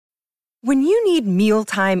When you need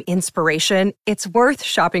mealtime inspiration, it's worth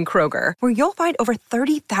shopping Kroger, where you'll find over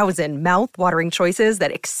 30,000 mouth-watering choices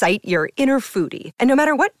that excite your inner foodie. And no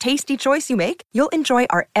matter what tasty choice you make, you'll enjoy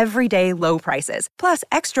our everyday low prices, plus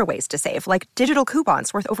extra ways to save, like digital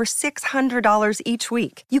coupons worth over $600 each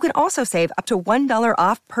week. You can also save up to $1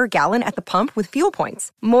 off per gallon at the pump with fuel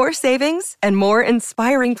points. More savings and more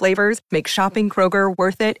inspiring flavors make shopping Kroger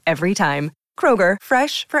worth it every time. Kroger,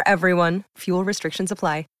 fresh for everyone. Fuel restrictions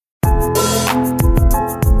apply.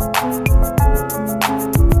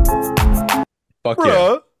 Fuck Bruh.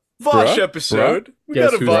 yeah. Vaush Bruh? episode. We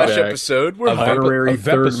Guess got a who's Vaush back? episode. We're hype. Honorary of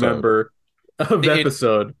third episode. member of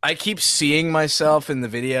episode. I keep seeing myself in the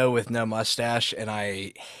video with no mustache, and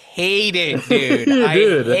I hate it, dude. You I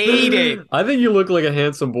did. hate it. I think you look like a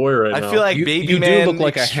handsome boy right now. I feel like You baby do man look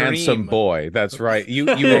like extreme. a handsome boy. That's right. You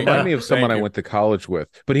remind me of someone Thank I you. went to college with,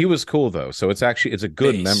 but he was cool though. So it's a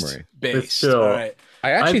good Based. memory. Based. chill. All right.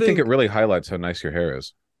 I actually think think- it really highlights how nice your hair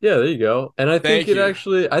is. Yeah, there you go. And I think Thank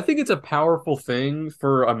you. I think it's a powerful thing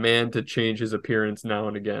for a man to change his appearance now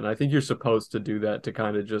and again. I think you're supposed to do that to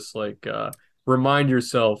kind of just like remind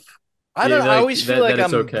yourself. I don't know. I always feel like that I'm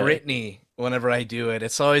it's okay. Britney whenever I do it.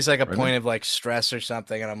 It's always like a Really? point of like stress or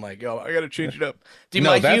something, and I'm like, yo, I gotta change it up. Dude, No,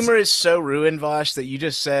 my that's- humor is so ruined, Vosh, that you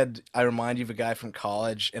just said I remind you of a guy from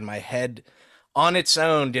college, and my head on its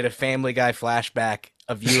own did a Family Guy flashback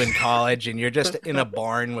of you in college, and you're just in a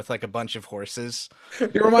barn with like a bunch of horses.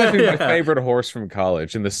 It reminds me of my Yeah. favorite horse from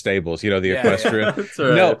college in the stables, the Yeah, equestrian. That's all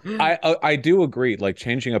right. No, I do agree. Like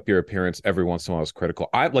changing up your appearance every once in a while is critical.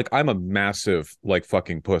 I'm a massive like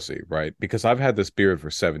fucking pussy, right? Because I've had this beard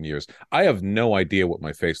for 7 years. I have no idea what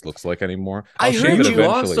my face looks like anymore. I I'll heard shave it you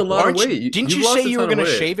lost eventually. a lot of Aren't you- weight. Didn't You've you lost say a you were ton of going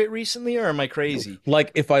to weight. shave it recently, or am I crazy?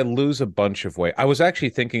 Like if I lose a bunch of weight, I was actually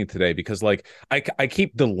thinking today because like I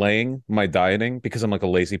keep delaying my dieting because I'm like a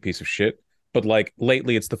lazy piece of shit. But like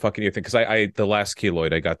lately, it's the fucking ear thing because I the last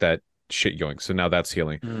keloid I got that shit yoink, so now that's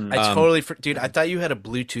healing. I totally, dude. I thought you had a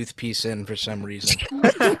Bluetooth piece in for some reason.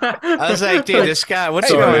 I was like, dude, this guy, what's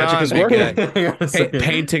Hey, going magic on? is big working. guy? Hang on a second.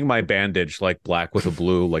 Painting my bandage like black with a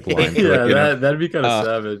blue like line. Yeah, like, you know. that'd be kind of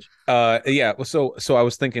savage. Yeah. So I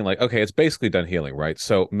was thinking like, okay, it's basically done healing, right?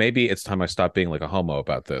 So maybe it's time I stop being like a homo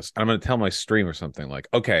about this. I'm gonna tell my stream or something like,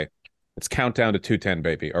 okay, it's countdown to 210,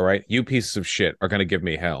 baby. All right, you pieces of shit are gonna give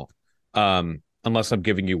me hell. Unless I'm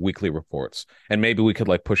giving you weekly reports, and maybe we could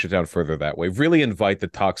like push it down further that way. Really invite the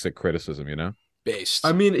toxic criticism, you know? Based.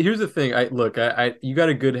 I mean, here's the thing. I you got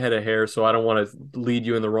a good head of hair, so I don't want to lead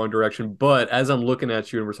you in the wrong direction. But as I'm looking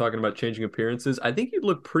at you and we're talking about changing appearances, I think you'd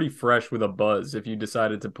look pretty fresh with a buzz if you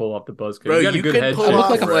decided to pull off the buzz cut. Bro, you got you a good could head pull shape I look off,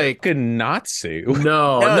 like for a it. fucking Nazi. No,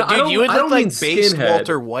 no, I dude, don't, you would I look don't like mean base skinhead.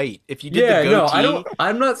 Walter White if you did Yeah, the no, goatee.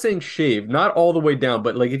 I'm not saying shave, not all the way down,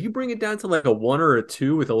 but like if you bring it down to like a 1 or a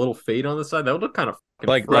 2 with a little fade on the side, that would look kind of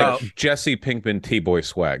like fresh. Jesse Pinkman T-boy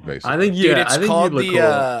swag, basically. I think Dude, yeah, it's I think called you'd the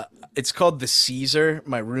look cool. it's called the Caesar.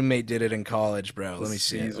 My roommate did it in college, bro. Let me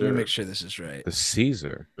see it. Let me Caesar. make sure this is right. The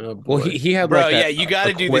Caesar. Oh, Well, boy. he had Bro, like yeah, that you got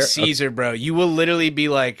to do the aqua- Caesar, bro. You will literally be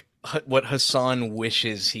like what Hassan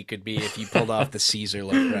wishes he could be if you pulled off the Caesar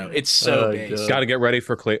look, bro. It's so Oh, base. God. Got to get ready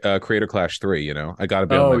for Creator Clash 3, you know? I got to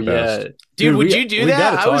be on Oh my best. yeah, Dude, would we- you do we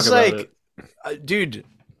that? gotta I was talk about like, it. dude,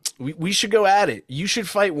 we should go at it. You should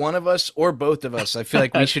fight one of us or both of us. I feel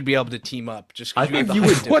like we should be able to team up. Just 'cause I you have think the you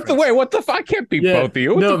height would- What the difference. way? What the fuck? I can't be Yeah, both of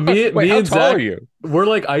you. What no, the fuck? me Wait, how and tall Zach- are you? we're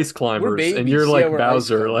like ice climbers, babies. and you're Yeah, like we're ice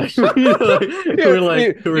Bowser, like climbers.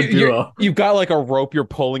 we're a duo. You've got like a rope. You're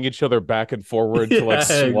pulling each other back and forward to like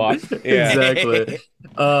Yeah, swat. Yeah. exactly.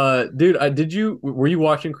 Dude, were you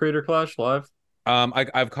watching Creator Clash live?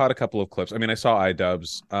 I've caught a couple of clips. I mean, I saw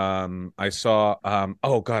iDubbbz. I saw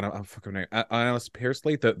oh god, I'm fucking name. Alice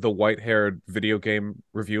Pearsley, the white-haired video game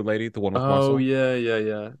review lady, the one with Oh muscle.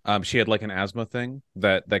 yeah. She had like an asthma thing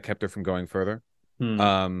that kept her from going further.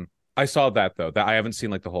 Hmm. I saw that though. That I haven't seen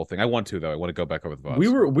like the whole thing. I want to though. I want to go back over the VODs.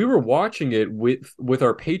 We were watching it with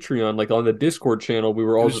our Patreon, like on the Discord channel. We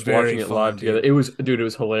were all was just very watching it fun, live dude. together. It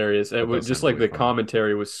was hilarious. It That was does just sound like really the fun.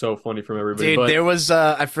 commentary was so funny from everybody. Dude, but there was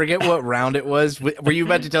I forget what round it was. Were you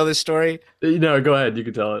about to tell this story? no, go ahead. You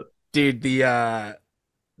can tell it. Dude,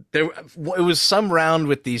 it was some round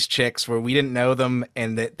with these chicks where we didn't know them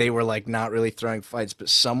and that they were like not really throwing fights, but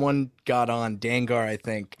someone got on Dangar, I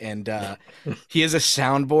think, and he has a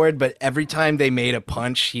soundboard, but every time they made a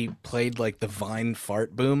punch, he played like the Vine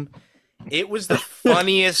fart boom. It was the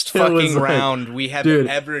funniest It was fucking like- round we have dude,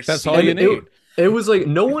 ever that's seen. all you need. It was like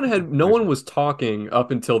no one was talking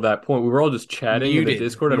up until that point. We were all just chatting in the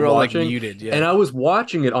Discord and watching. Muted, yeah. And I was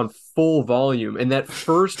watching it on full volume. And that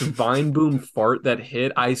first Vine Boom fart that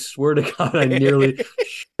hit, I swear to God, I nearly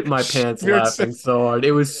shit my pants laughing so hard.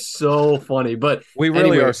 It was so funny. But we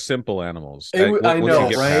really are simple animals. I know,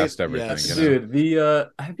 get right? Past everything, Yes. Dude,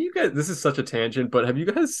 have you guys? This is such a tangent, but have you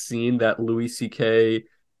guys seen that Louis C.K.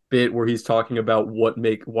 bit where he's talking about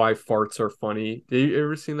why farts are funny? Did you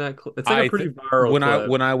ever seen that clip? It's like a pretty viral clip.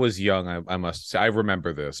 When I was young, I must say I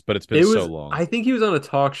remember this, but it's been so long. I think he was on a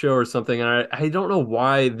talk show or something, and I don't know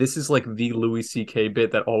why this is like the Louis C.K.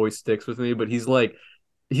 bit that always sticks with me, but he's like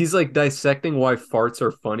dissecting why farts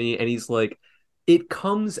are funny, and he's like, it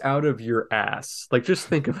comes out of your ass. Like, just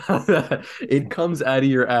think about that. It comes out of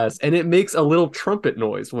your ass, and it makes a little trumpet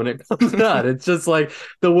noise when it comes out. It's just like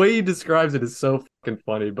the way he describes it is so fucking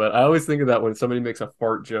funny. But I always think of that when somebody makes a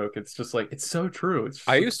fart joke. It's just like, it's so true. It's just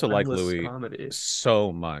I used to like Louis comedy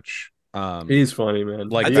so much. He's funny, man.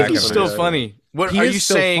 Like, I think he's still funny. What are you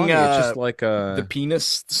saying? It's just like the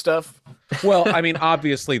penis stuff. Well, I mean,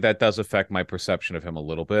 obviously that does affect my perception of him a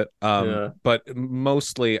little bit. But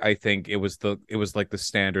mostly I think it was like the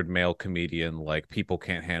standard male comedian, like, people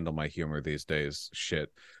can't handle my humor these days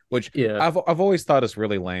shit. Which I've always thought is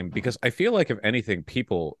really lame, because I feel like, if anything,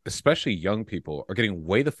 people, especially young people, are getting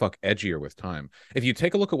way the fuck edgier with time. If you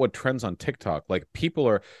take a look at what trends on TikTok, like, people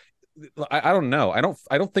are, I don't know. I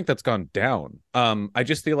don't think that's gone down. I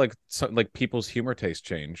just feel like people's humor taste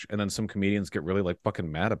change, and then some comedians get really like fucking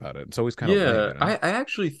mad about it. It's always kind of lame, you know? I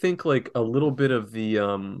actually think like a little bit of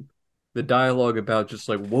the dialogue about just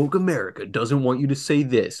like woke America doesn't want you to say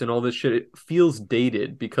this and all this shit, it feels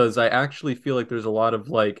dated, because I actually feel like there's a lot of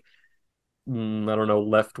like I don't know,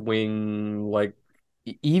 left wing, like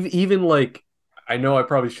even like, I know I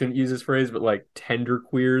probably shouldn't use this phrase, but like tender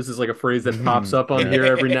queers is like a phrase that pops up on here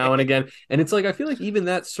every now and again. And it's like, I feel like even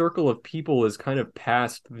that circle of people is kind of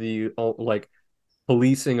past the like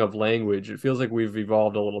policing of language. It feels like we've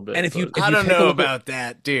evolved a little bit. And if you I don't know about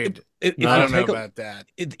that, dude. I don't know about that.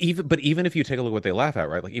 Even if you take a look at what they laugh at,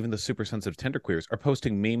 right? Like, even the super sensitive tender queers are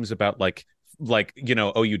posting memes about like, you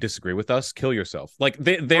know, oh, you disagree with us, kill yourself. Like,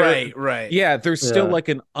 they're right. Yeah, there's still like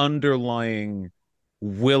an underlying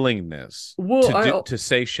willingness to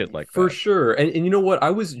say shit like that. For sure. And you know what? I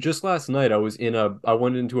was just last night, I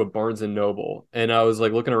went into a Barnes and Noble, and I was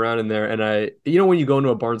like looking around in there, and you know, when you go into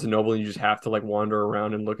a Barnes and Noble and you just have to like wander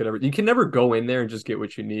around and look at everything, you can never go in there and just get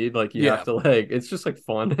what you need. Like, you have to like, it's just like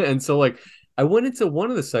fun. And so like, I went into one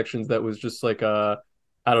of the sections that was just like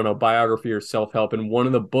I don't know, biography or self-help, and one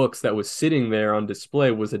of the books that was sitting there on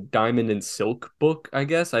display was a Diamond and Silk book, I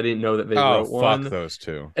guess. I didn't know that they wrote one. Fuck those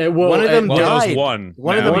two. One of them died. One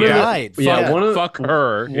of them died. Fuck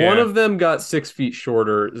her. One of them got 6 feet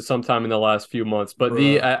shorter sometime in the last few months. But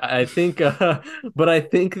I think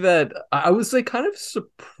that I was like kind of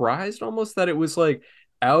surprised almost that it was like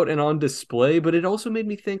out and on display, but it also made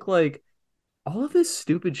me think like all of this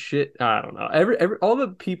stupid shit. I don't know. All the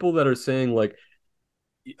people that are saying like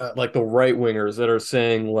the right wingers that are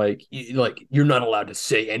saying like you're not allowed to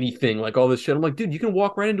say anything, like all this shit. I'm like, dude, you can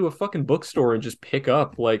walk right into a fucking bookstore and just pick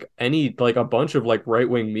up like a bunch of like right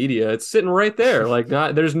wing media. It's sitting right there. Like,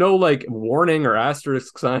 there's no like warning or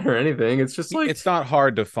asterisk sign or anything. It's just like, it's not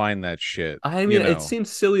hard to find that shit. I mean, it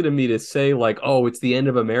seems silly to me to say like, oh, it's the end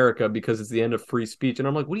of America because it's the end of free speech. And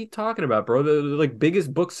I'm like, what are you talking about, bro? The like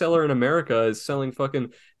biggest bookseller in America is selling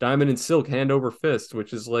fucking Diamond and Silk hand over fist,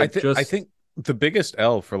 which is like I think the biggest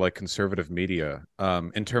L for like conservative media,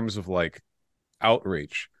 in terms of like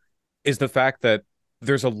outreach, is the fact that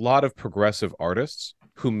there's a lot of progressive artists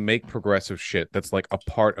who make progressive shit that's like a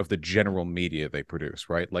part of the general media they produce,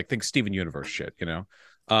 right? Like, think Steven Universe shit, you know?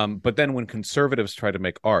 But then when conservatives try to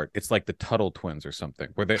make art, it's like the Tuttle Twins or something,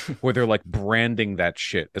 where they're like branding that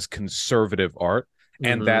shit as conservative art,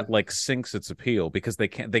 and that like sinks its appeal, because they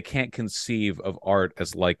can't conceive of art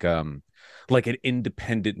as like an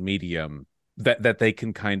independent medium that they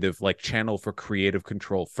can kind of like channel for creative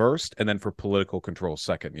control first and then for political control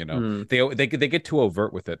second, you know. They get too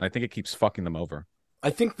overt with it, and I think it keeps fucking them over.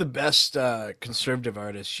 I think the best conservative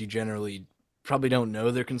artists, you generally probably don't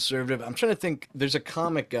know they're conservative. I'm trying to think. There's a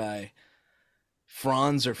comic guy,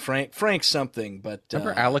 Franz or Frank something, but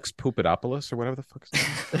remember Alex Poupadopoulos or whatever the fuck is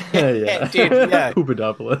that? Yeah, dude, yeah,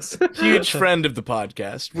 Poupadopoulos, huge friend of the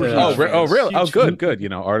podcast. Really? Oh, good. You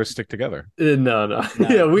know, artists stick together. No.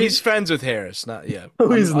 Yeah, he's friends with Harris. Not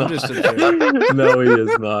he's not. No, he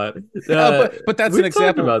is not. But that's an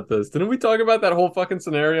example about this. Didn't we talk about that whole fucking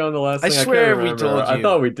scenario on the last? I swear we told you. I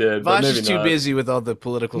thought we did. Vaush is too busy with all the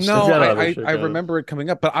political stuff. No, I remember it coming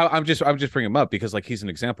up, but I'm just bringing him up because like he's an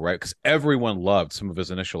example, right? Because everyone loves loved some of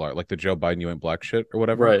his initial art, like the Joe Biden You Ain't Black shit or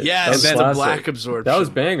whatever. Right. Yes, That was the classic. black absorption. That was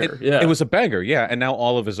banger. Yeah. It was a banger, yeah. And now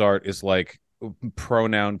all of his art is like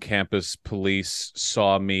pronoun campus police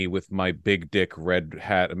saw me with my big dick red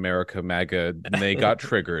hat America MAGA and they got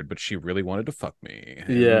triggered, but she really wanted to fuck me.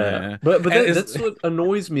 Yeah, but And that's what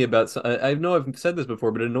annoys me about. I know I've said this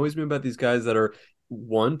before, but it annoys me about these guys that are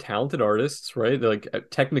one, talented artists, right? They're like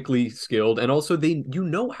technically skilled, and also you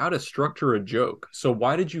know how to structure a joke. So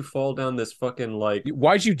why did you fall down this fucking like?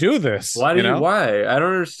 Why'd you do this? Why you know? why? I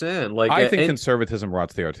don't understand. Like, I think conservatism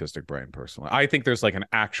rots the artistic brain. Personally, I think there's like an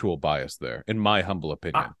actual bias there, in my humble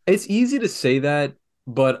opinion. It's easy to say that,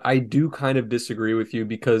 but I do kind of disagree with you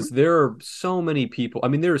because there are so many people. I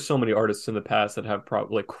mean, there are so many artists in the past that have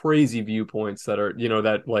probably like crazy viewpoints that are,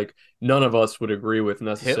 that like none of us would agree with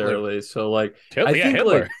necessarily. Hitler. So like, Hitler, I think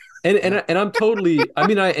Hitler. like, and I'm totally. I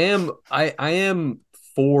mean, I am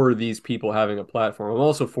for these people having a platform. I'm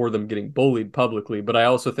also for them getting bullied publicly, but I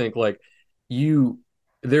also think like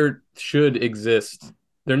there should exist.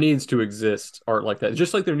 There needs to exist art like that,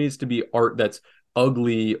 just like there needs to be art that's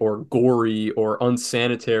ugly or gory or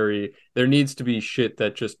unsanitary. There needs to be shit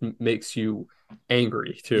that just makes you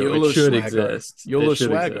angry too. YOLO it should swagger. exist. YOLO It should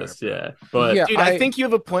swagger. exist. Yeah, but Yeah, Dude, I think you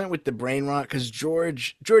have a point with the brain rot because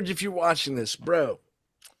George, if you're watching this, bro,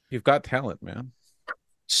 You've got talent, man.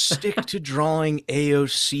 stick to drawing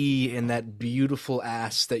AOC and that beautiful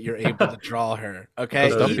ass that you're able to draw her. Okay,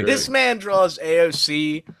 That's this man draws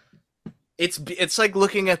AOC. It's like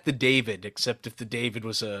looking at the David, except if the David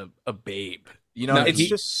was a babe. No, it's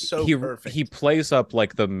just so perfect. He plays up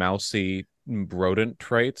like the mousy rodent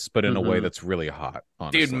traits, but in a way that's really hot.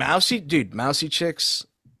 Honestly. Mousy chicks.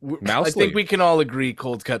 Mousely. I think we can all agree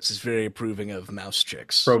Cold Cuts is very approving of mouse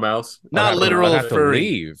chicks. pro mouse, Not literal I'd have to furry.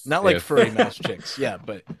 leave Not like if- furry mouse chicks. Yeah,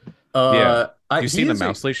 but Yeah. You he seen the is a-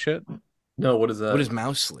 Mousely shit? No, what is that? what is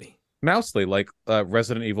Mousely? Mousely, like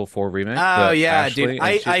Resident Evil 4 remake. Oh the yeah, Ashley, dude.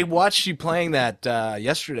 and she- I watched you playing that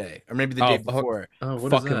yesterday, or maybe the day before. Oh,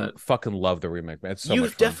 what is fucking that? fucking love the remake, man. It's so You've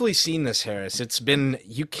much fun. definitely seen this, Harris. It's been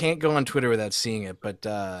you can't go on Twitter without seeing it, but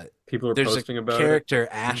People are there's posting a about character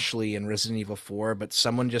Ashley in Resident Evil 4, but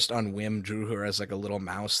someone just on whim drew her as like a little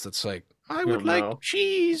mouse that's like, I would no. like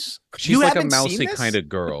cheese. She's You like a haven't seen mousy this? kind of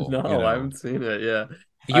girl. it. No, you know? I haven't seen it. Yeah, I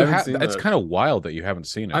You haven't have. seen It's that. kind of wild that you haven't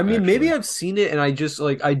seen it. I mean, maybe actually. I've seen it, and I just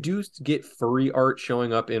like I do get furry art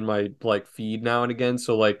showing up in my like feed now and again.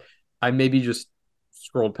 So like I maybe just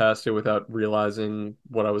scrolled past it without realizing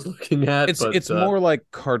what I was looking at. It's more like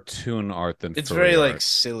cartoon art than It's furry very art. like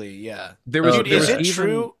silly, yeah. There was. Dude, there is was it even-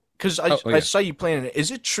 true? Because Oh, I yeah. saw you playing it.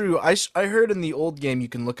 Is it true? I heard in the old game you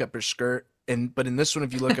can look up her skirt, but in this one,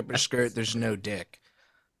 if you look up her skirt, there's no dick.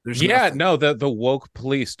 There's Yeah, nothing. no, the woke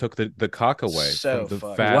police took the cock away So from the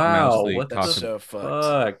fucked. fat Wow, mousely what the cock. That's so fucked.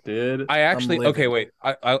 fuck, dude. I actually okay, Unbelievable.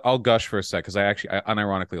 wait. I'll gush for a sec because I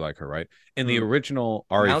unironically like her. Right in the original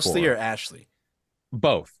Mousely RE4, or Ashley?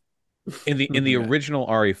 both. In the Yeah. original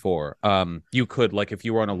RE4, you could like if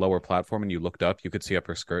you were on a lower platform and you looked up, you could see up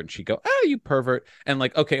her skirt and she'd go, "Ah, you pervert!" And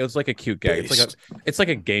like, okay, it was like a cute gag. It's like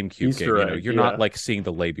a GameCube Easter game. You know, egg, you're yeah. not like seeing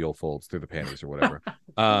the labial folds through the panties or whatever.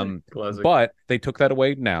 Classic. But they took that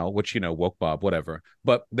away now, which woke Bob, whatever.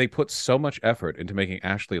 But they put so much effort into making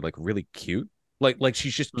Ashley like really cute. Like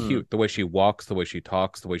she's just cute. The way she walks, the way she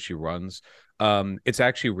talks, the way she runs. It's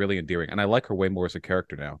actually really endearing, and I like her way more as a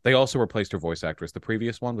character now. They also replaced her voice actress. The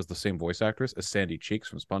previous one was the same voice actress as Sandy Cheeks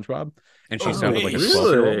from SpongeBob, and she sounded like a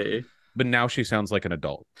 12-year-old. really? But now she sounds like an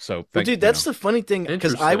adult. So, Well, dude, that's the funny thing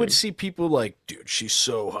because I would Interesting. see people like, dude, she's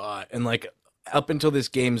so hot, and like up until this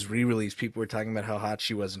game's re-release, people were talking about how hot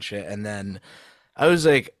she was and shit, and then I was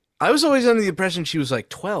like, I was always under the impression she was like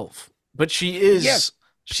 12, but she is. Yeah,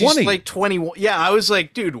 She's 20. like 21. Yeah, I was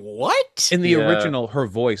like, dude, what? in the Yeah. original. Her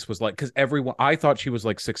voice was like because everyone. I thought she was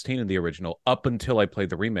like 16 in the original up until I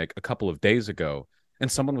played the remake a couple of days ago.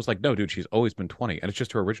 And someone was like, "No, dude, she's always been 20." And it's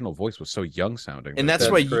just her original voice was so young sounding. And that's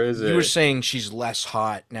That's why you crazy. were saying she's less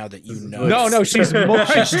hot now that you know. no, she's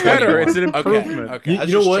much She's better. 21. It's an Okay, improvement. okay. I was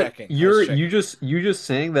You know just what? checking. I was checking. You just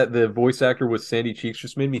saying that the voice actor was Sandy Cheeks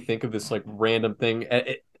just made me think of this like random thing.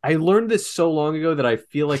 I learned this so long ago that I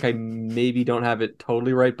feel like I maybe don't have it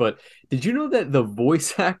totally right. But did you know that the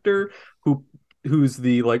voice actor who's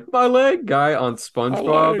the like my leg guy on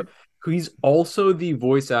SpongeBob, he's also the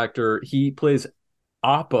voice actor. He plays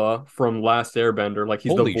Appa from Last Airbender. Like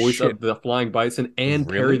he's Holy the voice shit. of the flying bison and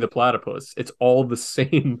Really? Perry the platypus. It's all the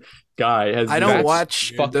same guy. I don't That's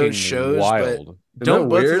watch fucking those shows, wild. Don't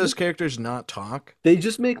both weird? of those characters not talk? They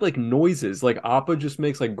just make like noises. Like Appa just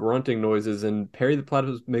makes like grunting noises, and Perry the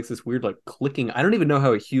Platypus makes this weird like clicking. I don't even know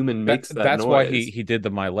how a human makes that that's noise. why he did the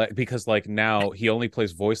my leg, because like now he only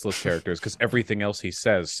plays voiceless characters because everything else he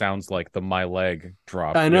says sounds like the my leg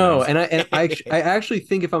drop. I know, and I actually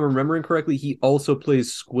think if I'm remembering correctly, he also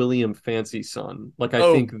plays Squilliam Fancy Son. Like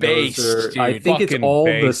I think based, those are. dude. I think it's Fucking all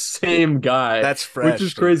the based. same guy. That's fresh, which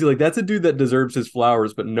is dude. crazy. Like that's a dude that deserves his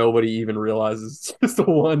flowers, but nobody even realizes it's just the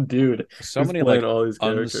one dude. So who's playing like all these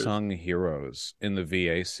characters. unsung heroes in the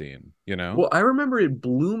VA scene, you know? Well, I remember it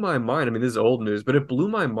blew my mind. I mean, this is old news, but it blew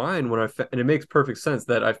my mind when and it makes perfect sense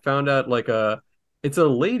that I found out it's a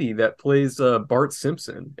lady that plays Bart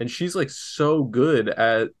Simpson, and she's like so good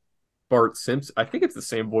at Bart Simpson. I think it's the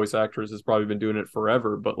same voice actress has probably been doing it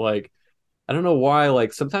forever, but like I don't know why.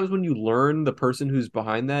 Like sometimes when you learn the person who's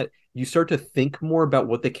behind that, you start to think more about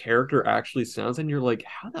what the character actually sounds, and you're like,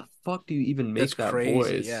 how the fuck do you even make That's that crazy,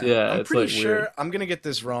 voice? yeah. I'm it's pretty like sure weird. I'm gonna get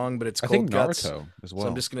this wrong, but it's I Cold think Guts. Naruto as well. So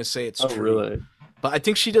I'm just gonna say it's Oh, true. really? But I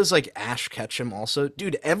think she does like Ash Ketchum also.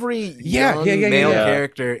 Dude, every Yeah, young male yeah.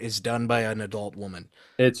 character is done by an adult woman.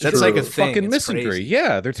 That's true. like a thing. Fucking It's misandry. crazy.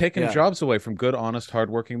 Yeah, they're taking Yeah. jobs away from good, honest,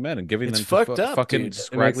 hardworking men and giving It's them fucked to up, fucking dude.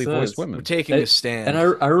 scraggly It makes voiced sense. We're women. taking a stand. And I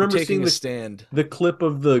remember We're taking seeing a the stand. clip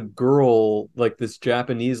of the girl, like this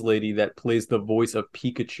Japanese lady that plays the voice of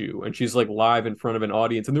Pikachu, and she's like live in front of an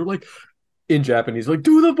audience, and they're like in Japanese, like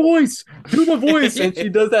do the voice, and she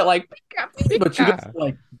does that like, but she does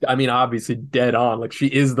like, I mean, obviously dead on, like she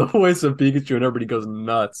is the voice of Pikachu, and everybody goes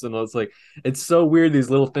nuts, and it's like, it's so weird these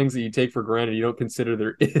little things that you take for granted, you don't consider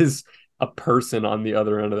there is a person on the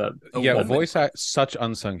other end of that. Yeah, woman. such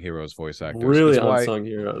unsung heroes, voice actors. Really It's why unsung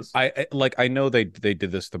heroes. I know they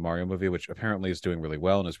did this the Mario movie, which apparently is doing really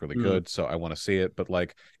well and is really good, so I want to see it. But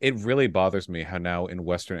like, it really bothers me how now in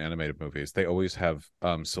Western animated movies they always have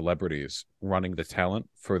celebrities running the talent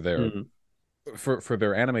for their for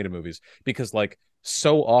their animated movies, because like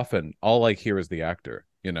so often all I hear is the actor.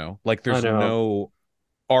 You know, like there's no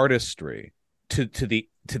artistry to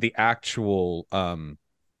the actual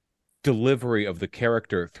delivery of the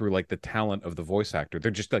character through like the talent of the voice actor. They're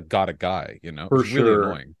just like got a guy, you know. For it's sure. really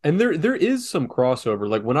annoying. And there is some crossover.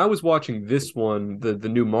 Like when I was watching this one, the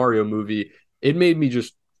new Mario movie, it made me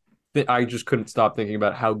just I just couldn't stop thinking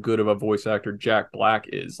about how good of a voice actor Jack Black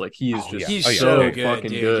is. Like he is he's so good, fucking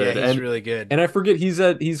dude. good. Yeah, he's and, really good. And I forget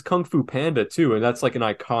he's Kung Fu Panda too, and that's like an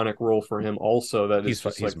iconic role for him also that is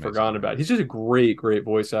just like forgotten about. He's just a great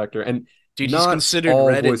voice actor. And dude, he's considered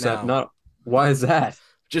Reddit now. Not why is that?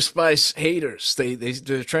 Just by haters.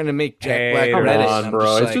 They're trying to make Jack Black Come Reddit. on,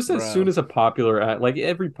 bro. It's just like, as soon as a popular like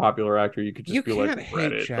every popular actor, you could just be like hate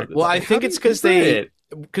Reddit. Jack well, I Black. think it's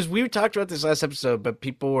because we talked about this last episode, but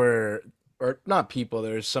people were, or not people.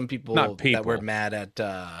 There's some people that were mad at.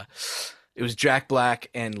 It was Jack Black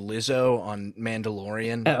and Lizzo on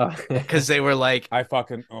Mandalorian because they were like,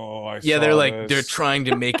 they're like they're trying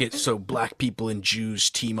to make it so black people and Jews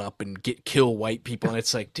team up and kill white people, and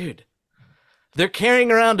it's like, dude. They're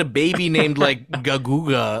carrying around a baby named like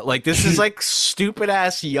Gaguga. Like this is like stupid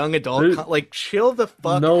ass young adult. Like chill the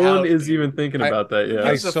fuck out. No one is even thinking about that yet.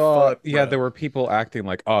 I saw there were people acting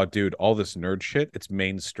like, oh dude, all this nerd shit, it's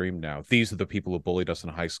mainstream now. These are the people who bullied us in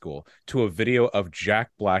high school. To a video of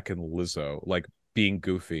Jack Black and Lizzo like being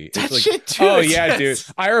goofy. That like, shit too. Oh yeah, dude.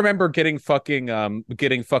 I remember getting swirled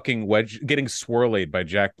by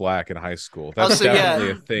Jack Black in high school. That's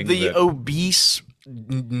definitely a thing. The obese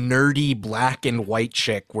nerdy black and white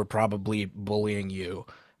chick were probably bullying you.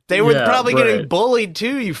 They were probably getting bullied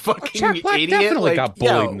too, you fucking Jack Black idiot. Definitely got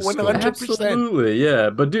bullied in school. 100%. Absolutely,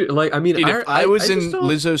 yeah. But dude, like I mean, dude, if I was in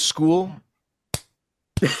Lizzo's school,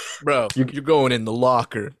 bro, you're going in the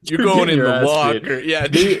locker. You're going in the locker. Yeah,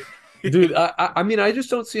 dude. Dude, I mean, I just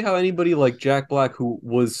don't see how anybody like Jack Black, who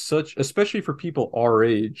was such, especially for people our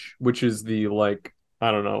age, which is the like, I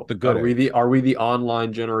don't know, are we the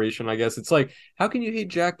online generation? I guess it's like, how can you hate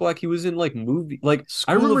Jack Black? He was in like movie, like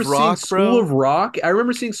I remember seeing School of Rock. I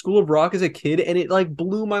remember seeing School of Rock as a kid, and it like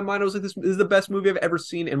blew my mind. I was like, this is the best movie I've ever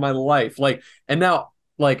seen in my life. Like, and now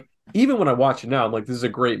like. Even when I watch it now, I'm like, this is a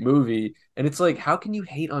great movie. And it's like, how can you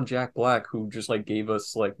hate on Jack Black, who just like gave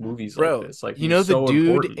us like movies like this? Like, you know the so dude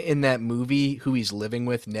important. in that movie who he's living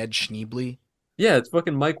with, Ned Schneebly? Yeah, it's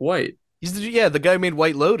fucking Mike White. He's the guy who made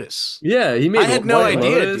White Lotus. Yeah, he made. I had no White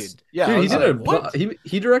idea, Lotus. dude. Yeah, dude,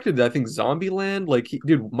 he directed I think Zombieland. Like,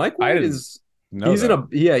 dude, Mike White is.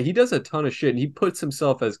 He does a ton of shit, and he puts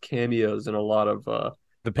himself as cameos in a lot of.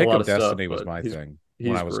 The Pick of Destiny was my thing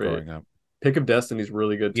when I was growing up. Pick of Destiny is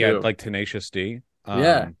really good too. Yeah, like Tenacious D.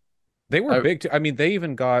 Yeah. They were big too. I mean, they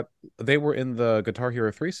were in the Guitar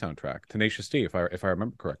Hero 3 soundtrack, Tenacious D, if I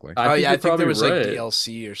remember correctly. I think there was like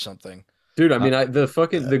DLC or something. Dude, I mean,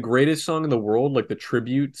 the greatest song in the world, like the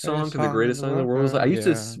tribute song to the greatest song in the world, was like I used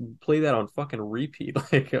to play that on fucking repeat,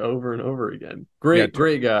 like over and over again. Great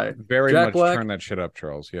guy. Very Jack much Black, turn that shit up,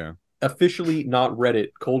 Charles. Yeah. Officially not Reddit.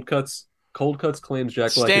 Cold Cuts claims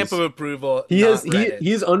Jack Black Stamp of approval. He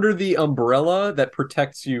is under the umbrella that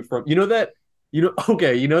protects you from you know that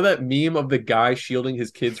meme of the guy shielding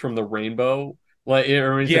his kids from the rainbow. Like,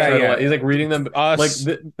 he's like reading them.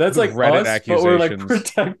 That's like Reddit us, but we're like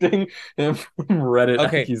protecting him from Reddit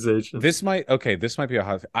accusations. This might be a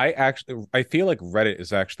hot. I feel like Reddit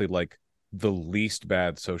is actually like the least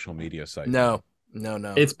bad social media site. No.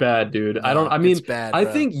 It's bad, dude. No, it's bad, I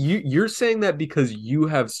think you're saying that because you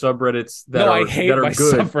have subreddits that are good.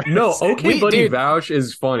 Subreddits. No, Buddy Vaush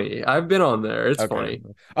is funny. I've been on there. It's funny.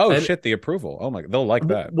 Oh, shit, the approval. Oh my, they'll like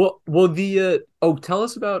that. Well, tell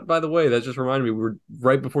us about, by the way, that just reminded me, we were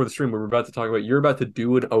right before the stream, we were about to talk about, you're about to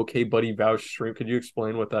do an Buddy Vaush stream. Could you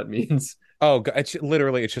explain what that means? Oh, it's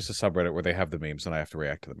just a subreddit where they have the memes and I have to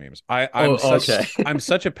react to the memes. I'm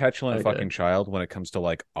such a petulant fucking child when it comes to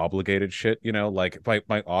like obligated shit, you know, like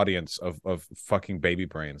my audience of fucking baby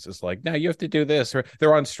brains is like, no, you have to do this, or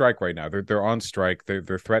they're on strike right now. They're on strike. They're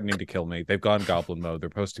threatening to kill me. They've gone goblin mode. They're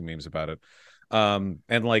posting memes about it.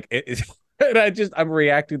 And like and I'm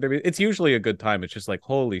reacting. It's usually a good time. It's just like,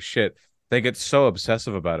 holy shit. They get so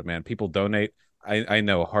obsessive about it, man. People donate. I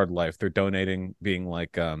know, hard life. They're donating, being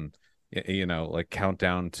like, you know, like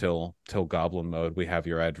countdown till goblin mode. We have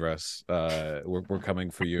your address. We're coming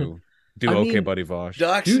for you. Buddy Vaush.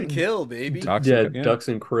 Ducks and kill, baby. Ducks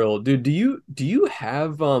and krill, dude. Do you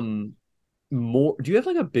have more? Do you have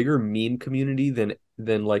like a bigger meme community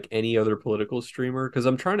than like any other political streamer? Because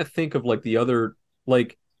I'm trying to think of like the other,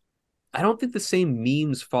 like, I don't think the same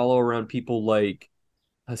memes follow around people like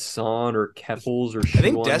Hassan or Keppels or I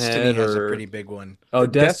think Destiny has a pretty big one. Oh,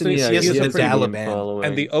 Destiny has a Taliban following.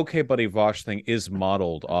 And the Buddy Vaush thing is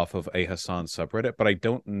modeled off of a Hassan subreddit, but I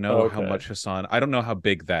don't know how much Hassan. I don't know how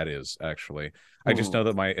big that is actually. I just know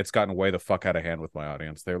that it's gotten way the fuck out of hand with my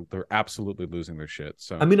audience. They're absolutely losing their shit.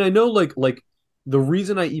 So I mean, I know like the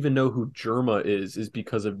reason I even know who Germa is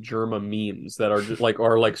because of Germa memes that are just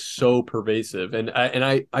are so pervasive, and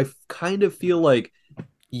I kind of feel like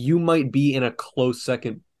you might be in a close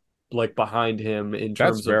second, like behind him in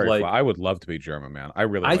terms of like. I would love to be German, man. I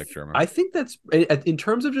really like German. I think that's in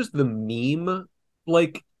terms of just the meme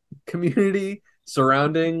like community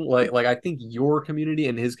surrounding like I think your community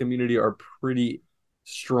and his community are pretty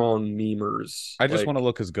strong memers. I just want to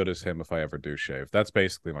look as good as him if I ever do shave. That's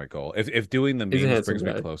basically my goal. If doing the memes brings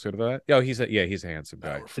me closer to that. Yeah, he's a handsome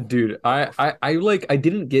guy. Dude, I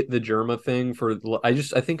didn't get the Germa thing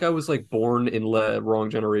I think I was like born in the wrong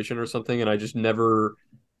generation or something, and I just never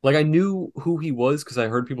like I knew who he was because I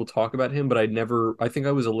heard people talk about him, but I think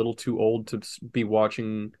I was a little too old to be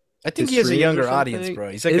watching. I think he has a younger audience,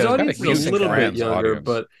 bro. He's like his audience is a little bit younger, audience.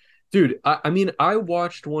 But dude, I mean, I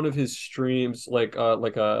watched one of his streams, I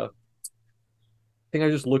think I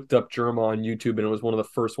just looked up Germa on YouTube, and it was one of the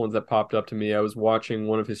first ones that popped up to me. I was watching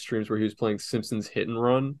one of his streams where he was playing Simpsons Hit and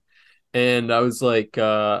Run, and I was like,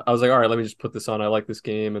 all right, let me just put this on. I like this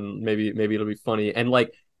game, and maybe it'll be funny. And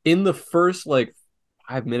like in the first like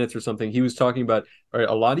 5 minutes or something, he was talking about, all right,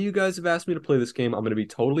 a lot of you guys have asked me to play this game. I'm going to be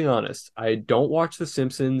totally honest. I don't watch The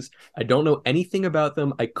Simpsons. I don't know anything about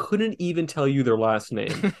them. I couldn't even tell you their last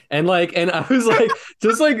name. and I was like,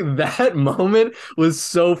 just like that moment was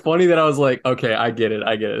so funny that I was like, okay, I get it.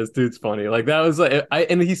 This dude's funny. Like that was like,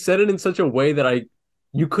 and he said it in such a way that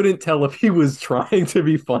you couldn't tell if he was trying to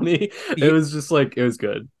be funny. It was just like, it was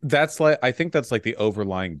good. I think that's like the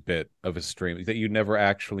overlying bit of a stream that you never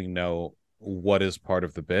actually know what is part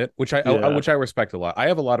of the bit, which I respect a lot. I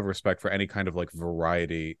have a lot of respect for any kind of like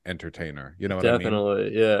variety entertainer. You know what I mean?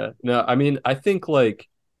 Definitely, yeah. No, I mean, I think like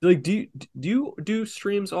do you do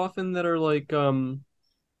streams often that are like well,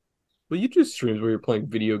 you do streams where you're playing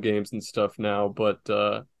video games and stuff now, but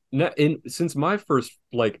since my first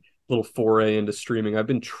like little foray into streaming, I've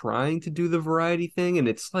been trying to do the variety thing, and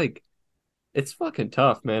it's like it's fucking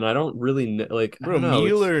tough, man. I don't really know, like, bro.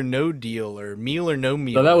 Meal or no deal, or meal or no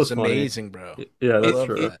meal. Oh, that was amazing, bro. Yeah, that's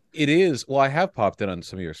true. It is. Well, I have popped in on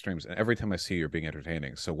some of your streams, and every time I see you're being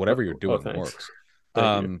entertaining. So whatever you're doing works.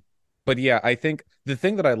 But yeah, I think the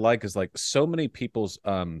thing that I like is like so many people's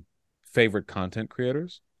favorite content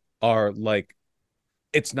creators are like,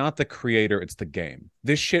 it's not the creator, it's the game.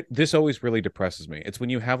 This always really depresses me. It's when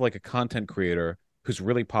you have like a content creator who's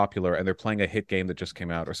really popular and they're playing a hit game that just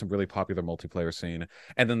came out or some really popular multiplayer scene,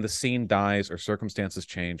 and then the scene dies or circumstances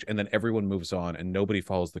change and then everyone moves on and nobody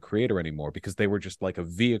follows the creator anymore because they were just like a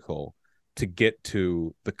vehicle to get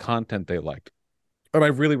to the content they liked. And I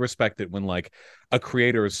really respect it when like a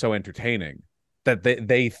creator is so entertaining that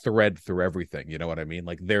they thread through everything. You know what I mean?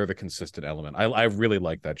 Like they're the consistent element. I really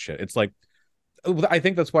like that shit. It's like, I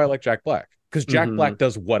think that's why I like Jack Black, because Jack Black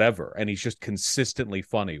does whatever and he's just consistently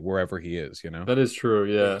funny wherever he is, you know? That is true,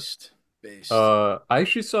 yeah. Based. I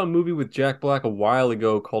actually saw a movie with Jack Black a while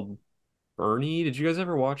ago called Bernie. Did you guys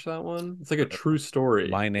ever watch that one? It's like a true story.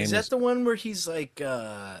 My name is that the one where he's like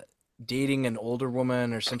dating an older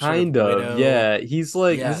woman or some kind sort of widow? yeah. He's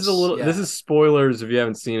like Yes, this is a little this is spoilers if you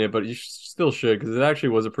haven't seen it, but you still should because it actually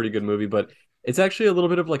was a pretty good movie. But it's actually a little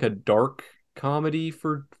bit of like a dark comedy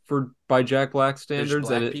for by Jack Black standards.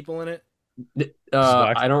 There's and people in it.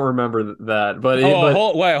 I don't remember that, but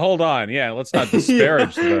hold on, yeah, let's not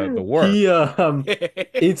disparage the work.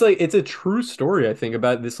 It's a true story, I think,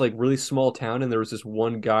 about this like really small town, and there was this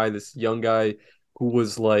one guy, this young guy, who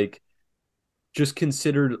was like just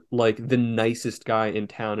considered like the nicest guy in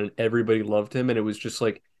town, and everybody loved him, and it was just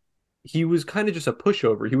like he was kind of just a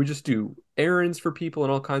pushover. He would just do errands for people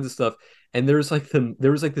and all kinds of stuff. And there was like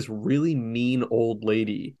this really mean old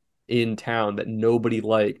lady in town that nobody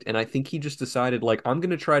liked, and I think he just decided like I'm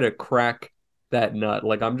gonna try to crack that nut.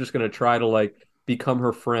 Like I'm just gonna try to like become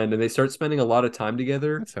her friend, and they start spending a lot of time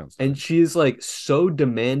together. That sounds and nice. she is like so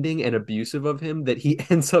demanding and abusive of him that he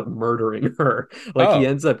ends up murdering her. Like he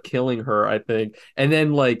ends up killing her, I think. And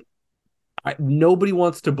then like nobody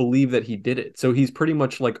wants to believe that he did it, so he's pretty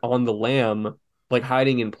much like on the lam, like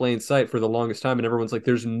hiding in plain sight for the longest time, and everyone's like,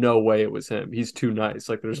 "There's no way it was him. He's too nice.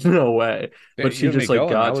 Like, there's no way." But she just like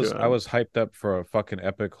got to him. I was hyped up for a fucking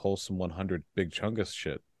epic wholesome 100 Big Chungus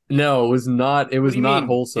shit. No, it was not. It was not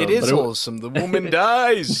wholesome. It is wholesome. The woman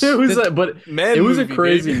dies. It was, it was a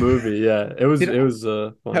crazy movie. Yeah, it was. It was.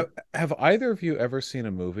 Have either of you ever seen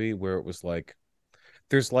a movie where it was like,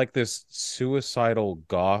 there's like this suicidal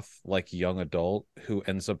goth, like young adult who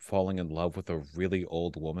ends up falling in love with a really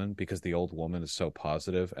old woman because the old woman is so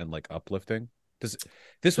positive and like uplifting?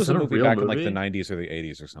 This was a movie back in like the 90s or the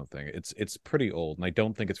 80s or something. It's pretty old, and I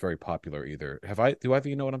don't think it's very popular either. Do either of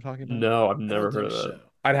you know what I'm talking about? No, I've never heard of that. So.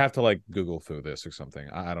 I'd have to like Google through this or something.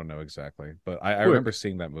 I don't know exactly, but I remember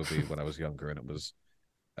seeing that movie when I was younger, and it was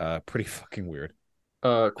pretty fucking weird.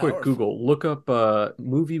 Quick Powerful. Google, look up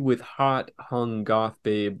movie with hot hung goth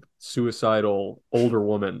babe, suicidal older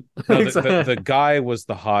woman. No, the guy was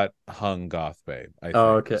the hot hung goth babe, I think.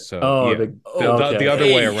 Oh, okay. So yeah. the other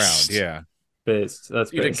way around, yeah. Based.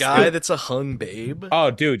 That's dude, based. a guy that's a hung babe.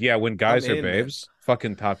 Oh, dude, yeah. When guys are babes,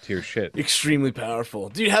 fucking top tier shit. Extremely powerful,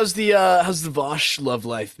 dude. How's the Vaush love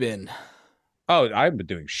life been? Oh, I've been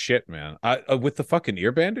doing shit, man. With the fucking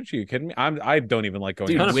ear bandage? Are you kidding me? I don't even like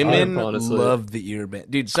going. Dude, women love the ear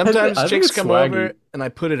band. Dude, sometimes chicks come over and I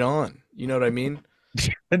put it on. You know what I mean?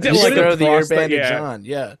 Like throw the ear bandage on.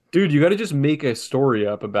 Yeah. Dude, you got to just make a story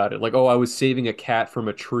up about it. Like, oh, I was saving a cat from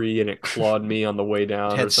a tree and it clawed me on the way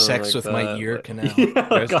down. Had sex with my ear canal. Yeah,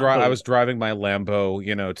 I was driving my Lambo,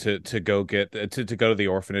 you know, to go get to go to the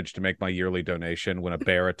orphanage to make my yearly donation when a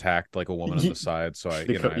bear attacked like a woman on the side. So I,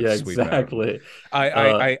 exactly.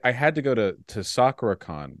 I had to go to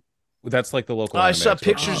SakuraCon. That's like the local. I saw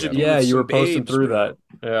pictures of you. Yeah, you were posting through that.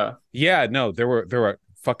 Yeah. Yeah, no, there were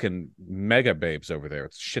fucking mega babes over there.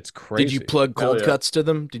 Shit's crazy. Did you plug cold cuts to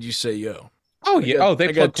them? Did you say, yo? Oh yeah.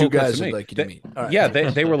 They got two guys who'd like you to meet. All right. Yeah,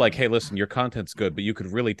 they were like, hey, listen, your content's good, but you could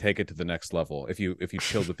really take it to the next level if you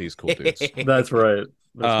chilled with these cool dudes. That's right.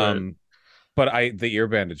 Right. But the ear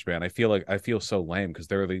bandage, man, I feel so lame because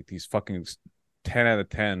there are these fucking 10 out of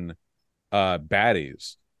 10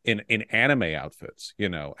 baddies in anime outfits, you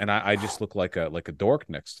know, and I just look like a dork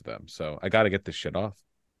next to them. So I got to get this shit off.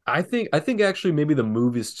 I think actually maybe the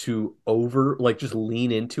move is to just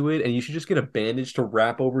lean into it, and you should just get a bandage to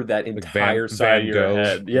wrap over that entire side of your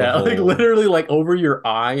head. Yeah, like literally like over your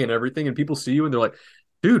eye and everything, and people see you and they're like,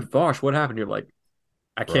 dude, Vaush, what happened? You're like,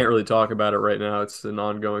 I can't really talk about it right now. It's an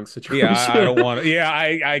ongoing situation. Yeah, I don't want to. Yeah,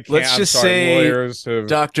 I can't. Let's just say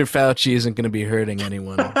Dr. Fauci isn't going to be hurting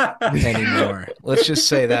anyone anymore. Let's just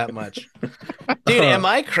say that much. Dude, am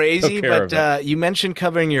I crazy? But you mentioned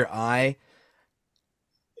covering your eye.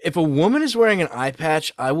 If a woman is wearing an eye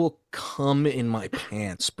patch, I will come in my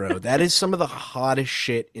pants, bro. That is some of the hottest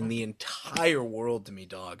shit in the entire world to me,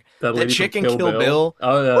 dog. That chick in Kill Bill.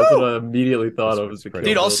 Oh, yeah, that's what I immediately thought of.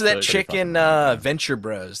 Dude, also that chick in Venture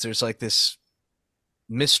Bros. There's like this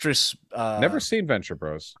mistress. Never seen Venture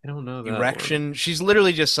Bros. I don't know that erection. one. She's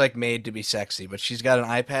literally just like made to be sexy, but she's got an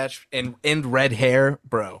eye patch and red hair,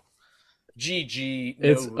 bro. GG. No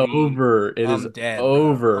It's read. over. It is I'm dead,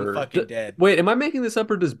 over. bro. I'm fucking dead. Wait, am I making this up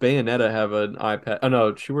or does Bayonetta have an iPad? Oh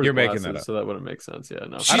no, she wears You're making glasses, that up. so that wouldn't make sense. Yeah,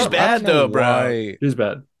 no. She's I bad don't know though, bro. why. She's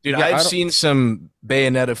bad. Dude, Yeah, I've seen some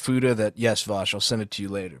Bayonetta Fuda that, yes, Vosh, I'll send it to you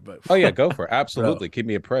later. But Oh yeah, go for it. Absolutely, keep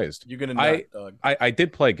me appraised. you're gonna nut, dog. I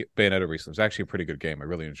did play Bayonetta recently. It was actually a pretty good game. I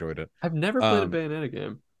really enjoyed it. I've never played a Bayonetta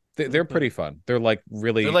game. They're pretty fun. They're like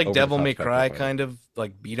really. They're like Devil May over-the-top Cry, spectacle. kind of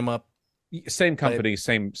like beat 'em up. Same company,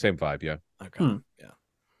 same vibe. Yeah, Okay,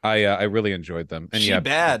 yeah. I really enjoyed them. And She yeah,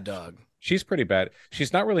 bad, dog. she's pretty bad.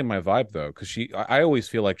 She's not really my vibe though, because I always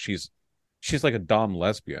feel like she's like a dom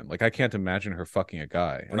lesbian. Like I can't imagine her fucking a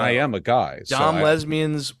guy, and I Bro. am a guy. So Dom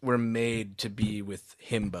lesbians were made to be with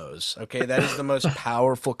himbos. Okay, that is the most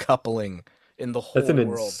powerful coupling in the whole That's an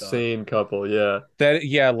world. insane couple. Yeah. that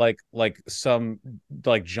yeah, like some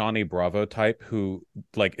like Johnny Bravo type who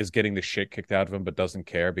like is getting the shit kicked out of him but doesn't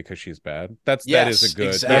care because she's bad. That is a good.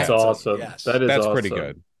 exactly. That's awesome. Yes. That is That's awesome. pretty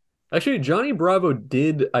good. Actually, Johnny Bravo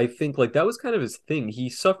did, I think, like that was kind of his thing. He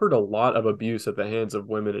suffered a lot of abuse at the hands of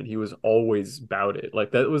women, and he was always about it.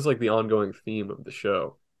 Like that was like the ongoing theme of the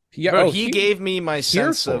show. Yeah, Bro, he gave me my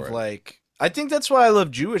here sense for of it. like. I think that's why I love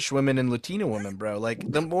Jewish women and Latino women, bro. Like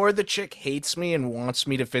the more the chick hates me and wants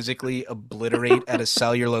me to physically obliterate at a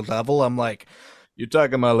cellular level, I'm like, you're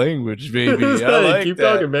talking my language, baby. I like Keep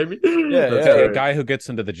that. talking, baby. Yeah, That's yeah. A great. guy who gets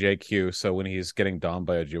into the JQ, so when he's getting domed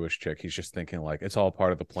by a Jewish chick, he's just thinking like, it's all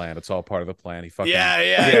part of the plan. It's all part of the plan. He fucking Yeah,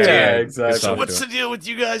 exactly. So what's the deal with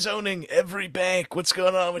you guys owning every bank? What's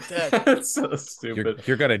going on with that? That's so stupid.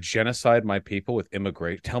 You're gonna genocide my people with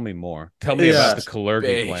immigration. Tell me more. Tell me about the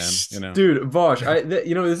Kalergi plan. Based. You know, Dude, Vosh,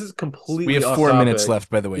 this is completely We have off 4 minutes topic. left,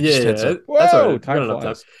 by the way. Yeah, Just heads yeah. up. That's all whoa, right. time We don't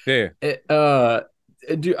have flies. Yeah,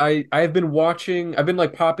 Dude, I've been watching. I've been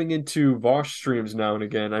like popping into Vaush streams now and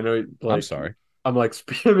again. I know, like, I'm sorry. I'm like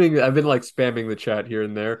spamming. I've been like spamming the chat here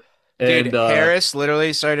and there. And Dude, Harris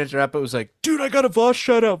literally, sorry to interrupt, but was like, dude, I got a Vosh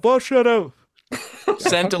shout out.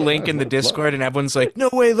 Sent a link in the Discord, and everyone's like, no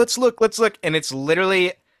way, let's look. And it's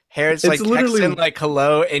literally Harris like literally- texting like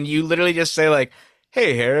hello, and you literally just say like,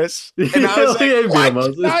 hey Harris. And I was Hey, like, what?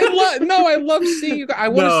 Moses. I love seeing you. I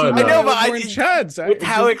want to No, see. no. You I know, but more in chads. With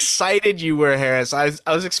how excited you were, Harris. I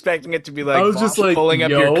was expecting it to be like I was just Vosh like, pulling up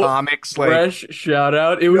yo, your comics like fresh shout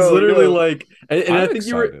out. It was Yo, literally yo. like, and I I'm think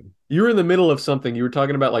excited. you were in the middle of something. You were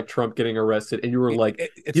talking about like Trump getting arrested, and you were like,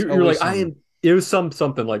 It's you're always like, I am. It was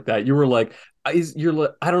something like that. You were like, you're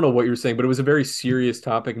like, I don't know what you were saying, but it was a very serious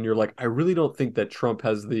topic, and you're like, I really don't think that Trump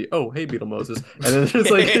has the hey Beetle Moses, and then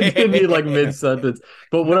just like continued like mid sentence.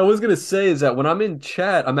 But what I was gonna say is that when I'm in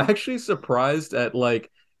chat, I'm actually surprised at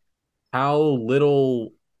like how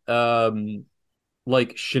little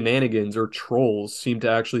like shenanigans or trolls seem to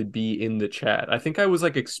actually be in the chat. I think I was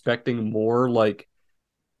like expecting more like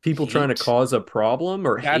people trying to cause a problem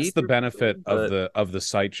or that's hate the or benefit something, of the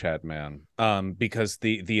site chat, man. Because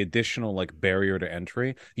the additional like barrier to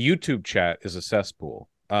entry, YouTube chat is a cesspool.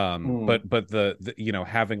 But the you know,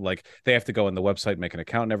 having like they have to go on the website, make an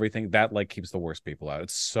account and everything, that like keeps the worst people out.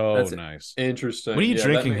 It's so That's nice. interesting. What are you Yeah, that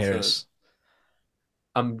drinking, makes Harris? sense.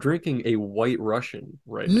 I'm drinking a White Russian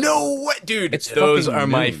right now. No way, dude. It's Those fucking are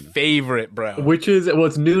my noon. favorite, bro. Which is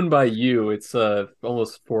it's noon by you. It's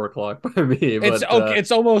almost 4:00 by me. It's But, okay.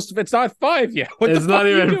 It's not 5 yet. What the it's fuck not are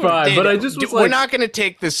you even doing? 5. Dude, but I just was we're like, not gonna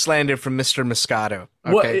take this slander from Mr. Moscato.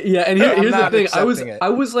 Okay. What, yeah, and I'm here's the not thing. accepting it. I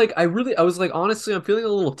was like, honestly, I'm feeling a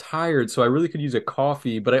little tired, so I really could use a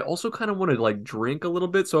coffee, but I also kind of want to like drink a little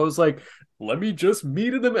bit. So I was like, let me just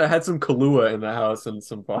meet them. I had some Kahlua in the house and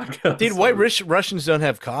some vodka. Dude, so White Russians don't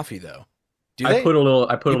have coffee though. Do they? I put a little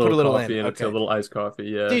in, coffee in. It's a okay. little iced coffee.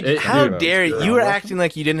 Yeah. Dude, how dude, dare it's you were Russian? acting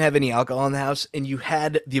like you didn't have any alcohol in the house and you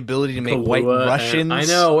had the ability to make Kahlua White and- Russians. I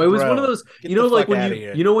know. It was Bro, one of those, get you know, the like fuck when outta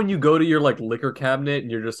here. you know when you go to your like liquor cabinet and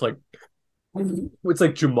you're just like, it's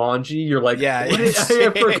like Jumanji. You're like, Yeah, what? it's- I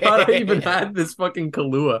forgot I even had this fucking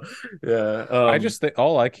Kahlua. Yeah. I just think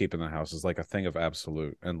all I keep in the house is like a thing of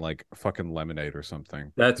Absolute and like fucking lemonade or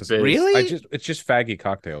something. That's 'Cause big. Really? it's just faggy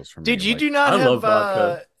cocktails for me. Dude, you like, do not I have love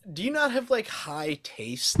vodka. do you not have like high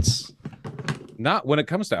tastes? not when it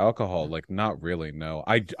comes to alcohol, like not really. No,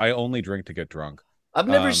 I only drink to get drunk. I've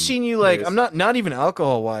never seen you like nice. I'm not even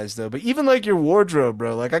alcohol wise though, but even like your wardrobe,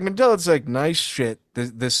 bro. Like I can tell it's like nice shit.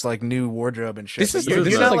 This like new wardrobe and shit. This but is you're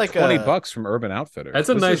this is not like a- $20 from Urban Outfitters. That's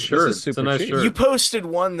a This nice is- shirt. This is It's a super nice cheap. shirt. You posted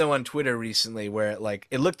one though on Twitter recently where it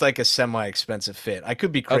looked like a semi-expensive fit. I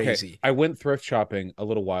could be crazy. Okay, I went thrift shopping a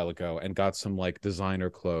little while ago and got some like designer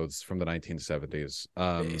clothes from the 1970s.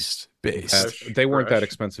 Based. They weren't that Fresh.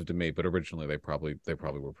 expensive to me, but originally they probably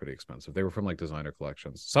were pretty expensive. They were from like designer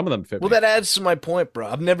collections. Some of them fit Well, me. that adds to my point, bro.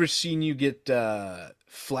 I've never seen you get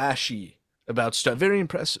flashy about stuff. Very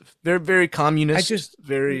impressive. Very, very communist. I just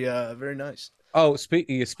very, very nice. Oh,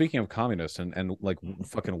 speaking of communists and like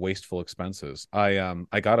fucking wasteful expenses,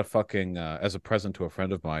 I got a fucking as a present to a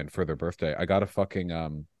friend of mine for their birthday. I got a fucking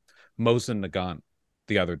Mosin Nagant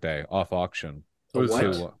the other day off auction. What is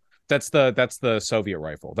What? that? That's the Soviet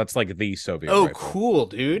rifle. That's like the Soviet Oh, rifle. cool,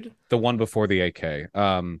 dude. The one before the AK.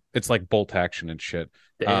 It's like bolt action and shit.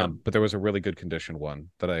 Damn. But there was a really good condition one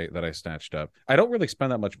that I snatched up. I don't really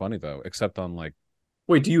spend that much money though, except on like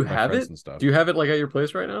Wait, do you my have friends it? and stuff. Do you have it like at your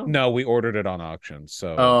place right now? No, we ordered it on auction.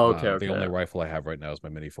 So Oh, okay, the okay. only rifle I have right now is my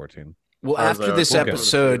Mini 14. Well, I was after like, this we'll get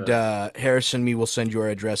episode, it. Harris and me will send you our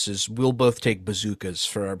addresses. We'll both take bazookas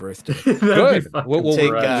for our birthday. That'd be Good. fucking We'll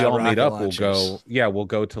Take, when we all meet rocket up. We'll launchers. go. Yeah, we'll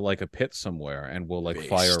go to like a pit somewhere, and we'll like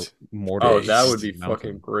fire Based. mortar. Oh, that would be mountain.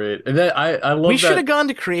 fucking great. And then I love We that. should have gone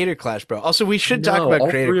to Creator Clash, bro. Also, we should talk No, about all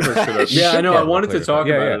Creator three of us should Clash. have. Yeah, I know. I wanted to Later. talk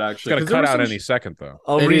Yeah, about yeah. it It's actually. gonna 'cause there cut was out some any second though.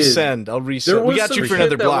 I'll It is. resend. I'll There resend. We was got some you for shit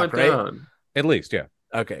another that block, went right? down. At least, yeah.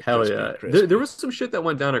 Okay. Hell crispy, yeah. crispy. There was some shit that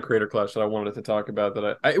went down at Creator Clash that I wanted to talk about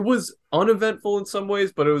that it was uneventful in some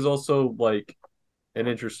ways, but it was also like it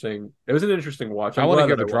was an interesting watch. I I'm want to glad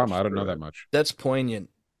hear that the drama. watched I don't know through that it. much. That's poignant,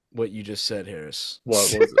 what you just said, Harris. What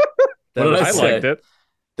was it? That What did was I I say? liked it.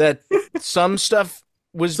 That some stuff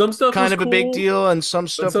was Some stuff kind was of a big cool, deal and some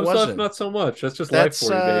but stuff some wasn't. stuff not so much. That's just That's,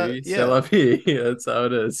 life for you, baby. yeah. C'est la vie. That's how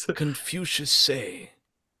it is. Confucius say.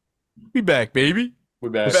 We back, baby. We're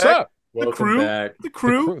back. What's Back. up? Welcome crew? back. The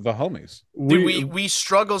crew. The homies. Dude, we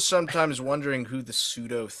struggle sometimes wondering who the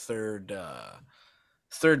pseudo third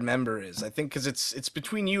member is. I think because it's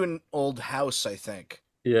between you and Old House. I think.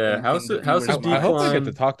 Yeah, in House the of House viewers' of I hope I get Decline.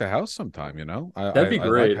 to talk to House sometime. You know, That'd be I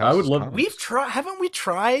great. I would House's love- comments. We've tried, haven't we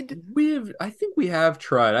tried? I think we have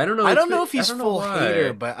tried. I don't know. I It's don't know been- if he's I don't know full why.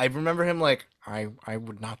 hater, but I remember him like, I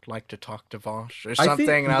would not like to talk to Vaush or I something,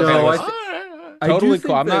 think- and I was no, like, I thi- "Ah." I do Totally think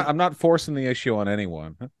cool. that- I'm not forcing the issue on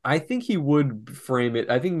anyone. I think he would frame it.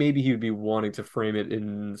 I think maybe he would be wanting to frame it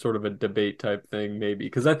in sort of a debate type thing, maybe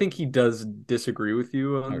because I think he does disagree with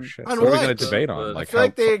you on. Oh shit! On So what are we what? going to debate on? I I Like feel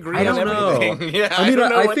like they agree I on don't know. everything. Yeah, I mean, don't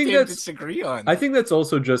know I what think they that's- disagree on. I think that's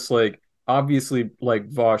also just like obviously like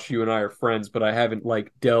Vosh, you and I are friends, but I haven't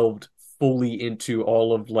like delved fully into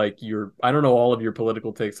all of like I don't know all of your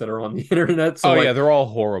political takes that are on the internet. So oh like, yeah, they're all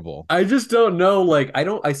horrible. I just don't know. Like,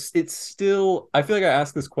 it's still, I feel like I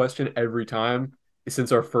ask this question every time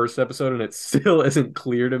since our first episode, and it still isn't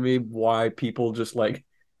clear to me why people just like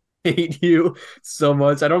hate you so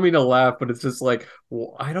much. I don't mean to laugh, but it's just like,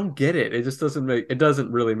 well, I don't get it. It just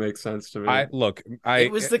doesn't really make sense to me.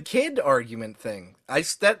 It was the kid argument thing. I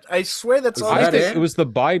swear that's Was all. I that think it? it was the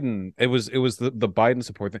Biden. It was the Biden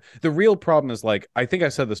support thing. The real problem is like I think I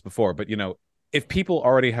said this before, but you know, if people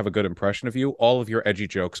already have a good impression of you, all of your edgy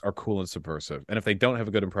jokes are cool and subversive. And if they don't have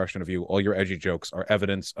a good impression of you, all your edgy jokes are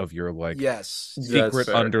evidence of your like Yes. That's secret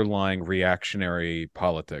fair. underlying reactionary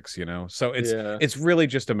politics. You know, so Yeah. it's really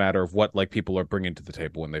just a matter of what like people are bringing to the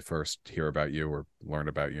table when they first hear about you or learn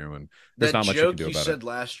about you, and there's That not much you joke can do you about said it.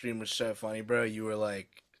 last stream was so funny, bro. You were like,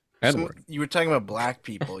 N-word. you were talking about black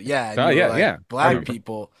people. Yeah. and Oh, you were yeah, like, yeah. I Black remember.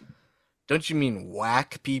 people. Don't you mean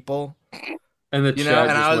whack people? And the You know, chat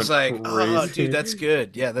and just I was like, went oh, crazy. dude, that's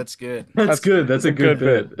good. Yeah, that's good. That's good. That's a good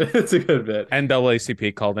good bit. It's a good bit.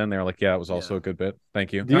 NAACP called in. They were like, "Yeah, it was also Yeah. a good bit.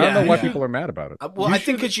 Thank you." Yeah, I don't know why yeah. people are mad about it. Well, You I think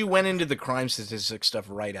should- because you went into the crime statistic stuff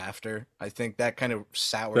right after. I think that kind of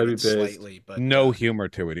soured That'd be it based. slightly. But No humor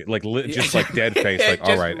to it. Like Yeah. just like dead face. Like, all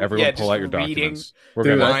Just- right, everyone, yeah, pull just out your reading. documents. We're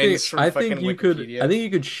Dude, gonna. lines from I think fucking you could. Wikipedia. I think you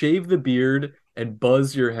could shave the beard and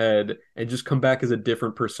buzz your head and just come back as a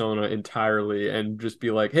different persona entirely, and just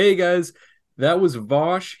be like, "Hey guys, that was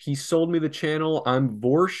Vaush. He sold me the channel. I'm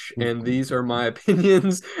Vaush, and these are my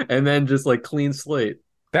opinions." And then just like clean slate.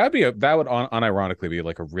 That would unironically be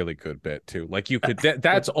like a really good bit too. Like you could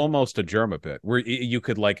that's almost a Germa bit where you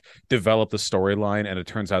could like develop the storyline, and it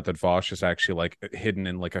turns out that Vaush is actually like hidden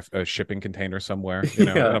in like a shipping container somewhere. You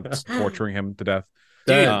know, Yeah. and I'm torturing him to death.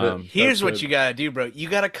 Dude, Um, here's that's what good. you gotta do, bro. You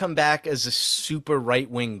gotta come back as a super right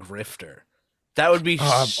wing grifter. That would be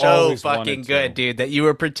I've so always fucking wanted good, to. dude. That you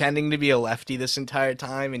were pretending to be a lefty this entire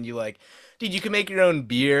time, and you like, dude, you can make your own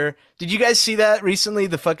beer. Did you guys see that recently?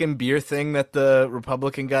 The fucking beer thing that the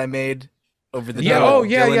Republican guy made over the Yeah. Dylan- Oh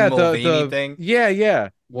yeah. Dylan Yeah. Mulvaney The thing. yeah.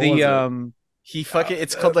 What was The it? He fucking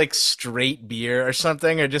it's called like straight beer or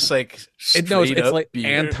something, or just like straight no, it's up like beer.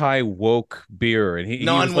 anti-woke beer, and he was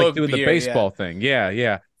Non-woke like doing beer, the baseball thing.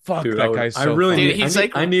 Yeah. Fuck, Dude, that guy's I so really funny. Dude, need, he's I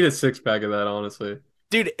need, like- I need a 6-pack of that, honestly.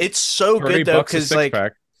 Dude, it's so $30 good though, a because six like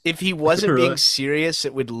pack. if he wasn't being Really? serious,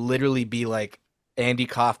 it would literally be like Andy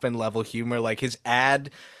Kaufman level humor. Like his ad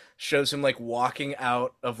shows him like walking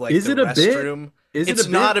out of like Is the it a bit? restroom. Is it It's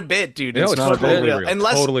not a bit, dude. No, It's it's not a totally bit. real.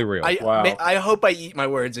 Unless Totally real. Wow. I hope I eat my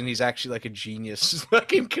words and he's actually like a genius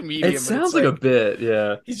fucking comedian. It but sounds it's like a bit,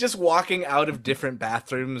 yeah. He's just walking out of different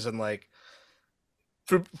bathrooms and like,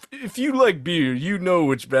 if you like beer, you know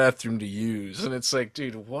which bathroom to use. And it's like,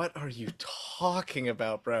 dude, what are you talking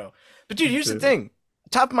about, bro? But dude, here's the thing.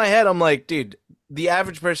 Top of my head, I'm like, dude, the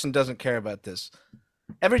average person doesn't care about this.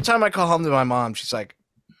 Every time I call home to my mom, she's like,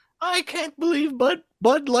 I can't believe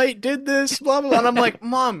Bud Light did this, blah, blah, blah. And I'm like,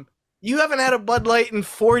 Mom, you haven't had a Bud Light in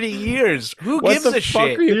 40 years. Who gives a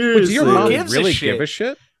shit? Would your Seriously. mom Who gives a really shit? give a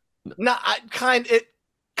shit? No,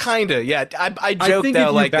 kinda, yeah. I I joke think though, if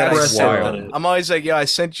you like that. I press sent wild. them. I'm always like, yo, I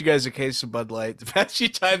sent you guys a case of Bud Light. The past few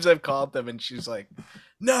times I've called them, and she's like,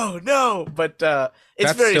 no. But it's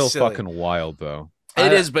That's very still silly. fucking wild, though.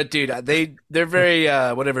 It is, but dude, they're very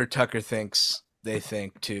whatever Tucker thinks they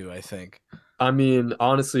think too. I think. I mean,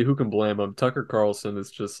 honestly, who can blame him? Tucker Carlson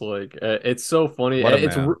is just like it's so funny. What a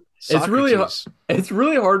It's man. it's really Socrates. it's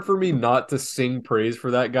really hard for me not to sing praise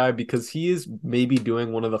for that guy because he is maybe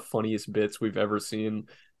doing one of the funniest bits we've ever seen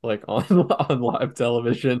like on live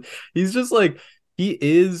television. He's just like he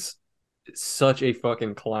is such a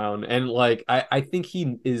fucking clown, and like I think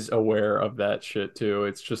he is aware of that shit too.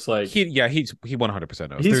 It's just like He 100%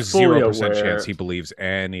 knows. He's There's fully 0% aware. chance he believes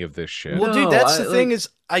any of this shit. Well, No, dude, that's I- the thing is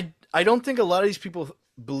I don't think a lot of these people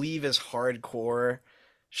believe as hardcore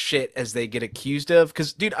shit as they get accused of.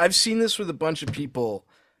 Because, dude, I've seen this with a bunch of people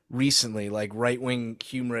recently, like right-wing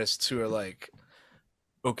humorists who are like,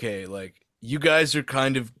 okay, like you guys are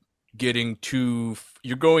kind of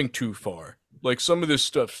you're going too far. Like some of this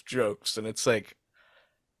stuff's jokes, and it's like,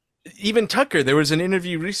 even Tucker, there was an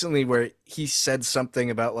interview recently where he said something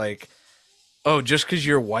about like, oh, just because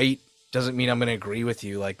you're white doesn't mean I'm going to agree with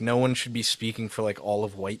you. Like, no one should be speaking for like all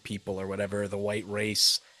of white people or whatever, the white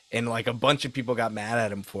race. And like a bunch of people got mad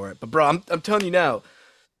at him for it. But bro, I'm telling you now,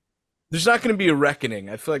 there's not going to be a reckoning.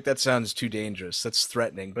 I feel like that sounds too dangerous. That's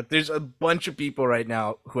threatening. But there's a bunch of people right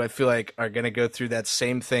now who I feel like are going to go through that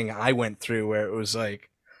same thing I went through, where it was like,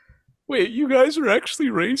 wait, you guys are actually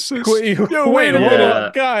racist? Wait minute. a minute,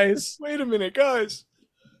 Yeah. guys. Wait a minute, guys.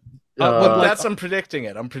 But I'm predicting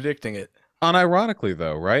it. I'm predicting it. Unironically,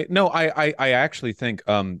 though, right? No, I actually think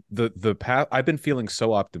the path. I've been feeling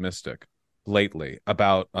so optimistic lately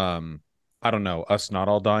about I don't know, us not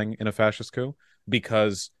all dying in a fascist coup,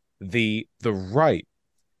 because the right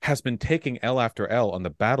has been taking L after L on the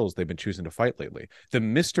battles they've been choosing to fight lately. The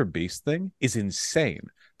Mr. Beast thing is insane.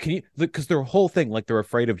 Can you, because their whole thing, like they're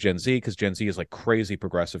afraid of Gen Z because Gen Z is like crazy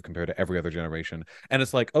progressive compared to every other generation. And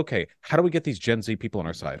it's like, okay, how do we get these Gen Z people on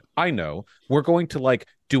our side? I know we're going to like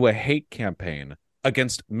do a hate campaign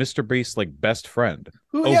against Mr. Beast's like best friend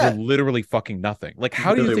over literally fucking nothing. Like,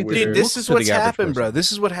 how do you Really think weird. Dude, this this looks is to what's the average happened, person? bro.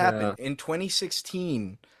 This is what happened in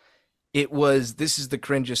 2016. This is the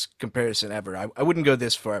cringest comparison ever. I wouldn't go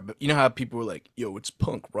this far, but you know how people were like, yo, it's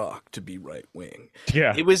punk rock to be right wing.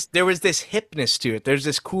 Yeah. There was this hipness to it. There's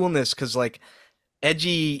this coolness because like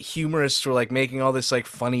edgy humorists were like making all this like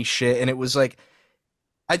funny shit, and it was like,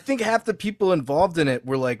 I think half the people involved in it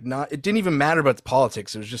were like it didn't even matter about the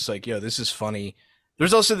politics. It was just like, yo, this is funny.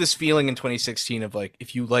 There's also this feeling in 2016 of like,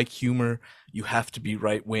 if you like humor, you have to be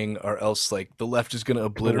right wing, or else like the left is gonna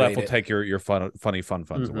obliterate The left will it. take your funny fun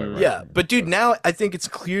funds away. Right? Yeah, but dude, now I think it's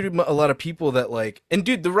clear to a lot of people that like, and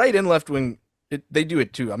dude, the right and left wing, they do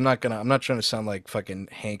it too. I'm not trying to sound like fucking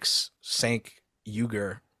Sank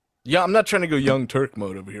Uger. Yeah, I'm not trying to go Young Turk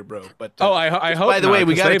mode over here, bro. But I hope. by the way,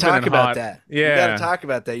 we got to they've been talk about hot. that. Yeah, we got to talk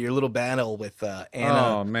about that. Your little battle with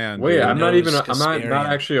Anna. Oh man, Wait, dude. I'm not Kasparian.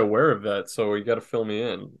 actually aware of that, so you got to fill me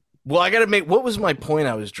in. Well, I got to make. What was my point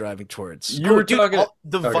I was driving towards? You were dude, talking-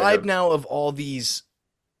 the Okay, vibe go. now of all these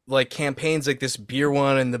like campaigns, like this beer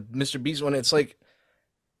one and the Mr. Beast one. It's like,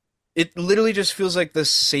 it literally just feels like the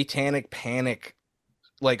satanic panic,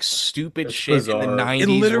 like stupid It's shit in bizarre. the It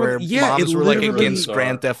 90s literally- where yeah, moms it were like literally- against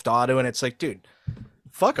Grand Theft Auto, and it's like, dude,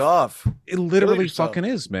 fuck off. It literally yourself. fucking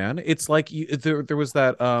is, man. It's like there was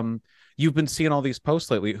that you've been seeing all these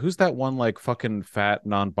posts lately. Who's that one like fucking fat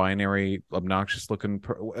non-binary obnoxious looking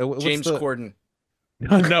James Corden.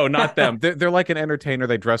 No, not them. They're like an entertainer.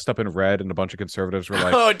 They dressed up in red, and a bunch of conservatives were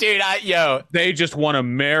like, Oh, dude, they just want to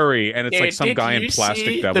marry, and it's like some did guy in you plastic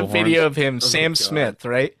see devil the video horns. of him, Sam God. Smith,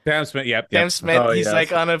 right? Sam Smith, yep. Sam Smith, Oh, he's yes.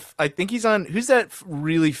 like on I think he's on, who's that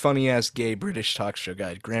really funny ass gay British talk show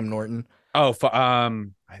guy? Graham Norton. Oh,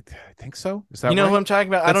 I think so. Is that You know right? who I'm talking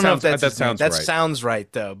about? I That don't know if sounds- that's that his name. sounds That right. sounds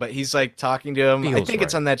right though. But he's like talking to him. I Feels think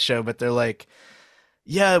it's right. on that show. But they're like,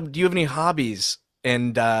 "Yeah, do you have any hobbies?"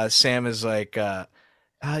 And Sam is like,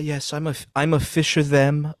 "Yes, I'm a fisher.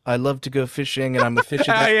 Them. I love to go fishing, and I'm a fisher."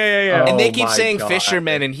 yeah, them." yeah, yeah. And they Oh keep my saying God.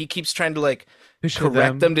 fishermen, and he keeps trying to like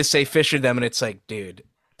correct them to say Fisher them, and it's like, dude,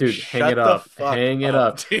 hang it up. Hang it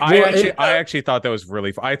up. Dude. I actually thought that was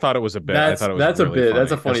really. I thought it was a bit. I thought it was that's really a bit. funny.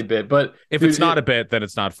 That's a funny bit. But if it's not a bit, then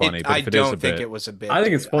it's not funny. But if it is a bit, I don't think it was a bit. I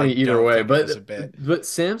think it's funny either way. But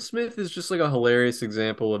Sam Smith is just like a hilarious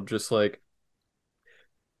example of just like,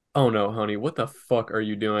 oh no, honey, what the fuck are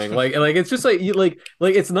you doing? Like it's just like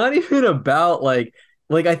it's not even about like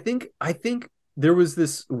I think there was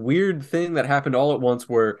this weird thing that happened all at once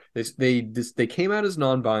where they came out as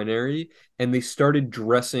non-binary and they started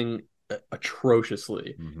dressing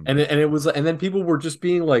atrociously, and it was, and then people were just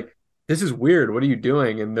being like, this is weird, what are you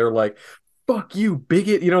doing? And they're like, fuck you,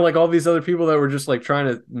 bigot, like all these other people that were just like trying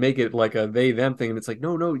to make it like a they them thing, and it's like,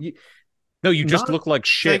 no, you just look like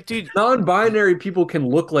shit. Like, dude, non-binary people can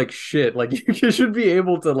look like shit. Like you should be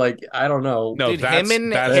able to, like, I don't know. No, dude, him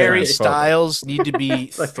and Harry Styles need to be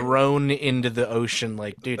thrown into the ocean.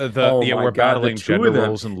 Like, dude, we're battling gender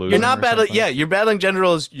roles and losing. You're not battling. Yeah, you're battling gender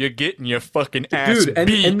roles. You're getting your fucking ass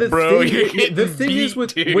beat, and the bro. The thing is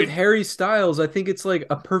with Harry Styles, I think it's like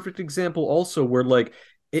a perfect example also where like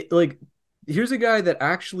it like. Here's a guy that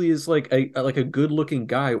actually is like a good looking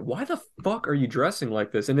guy. Why the fuck are you dressing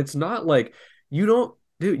like this? And it's not like you don't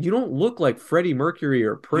look like Freddie Mercury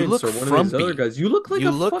or Prince or one of these other guys. You look like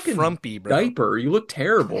a fucking frumpy, bro. Diaper. You look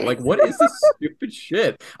terrible. Like, what is this stupid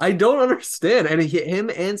shit? I don't understand. And him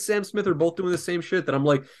and Sam Smith are both doing the same shit that I'm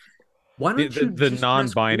like, why don't you the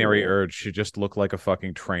non-binary urge should just look like a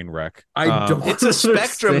fucking train wreck. I don't. It's a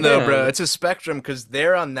spectrum, though, bro. It's a spectrum because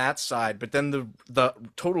they're on that side, but then the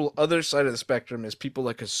total other side of the spectrum is people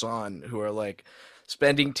like Hassan who are like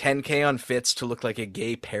spending $10K on fits to look like a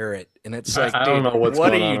gay parrot, and it's like, I don't know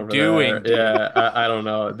what are you doing? Yeah, I don't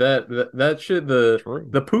know that shit.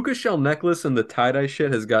 The puka shell necklace and the tie dye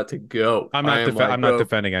shit has got to go. I'm not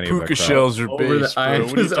defending any of that. Puka shells are base, bro. I'm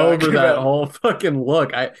just over that whole fucking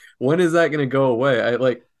look. When is that gonna go away? I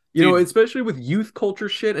like, especially with youth culture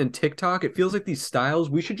shit and TikTok, it feels like these styles,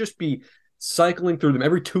 we should just be cycling through them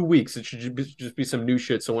every 2 weeks. It should just be some new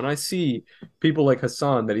shit. So when I see people like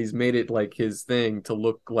Hassan, that he's made it like his thing to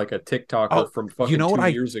look like a TikToker from fucking 2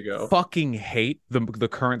 years ago. Fucking hate the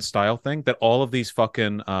current style thing that all of these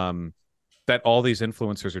fucking that all these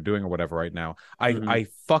influencers are doing or whatever right now. I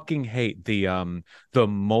fucking hate the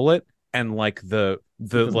mullet and like the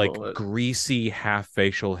like mullet. Greasy half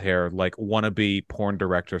facial hair, like wannabe porn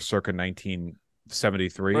director circa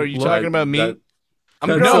 1973. Are you talking about me?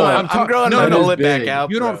 I'm growing my mullet back out.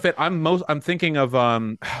 You don't fit. I'm thinking of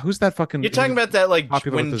who's that fucking? You're talking about that like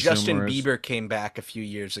when Justin Bieber came back a few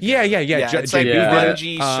years ago. Yeah. It's like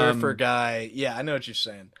grungy surfer guy. Yeah, I know what you're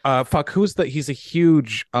saying. He's a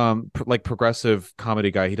huge like progressive comedy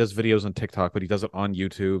guy. He does videos on TikTok, but he does it on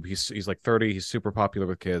YouTube. He's like 30. He's super popular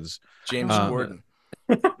with kids. James Gordon.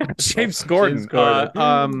 James Gordon.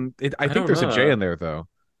 I think there's a J in there though.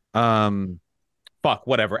 Fuck,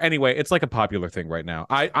 whatever. Anyway, it's like a popular thing right now.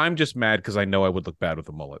 I'm just mad because I know I would look bad with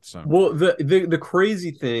a mullet. So, well, the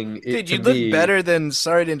crazy thing, dude, you look better than.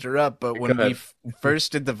 Sorry to interrupt, but when we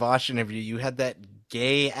first did the Vaush interview, you had that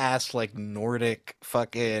gay ass like Nordic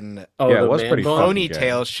fucking it was pretty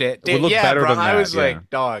ponytail shit. Dude, bro. I was like,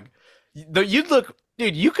 dog, you'd look.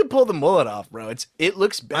 Dude, you could pull the mullet off, bro. It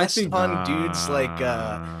looks best on dudes like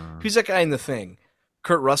who's that guy in The Thing?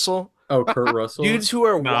 Kurt Russell. Oh, Kurt Russell. Dudes who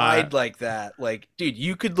are wide like that, like, dude,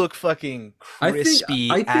 you could look fucking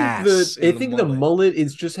crispy. I think the mullet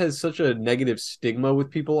is just has such a negative stigma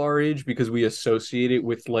with people our age because we associate it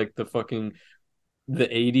with like the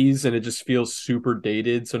 80s, and it just feels super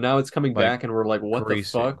dated. So now it's coming back, and we're like, what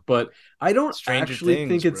greasy. The fuck? But I don't think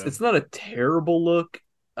it's not a terrible look.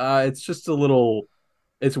 It's just a little.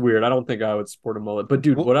 It's weird. I don't think I would sport a mullet. But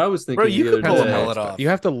dude, what I was thinking, bro, you could pull a mullet off. You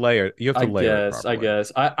have to layer. You have to layer. I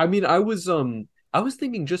guess. I mean, I was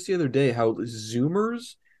thinking just the other day how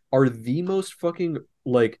Zoomers are the most fucking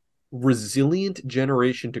like resilient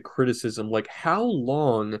generation to criticism. Like, how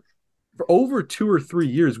long? For over 2 or 3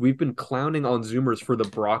 years, we've been clowning on Zoomers for the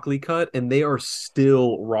broccoli cut, and they are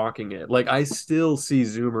still rocking it. Like, I still see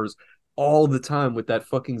Zoomers all the time with that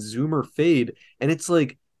fucking Zoomer fade, and it's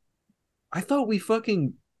like, I thought we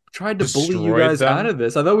fucking tried to bully you guys out of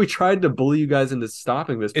this. I thought we tried to bully you guys into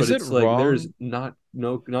stopping this, but it's like there's not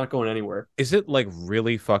going anywhere. Is it like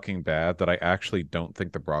really fucking bad that I actually don't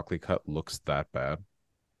think the broccoli cut looks that bad?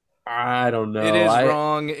 I don't know. It is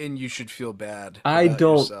wrong, and you should feel bad. I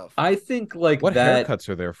don't. Yourself. I think like what haircuts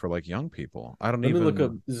are there for like young people? I don't even. Let me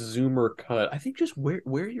look up Zoomer cut. I think just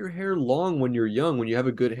wear your hair long when you're young. When you have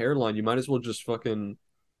a good hairline, you might as well just fucking.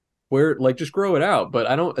 Just grow it out. But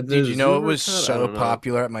I don't. Did you know it was so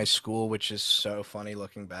popular at my school, which is so funny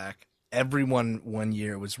looking back? everyone one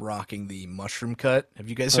year was rocking the mushroom cut. Have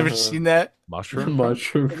you guys ever seen that? Mushroom?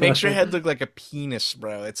 Mushroom. It makes your head look like a penis,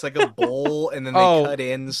 bro. It's like a bowl, and then they Oh. cut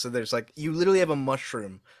in, so there's like you literally have a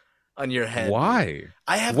mushroom on your head. Dude. Why?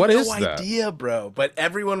 I have What no is that? idea, bro. But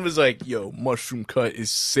everyone was like, "Yo, mushroom cut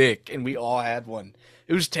is sick," and we all had one.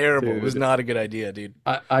 It was terrible. It was Dude. not a good idea, dude.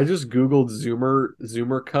 I just Googled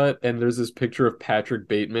Zoomer cut, and there's this picture of Patrick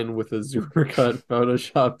Bateman with a Zoomer cut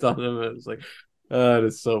photoshopped on him. And it's like, it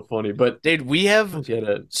is so funny. But Dude, we have get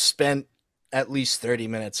it. spent at least 30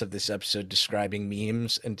 minutes of this episode describing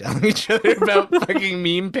memes and telling each other about fucking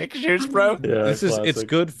meme pictures, bro. Yeah, It's classic.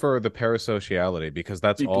 good for the parasociality because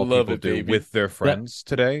that's People all love people it, do baby. with their friends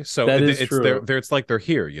today. So that is it's true. it's like they're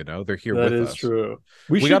here, you know, they're here That with is us. true.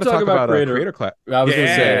 We We should got to talk about creator class. I was gonna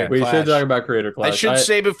say Yeah. we Clash. should talk about Creator Clash. I should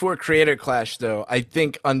say before Creator Clash, though, I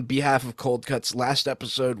think on behalf of Cold Cuts, last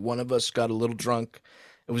episode, one of us got a little drunk.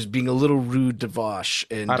 It was being a little rude to Vaush.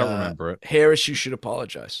 And I don't remember it. Harris, you should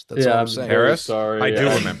apologize. That's all I'm saying. very Harris? sorry. I do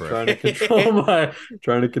I'm remember it.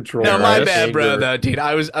 Trying to control No, Yeah, my Harris. bad, bro. anger. Though, dude,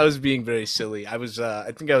 I was being very silly. I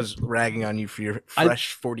think I was ragging on you for your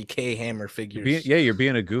fresh 40K hammer figures. You're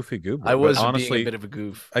being a goofy goober. I was but honestly, being a bit of a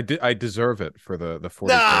goof. I deserve it for the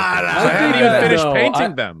 40. Nah, I nah, haven't nah, even nah, finished no,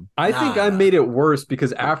 painting them. I think I Nah. made it worse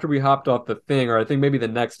because after we hopped off the thing, or I think maybe the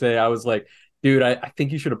next day, I was like, dude, I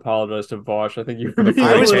think you should apologize to Vaush. I think you were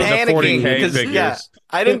I was 40K the 40K panicking because figures.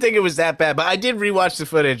 I didn't think it was that bad, but I did rewatch the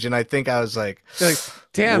footage and I think I was like, Like,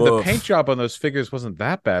 damn, woof. the paint job on those figures wasn't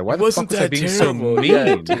that bad. Why It the wasn't fuck was I that being terrible. so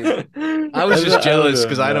Yeah, mean? dude. I was just jealous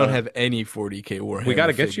because I don't know. have any 40K Warhammer. We got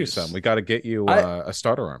to get you figures. some. We got to get you a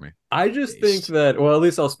starter army. I just Based. think that, well, at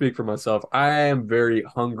least I'll speak for myself. I am very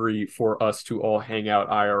hungry for us to all hang out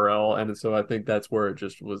IRL, and so I think that's where it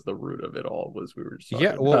just was the root of it all. Was we were just talking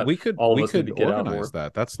Yeah, well, about we could all of us need to get out more. organize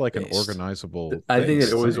that. That's like an Based. organizable. I think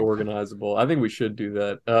it was thing. organizable. I think we should do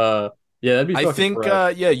that. Yeah, that'd be. I fucking think,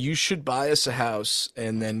 fresh. yeah, you should buy us a house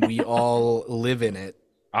and then we all live in it.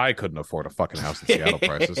 I couldn't afford a fucking house in Seattle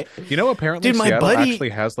prices. You know, apparently Dude, my Seattle buddy- actually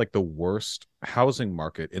has like the worst housing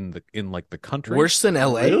market in the country. Worse than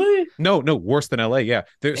LA? Really? No, worse than LA. Yeah,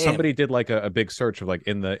 Damn. somebody did like a big search of like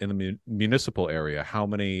in the municipal area, how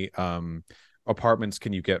many apartments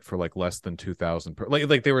can you get for like less than 2,000 per,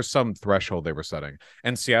 like there was some threshold they were setting,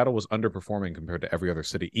 and Seattle was underperforming compared to every other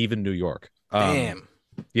city, even New York. Damn.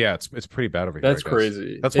 Yeah, it's pretty bad over here. That's I guess.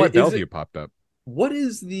 crazy. That's why Is Bellevue it- popped up. What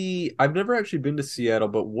is the? I've never actually been to Seattle,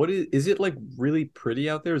 but what is it like? Really pretty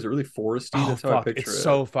out there? Is it really foresty? That's how I picture it's it.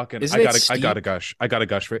 so fucking. Isn't I it gotta steep? gush. I gotta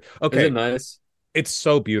gush for it. Is Okay, it nice? it's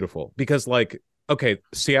so beautiful because like okay,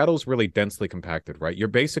 Seattle's really densely compacted, right? You're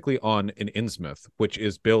basically on an Innsmouth, which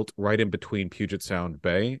is built right in between Puget Sound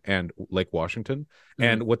Bay and Lake Washington.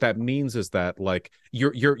 And what that means is that like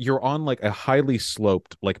you're on like a highly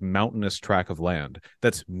sloped, like mountainous tract of land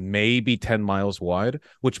that's maybe 10 miles wide,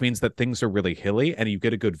 which means that things are really hilly and you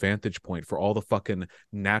get a good vantage point for all the fucking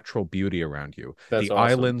natural beauty around you. That's the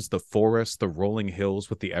awesome. islands, the forests, the rolling hills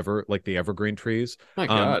with the evergreen trees. My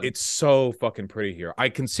God. It's so fucking pretty here. I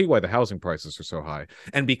can see why the housing prices are so high.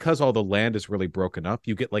 And because all the land is really broken up,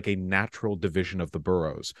 you get like a natural division of the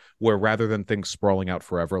boroughs where rather than things sprawling out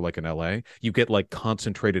forever like in LA, you get like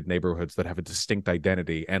concentrated neighborhoods that have a distinct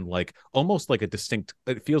identity and like almost like a distinct,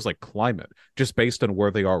 it feels like climate just based on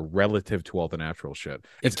where they are relative to all the natural shit.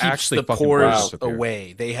 It's It keeps actually the fucking pores gorgeous up here.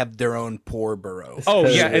 away. They have their own poor borough. Oh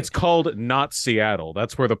yeah, Hey. it's called not Seattle.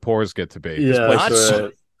 That's where the pores get to be. Yeah, This place Not is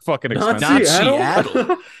so- fucking Not expensive.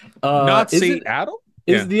 Seattle. Not is it- Seattle?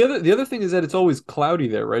 Is the other thing is that it's always cloudy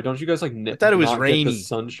there, right? Don't you guys like I thought it was not get rainy. the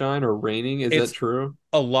sunshine or raining? Is It's- that true?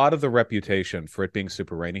 A lot of the reputation for it being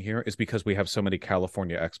super rainy here is because we have so many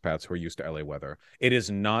California expats who are used to LA weather. It is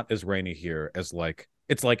not as rainy here as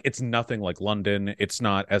it's nothing like London. It's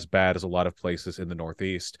not as bad as a lot of places in the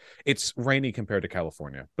Northeast. It's rainy compared to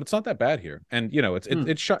California, but it's not that bad here. And you know,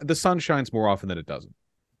 the sun shines more often than it doesn't.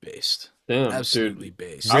 Based. Damn, Absolutely dude.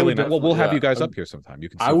 based. I Really would nice. Well, we'll have definitely- you guys yeah. up here sometime. You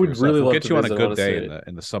can. I see for would yourself. really We'll love get to you on a visit, good day honestly.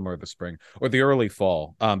 in the summer or the spring or the early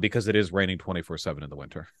fall, because it is raining 24/7 in the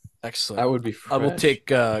winter. Excellent. That would be. I will fresh. take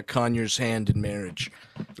Conyers' hand in marriage.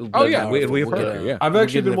 Oh, yeah, we've We'll heard get her, a- yeah. I've we'll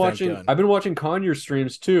actually get an been event watching. going. I've been watching Conyers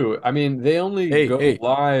streams too. I mean, they only go Hey.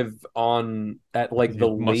 live on at like the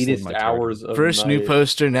You must latest love my hours of First new night.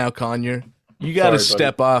 poster, now Conyer. You got to Sorry,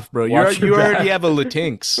 step off, bro. Watch You your already back. have a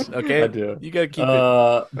Latinx, okay? I do. You got to keep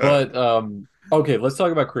Okay, let's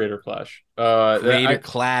talk about Creator Clash. it. Creator I-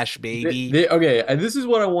 Clash, baby. Okay, and this is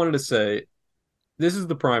what I wanted to say. This is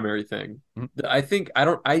the primary thing.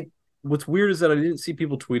 Mhm. What's weird is that I didn't see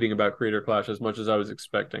people tweeting about Creator Clash as much as I was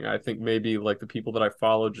expecting. I think maybe like the people that I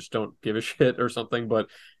follow just don't give a shit or something, but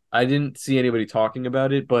I didn't see anybody talking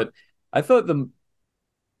about it. But I thought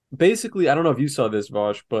basically, I don't know if you saw this,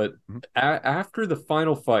 Vaush, but Mhm. after the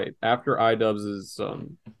final fight, after iDubbbz's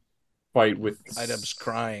fight with Idubbbz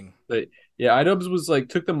crying. yeah, iDubbbz was like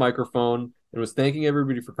took the microphone and was thanking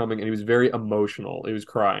everybody for coming, and he was very emotional. He was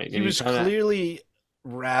crying, He and he was kind of clearly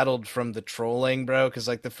rattled from the trolling, bro. Because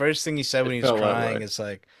like the first thing he said when it he was felt that crying way. is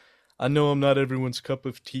like, "I know I'm not everyone's cup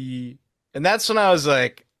of tea," and that's when I was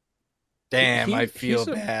like, "Damn, I feel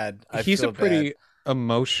bad. I He's a feel bad." pretty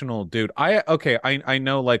emotional dude. I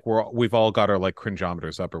know like we've all got our like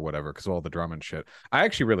cringeometers up or whatever because of all the drama and shit. I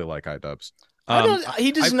actually really like iDubbbz. I don't.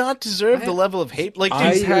 He I does not deserve the level of hate. Like, I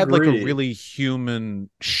he's dude, had like a agree. really human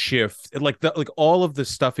shift, like all of the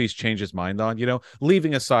stuff he's changed his mind on,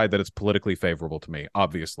 leaving aside that it's politically favorable to me,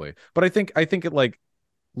 obviously. But I think it like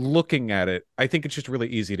looking at it, I think it's just really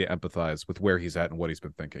easy to empathize with where he's at and what he's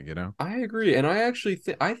been thinking. I agree, and I actually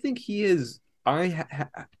I think he is.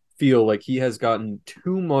 Feel like he has gotten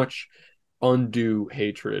too much undue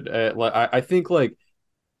hatred. Like I think like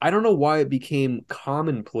I don't know why it became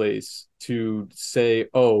commonplace to say,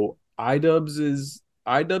 "Oh, iDubbbz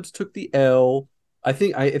took the L." I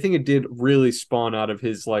think it did really spawn out of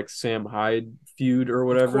his like Sam Hyde feud or of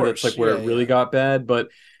whatever. That's like course, where yeah, it really yeah. got bad. But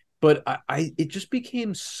I it just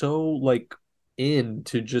became so like in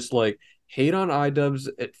to just like hate on iDubbbz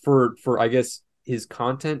for I guess his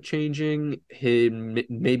content changing, him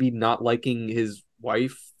maybe not liking his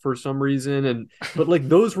wife for some reason, and but like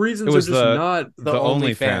those It reasons are was just not The the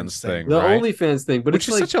OnlyFans OnlyFans thing, thing, the right? OnlyFans thing, but Which it's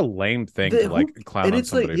is like such a lame thing to like clown and on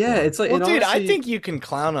it's like somebody yeah, for. it's like Well, and dude, I honestly, think you can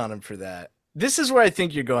clown on him for that. This is where I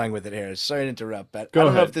think you're going with it, Harris. Sorry to interrupt, but I go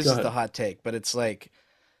don't know if ahead, this go is the ahead. hot take, but it's like,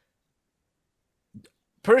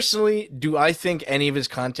 personally, do I think any of his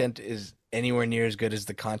content is anywhere near as good as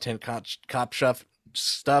the content cop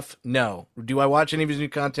stuff? No. Do I watch any of his new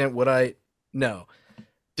content? Would I? No.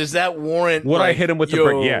 Does that warrant Would I like, hit him with the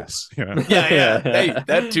brick? yo? Yes. Yeah, yeah. Hey,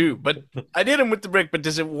 that too. But I did him with the brick. But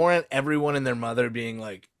does it warrant everyone and their mother being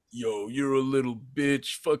like, "Yo, you're a little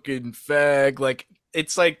bitch, fucking fag"? Like,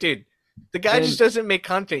 it's like, dude, the guy just And doesn't make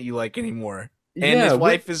content you like anymore. And yeah, his with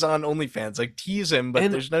wife is on OnlyFans. Like, tease him, but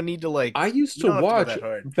and there's no need to like. I used You to don't have to go watch that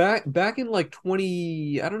hard. back in like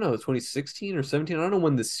 20, I don't know, 2016 or 17. I don't know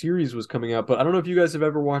when the series was coming out, but I don't know if you guys have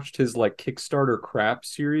ever watched his like Kickstarter crap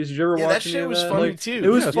series. Did you ever Yeah, that watch any shit of was that? funny Like it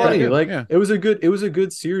too. was Yeah, it's pretty funny. Yeah. good. Like Yeah. it was a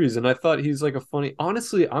good series, and I thought he's like a funny.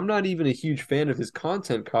 Honestly, I'm not even a huge fan of his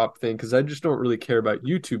content cop thing because I just don't really care about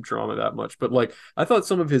YouTube drama that much. But like I thought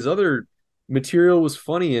some of his other material was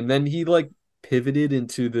funny, and then he like pivoted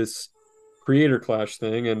into this creator clash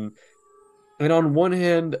thing, and on one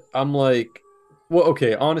hand, I'm like, well,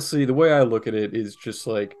 okay, honestly, the way I look at it is just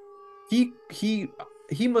like he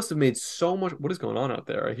must have made so much. What is going on out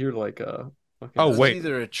there? I hear like a Oh, That fucking was wait.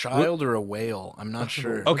 either a child or a whale. I'm not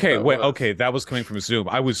sure. what Okay, that wait. was. Okay, that was coming from Zoom.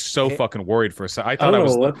 I was so Hey, fucking worried for a second. I I thought don't I know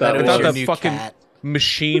was. what that that it I was thought your that was. new fucking cat.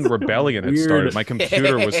 machine rebellion had started. Weird. My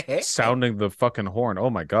computer was sounding the fucking horn. Oh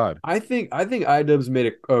my god. I think iDubbbz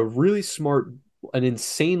made a really smart, an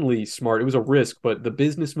insanely smart. It was a risk, but the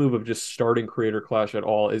business move of just starting Creator Clash at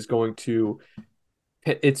all is going to.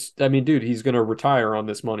 I mean, dude, he's gonna retire on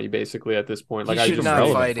this money basically at this point. He Like, I He's should been just not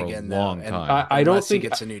don't. relevant fight for a again though, long and time. I don't unless he think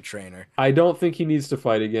gets a new trainer. I don't think he needs to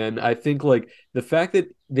fight again. I think like the fact that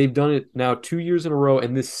they've done it now 2 years in a row,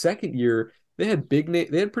 and this second year they had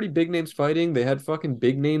pretty big names fighting. They had fucking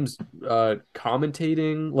big names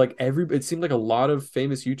commentating. Like it seemed like a lot of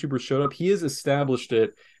famous YouTubers showed up. He has established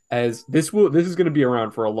it as this is going to be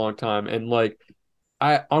around for a long time. And like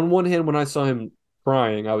I on one hand, when I saw him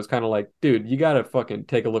crying, I was kind of like, dude, you gotta fucking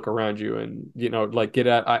take a look around you and like get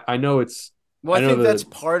at. I know it's Well, I I know think that's the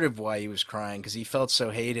part of why he was crying because he felt so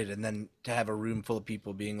hated, and then to have a room full of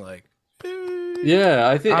people being like, "Boo." yeah.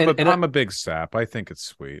 I think I'm a big sap. I think it's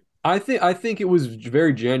sweet. I think it was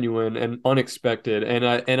very genuine and unexpected, and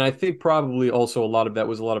I think probably also a lot of that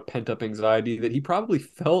was a lot of pent up anxiety that he probably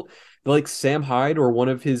felt like Sam Hyde or one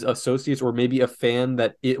of his associates or maybe a fan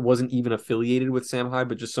that it wasn't even affiliated with Sam Hyde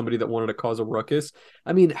but just somebody that wanted to cause a ruckus.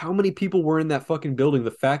 I mean, how many people were in that fucking building? The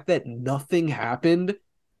fact that nothing happened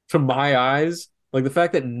to my eyes, like the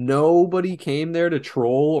fact that nobody came there to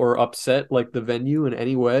troll or upset like the venue in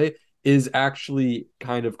any way is actually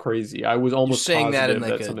kind of crazy. I was You're almost saying that in positive like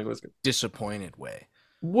that a something was disappointed way.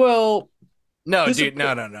 well No, dude,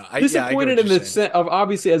 disappointed no. Yeah, I get disappointed what in you're the saying. sense of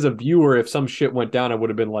obviously as a viewer, if some shit went down, I would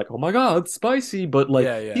have been like, oh my god, it's spicy. But like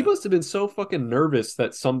Yeah, he yeah. must have been so fucking nervous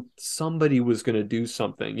that somebody was gonna do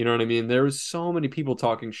something. You know what I mean? There was so many people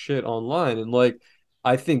talking shit online, and like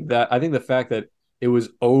I think the fact that it was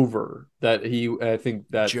over that I think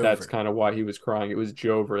that's Jover. kind of why he was crying. It was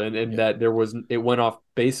Jover, and Yeah. that it went off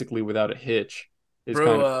basically without a hitch is Bro,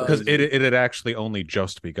 kind of Because it crazy. it had actually only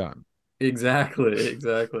just begun. Exactly.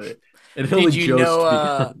 And it Did only you just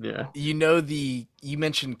know begun. Yeah. you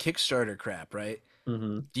mentioned Kickstarter crap, right?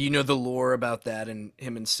 Hmm. Do you know the lore about that and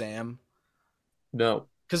him and Sam? No.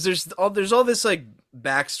 Because there's all this like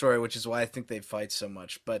backstory, which is why I think they fight so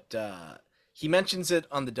much. But he mentions it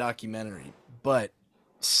on the documentary. But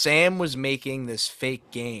Sam was making this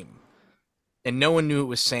fake game, and no one knew it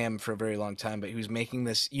was Sam for a very long time. But he was making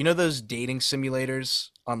this. You know those dating simulators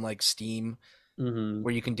on like Steam Hmm.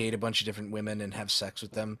 where you can date a bunch of different women and have sex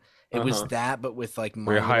with them. It was Uh-huh. that, but with like Where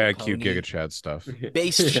My Little high IQ Pony Giga Chad stuff.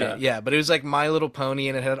 based shit. Yeah. Yeah, but it was like My Little Pony,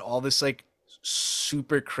 and it had all this like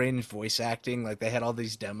super cringe voice acting. Like they had all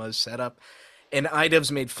these demos set up, and iDubbbz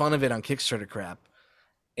made fun of it on Kickstarter crap.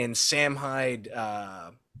 And Sam Hyde,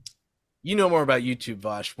 you know more about YouTube,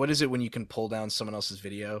 Vaush. What is it when you can pull down someone else's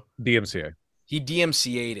video? DMCA. He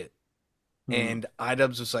DMCA'd it, Hmm. and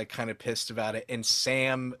iDubbbz was like kind of pissed about it, and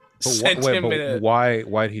Sam But sent wait, him but in a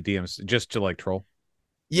why did he DMC just to like troll?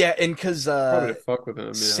 yeah, and because Probably to fuck with him.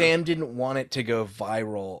 Yeah. Sam didn't want it to go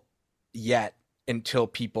viral yet until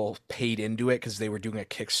people paid into it because they were doing a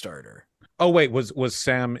Kickstarter. Oh wait, was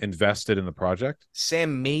Sam invested in the project?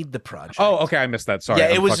 Sam made the project. Oh, okay, I missed that. Sorry, Yeah,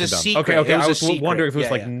 I'm it was fucking a dumb. secret. Okay, It was I a was secret. wondering if it was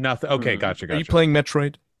Yeah, like yeah. nothing. Okay, Mhm. gotcha. Are you playing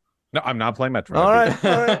Metroid? No, I'm not playing Metroid. All right,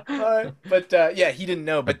 all right, all right. But yeah, he didn't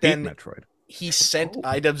know. I But beat then Metroid. he sent Oh.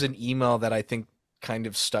 iDubbbz an email that I think kind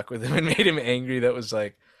of stuck with him and made him angry. That was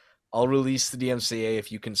like, "I'll release the DMCA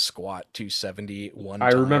if you can squat 270 one I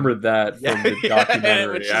time." remember that Yeah, from the yeah,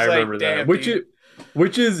 documentary. which is I like, remember that. damn, Which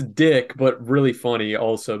dude. is dick, but really funny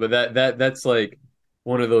also. But that's like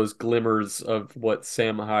one of those glimmers of what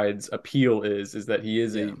Sam Hyde's appeal is that he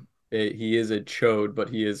is Yeah. he is a chode, but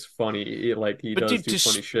he is funny. Like he But does dude, do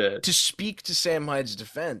funny shit. to speak to Sam Hyde's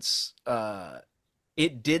defense,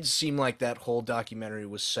 it did seem like that whole documentary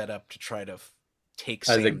was set up to try to take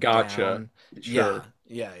As a Sam gotcha. down. Sure.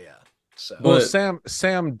 Yeah. So Well, But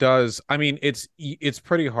Sam does. I mean, it's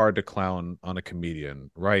pretty hard to clown on a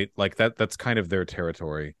comedian, right? Like that's kind of their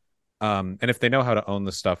territory. And if they know how to own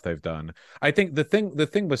the stuff they've done, I think the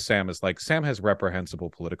thing with Sam is like Sam has reprehensible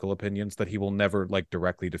political opinions that he will never like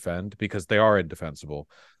directly defend because they are indefensible.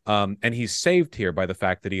 And he's saved here by the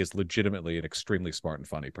fact that he is legitimately an extremely smart and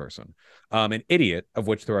funny person. An idiot, of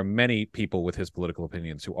which there are many people with his political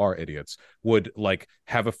opinions who are idiots, would like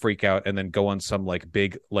have a freak out and then go on some like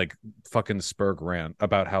big like fucking Spurg rant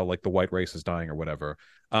about how like the white race is dying or whatever.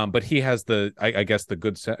 But he has I guess the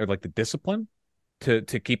good or like the discipline to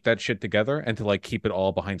keep that shit together and to like keep it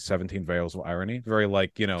all behind 17 veils of irony. Very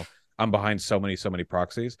like, I'm behind so many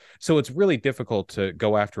proxies. So it's really difficult to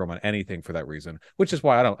go after him on anything for that reason, which is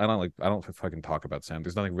why I don't fucking talk about Sam.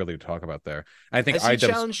 There's nothing really to talk about there. I think has he IDubbbz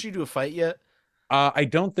challenged you to a fight yet? I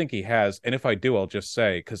don't think he has, and if I do, I'll just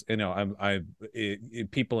say because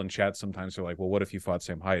people in chat sometimes are like, "Well, what if you fought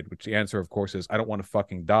Sam Hyde?" Which the answer, of course, is I don't want to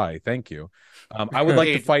fucking die. Thank you. I would like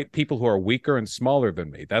to Dude. fight people who are weaker and smaller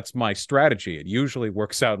than me. That's my strategy. It usually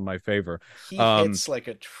works out in my favor. He Um, hits like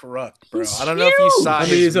a truck, bro. he's I don't know if you saw I mean,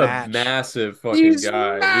 his he's a match. massive fucking He's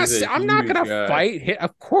guy. He's massive. a I'm not huge gonna guy. fight him.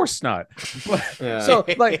 Of course not. But, Yeah. So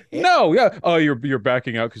like, no, yeah. Oh, you're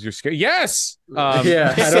backing out because you're scared. Yes.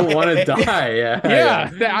 Yeah, I don't want to die. Yeah,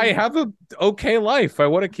 I have a okay life. I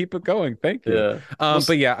want to keep it going. Thank you. Yeah.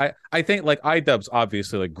 But yeah, I think like iDubbbz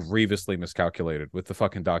obviously like grievously miscalculated with the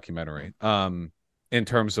fucking documentary. In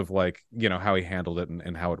terms of like how he handled it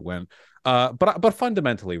and how it went. But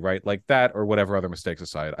fundamentally, right, like that or whatever other mistakes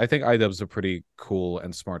aside, I think iDubbbz a pretty cool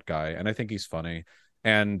and smart guy, and I think he's funny.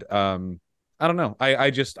 And I don't know. I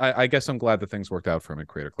guess I'm glad that things worked out for him in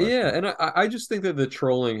Creator Clash. Yeah, and I just think that the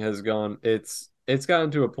trolling has gone. It's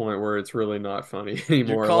gotten to a point where it's really not funny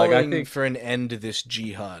anymore. You're calling Like I think for an end to this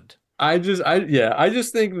jihad. I just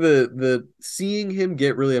think the seeing him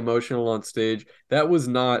get really emotional on stage, that was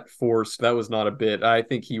not forced. That was not a bit. I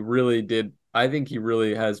think he really did. I think he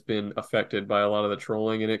really has been affected by a lot of the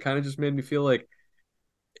trolling, and it kind of just made me feel like,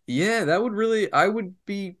 yeah, that would really, I would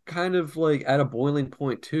be kind of like at a boiling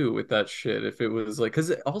point too with that shit if it was like,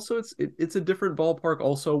 because also it's a different ballpark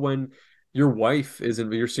also when your wife is in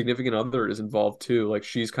your significant other is involved too. Like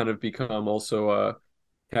she's kind of become also a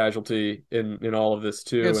casualty in all of this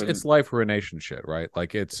too. It's life ruination shit, right?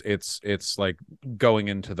 Like it's like going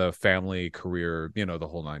into the family career, the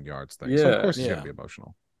whole nine yards thing. So of course he's gonna be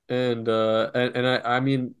emotional. And I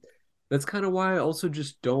mean that's kind of why I also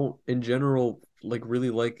just don't in general like really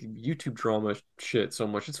like YouTube drama shit so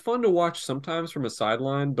much. It's fun to watch sometimes from a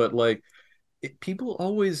sideline, but like people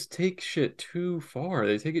always take shit too far.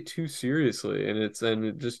 They take it too seriously, and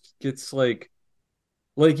it just gets like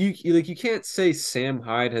you can't say Sam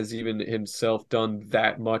Hyde has even himself done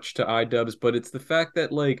that much to iDubbbz, but it's the fact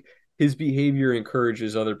that like his behavior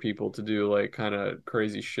encourages other people to do like kind of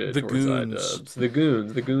crazy shit The towards goons.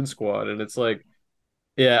 iDubbbz. The goon squad, and it's like,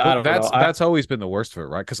 yeah, I Well, don't know. that's always been the worst of it,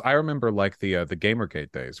 right? Because I remember like the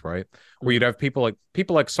Gamergate days, right, where you'd have people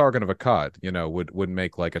like Sargon of Akkad, would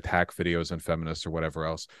make like attack videos and feminists or whatever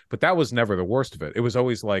else. But that was never the worst of it. It was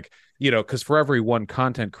always like, because for every one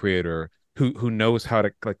content creator who knows how to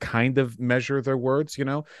like kind of measure their words,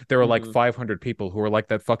 there are like 500 people who are like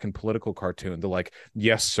that fucking political cartoon. They're like,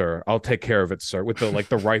 yes, sir, I'll take care of it, sir, with the like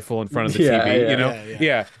the rifle in front of the TV,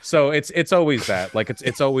 Yeah. So it's always that, like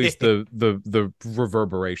it's always the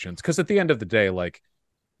reverberations, because at the end of the day, like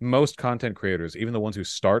most content creators, even the ones who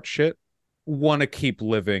start shit, want to keep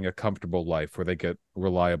living a comfortable life where they get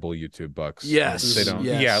reliable YouTube bucks. Yes, they don't.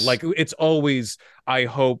 yes. Yeah, like it's always. I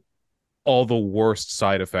hope all the worst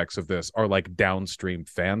side effects of this are like downstream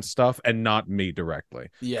fan stuff and not me directly,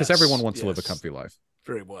 because everyone wants to live a comfy life.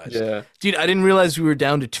 Very wise. Yeah, dude, I didn't realize we were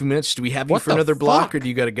down to 2 minutes. Do we have you for another block, or do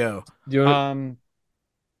you got to go?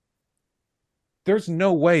 There's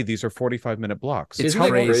no way these are 45-minute blocks. It's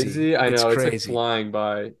crazy. I know, it's like flying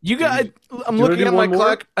by. You got. I'm looking at my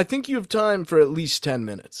clock. I think you have time for at least 10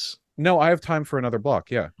 minutes. No, I have time for another block.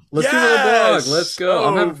 Yeah. Let's do another block. Let's go.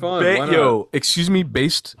 I'm having fun. Why not? Yo, excuse me,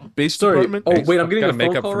 bass department. Oh wait, I'm getting a make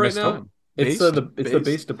phone up call for right missed now. time. It's the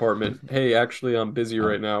bass department. Hey, actually, I'm busy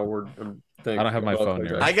right now. I don't have my phone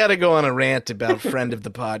here. I gotta go on a rant about friend of the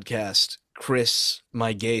podcast, Chris,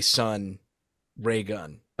 my gay son,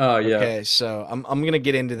 Raygun. Oh yeah. Okay, so I'm gonna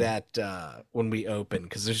get into that when we open,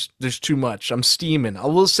 because there's too much. I'm steaming. I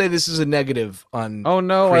will say this is a negative on. Oh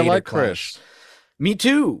no, I like Clash. Chris. Me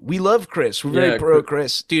too. We love Chris. We're very pro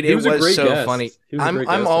Chris. Dude, it was so guest. funny.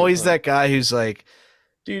 I'm always that guy who's like,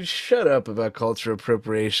 dude, shut up about cultural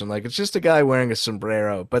appropriation. Like, it's just a guy wearing a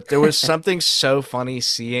sombrero. But there was something so funny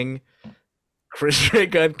seeing Chris Ray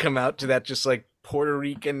Gunn come out to that just like Puerto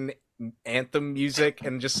Rican anthem music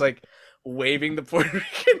and just like waving the Puerto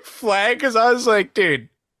Rican flag, because I was like, dude,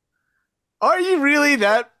 are you really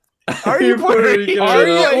that? Are you Puerto Rican? Are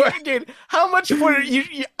you, dude? How much Puerto?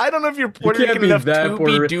 I don't know if you're Puerto Rican enough to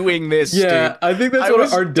be doing this. Yeah, dude. I think that's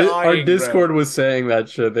what our Discord was saying. That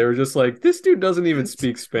shit. They were just like, this dude doesn't even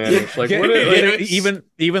speak Spanish. Like,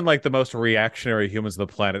 even like the most reactionary humans on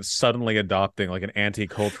the planet suddenly adopting like an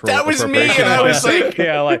anti-cultural. That was me, and I was like,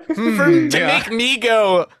 make me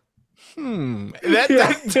go.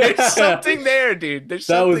 There's something there, dude. There's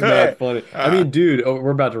that something was mad funny. I mean, dude,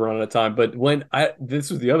 we're about to run out of time, but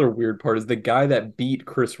this was the other weird part, is the guy that beat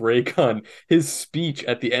Chris Raygun, his speech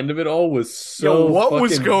at the end of it all was so what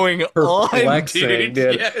was going on, dude?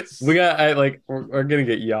 Yes. We're gonna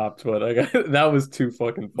get yopped, but that was too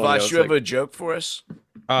fucking funny. Vaush, you have a joke for us?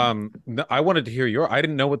 No, I wanted to hear I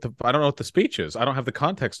don't know what the speech is. I don't have the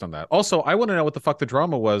context on that. Also, I want to know what the fuck the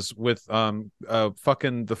drama was with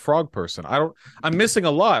fucking the frog person. I'm missing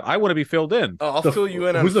a lot. I want to be filled in. Oh, I'll fill you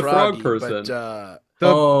in on who's the frog person.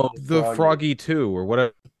 The Froggy 2 or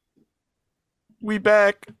whatever. We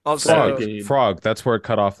back. Frog. That's where it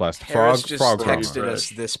cut off last. Harris Frog texted us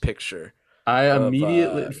this picture. I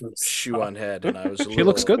immediately shoe on head, and I was. She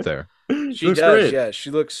looks good there. She does, great. Yeah. She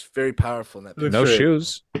looks very powerful in that picture. No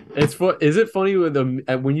shoes. Is it funny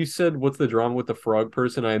when you said what's the drama with the frog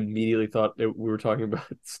person? I immediately thought we were talking about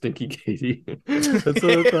Stinky Katie. That's what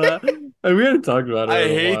I thought. We hadn't talked about it. I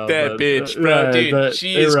hate that bitch, bro. Dude,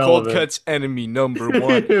 she is Cold Cut's enemy number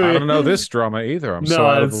one. I don't know this drama either. I'm so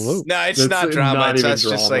out of the loop. No, it's not drama. It's us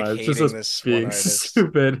just like it's hating just this being one artist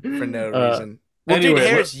stupid for no reason. Well, anyway, dude,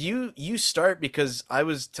 Harris, you start, because I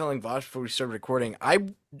was telling Vaush before we started recording, I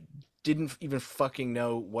didn't even fucking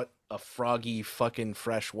know what a Froggy fucking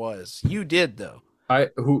fresh was. You did though.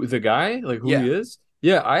 The guy, like who he is?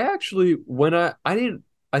 Yeah, I actually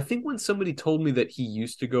I think when somebody told me that he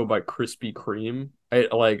used to go by Krispy Kreme,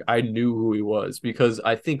 I knew who he was, because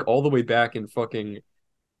I think all the way back in fucking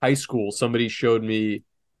high school, somebody showed me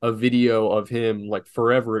a video of him like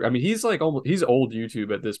forever. I mean, he's like he's old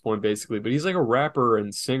YouTube at this point basically, but he's like a rapper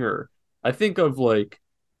and singer. I think of like,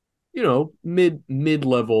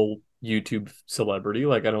 mid-level YouTube celebrity.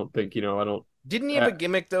 Like, I don't think, I don't. Didn't he have a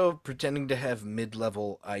gimmick though, pretending to have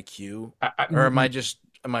mid-level IQ? Or am I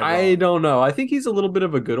wrong? I don't know. I think he's a little bit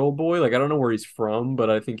of a good old boy. Like, I don't know where he's from, but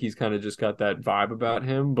I think he's kind of just got that vibe about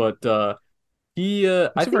him. But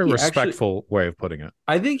it's a very respectful way of putting it.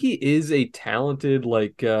 I think he is a talented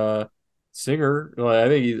singer. I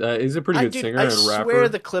think he's a pretty good singer and rapper. I swear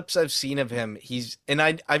the clips I've seen of him,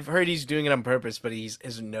 I've heard he's doing it on purpose, but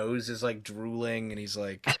his nose is like drooling and he's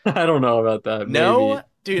like I don't know about that. No, maybe.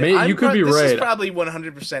 Dude, you could be right. This is probably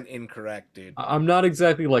 100% incorrect, dude. I'm not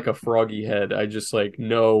exactly like a froggy head. I just I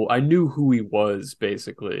knew who he was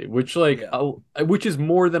basically, which which is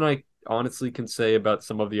more than I honestly can say about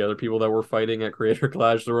some of the other people that were fighting at Creator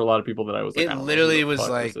Clash. There were a lot of people that I was like, It I don't literally know who the was fuck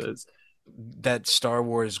like this is. that Star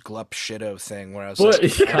Wars glup shitto thing where I was But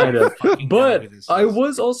like, kind of. But I is.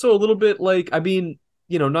 was also a little bit like, I mean,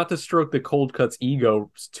 you know, not to stroke the Cold Cuts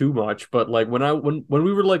ego too much, but like when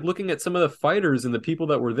we were like looking at some of the fighters and the people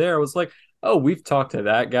that were there, I was like, oh, we've talked to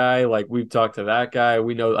that guy, like we've talked to that guy.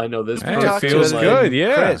 I know this Hey, person. it feels like, good,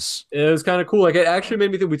 yeah. Chris. It was kind of cool. Like it actually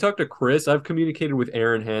made me think. We talked to Chris. I've communicated with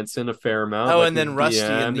Aaron Hansen a fair amount. Oh, like and then Rusty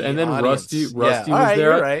and then Rusty yeah. was right,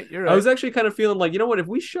 there. You're right. I was actually kind of feeling like, you know what, if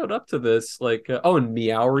we showed up to this, like, oh, and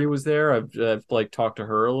Meowry was there. I've like talked to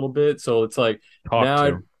her a little bit, so it's like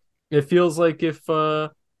it feels like if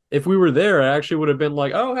we were there, I actually would have been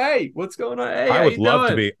like, oh, hey, what's going on? Hey, I would love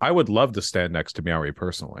doing? to be. I would love to stand next to Meowry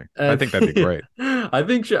personally. I think that'd be great. I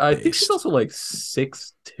think she's also like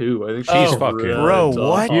 6'2". I think she's fucking fucking bro.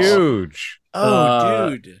 What? Huge.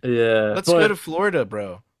 Oh, dude. Yeah. Let's go to Florida,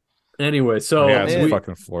 bro. Anyway, so it's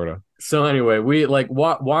fucking Florida. So anyway, we like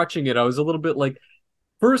watching it. I was a little bit like,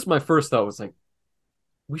 my first thought was like,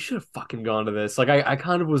 we should have fucking gone to this. Like, I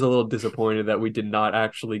kind of was a little disappointed that we did not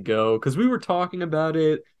actually go, because we were talking about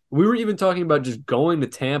it. We were even talking about just going to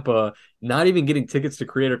Tampa, not even getting tickets to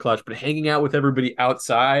Creator Clash, but hanging out with everybody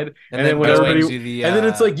outside. And then when everybody, and then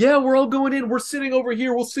it's like, yeah, we're all going in. We're sitting over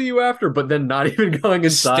here. We'll see you after. But then not even going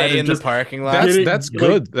inside. Stay in just the parking lot. That's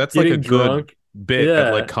good. That's like a drunk. Good bit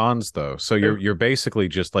at like cons though. So you're basically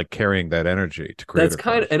just like carrying that energy to create. That's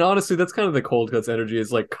kind of, and honestly, that's kind of the Cold Cuts energy, is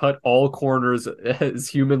like cut all corners as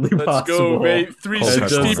humanly possible. Let's go, mate.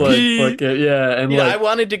 360p. And I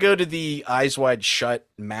wanted to go to the Eyes Wide Shut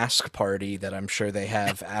mask party that I'm sure they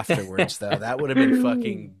have afterwards, though. That would have been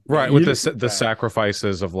fucking right with the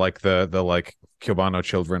sacrifices of like the like Cubano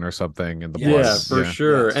children or something and the blood. Yeah, for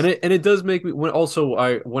sure. Yes. And it does make me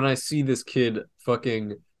when I see this kid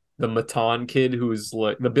fucking the Matan kid who's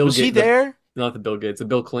like the Bill Gates. Was he there? Not the Bill Gates, the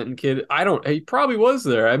Bill Clinton kid. He probably was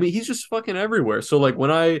there. I mean, he's just fucking everywhere. So like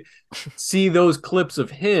when I see those clips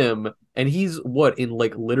of him, and he's in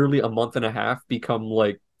like literally a month and a half become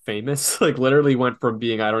like famous. Like literally went from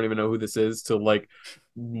being I don't even know who this is to like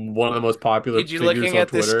one of the most popular. Did you looking at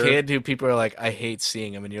Twitter. This kid who people are like, I hate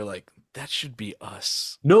seeing him, and you're like, that should be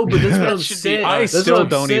us. No, but that's what I'm saying. I still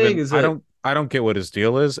don't even. I don't get what his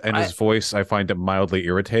deal is, and his voice. I find it mildly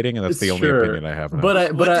irritating, and that's the only opinion I have. Now. What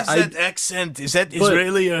is that accent? Is that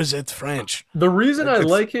Israeli or is that French? The reason I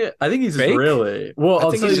like it, I think he's fake? Israeli. Well, I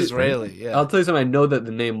think he's Israeli. Yeah, I'll tell you something. I know that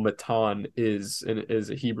the name Matan is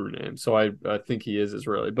a Hebrew name, so I think he is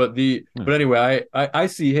Israeli. But anyway, I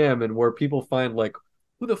see him, and where people find like,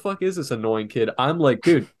 who the fuck is this annoying kid? I'm like,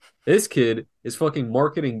 dude, this kid is fucking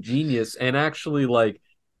marketing genius, and actually like.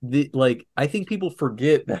 I think people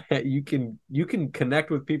forget that you can connect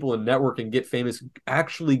with people and network and get famous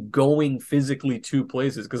actually going physically to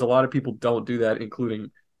places, because a lot of people don't do that, including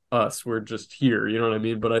us. We're just here, you know what I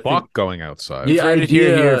mean? But I think going outside. You've heard it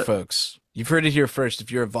here, folks. You've heard it here first. If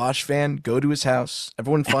you're a Vaush fan, go to his house.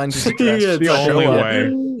 Everyone finds his address. The only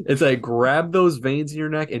way. It's like grab those veins in your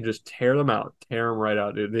neck and just tear them out. Tear them right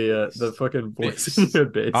out, dude. The fucking voice in your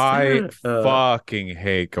base. I fucking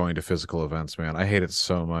hate going to physical events, man. I hate it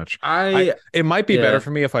so much. It might be better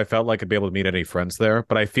for me if I felt like I'd be able to meet any friends there,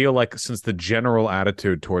 but I feel like since the general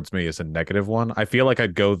attitude towards me is a negative one, I feel like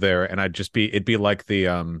I'd go there and it'd be like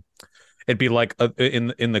the it'd be like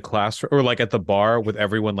in the classroom or like at the bar with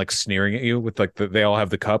everyone like sneering at you with like they all have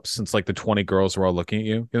the cups since like the 20 girls are all looking at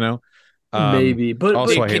you, you know? Maybe, but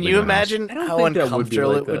also, can you imagine how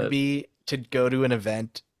uncomfortable it would be to go to an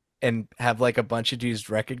event and have like a bunch of dudes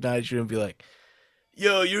recognize you and be like,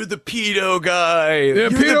 "Yo, you're the pedo guy. You're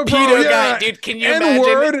the pedo guy, dude." Can you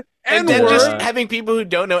imagine? And then just having people who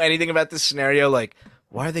don't know anything about this scenario like,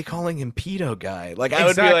 why are they calling him pedo guy? Like I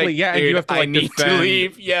would be like, yeah, and you have to like need to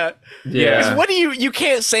leave. Yeah. Because what do you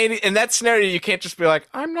can't say in that scenario? You can't just be like,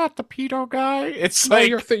 I'm not the pedo guy. It's like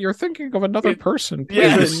you're thinking of another person.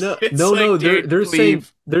 Yeah, no.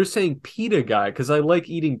 They're saying pita guy because I like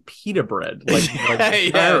eating pita bread. Like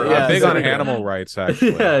I'm big on animal rights.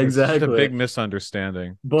 Actually, yeah, exactly. It's a big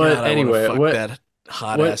misunderstanding. But God, anyway, that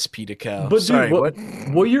hot ass pita cow. But sorry,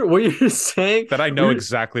 dude, what you're saying that I know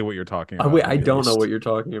exactly what you're talking about. Wait, I don't know what you're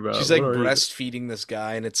talking about. She's like breastfeeding this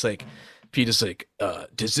guy, and it's like Peter's like,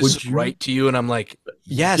 does this look right to you? And I'm like,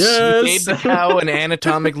 yes. You gave the cow an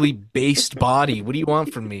anatomically based body. What do you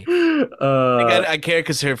want from me? I care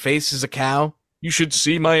because her face is a cow. You should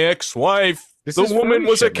see my ex-wife. The woman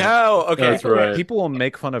was a cow. Okay, that's right. People will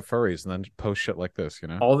make fun of furries and then post shit like this, you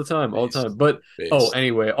know, all the time. But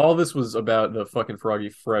anyway, all this was about the fucking Froggy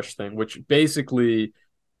Fresh thing, which basically,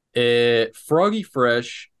 Froggy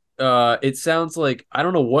Fresh it sounds like I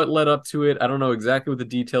don't know what led up to it. I don't know exactly what the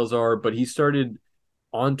details are, but he started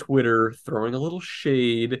on Twitter throwing a little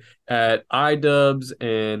shade at iDubbbz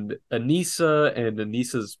and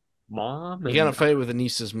Anissa's mom. He got in a fight with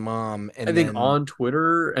Anissa's mom, and I think then on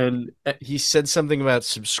Twitter, and he said something about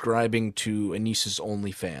subscribing to Anissa's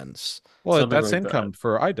OnlyFans. Well, something that's like income that.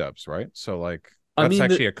 for iDubbbz, right? So like I that's mean,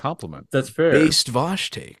 actually a compliment. That's fair. Based Vaush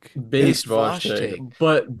take. Based Vaush take.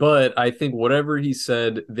 But I think whatever he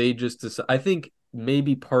said, they just I think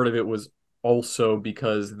maybe part of it was also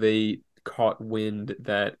because they caught wind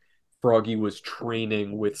that Froggy was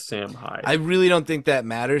training with Sam Hyde. I really don't think that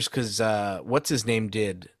matters because what's his name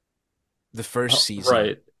did the first season.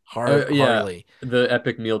 Right. Harley. The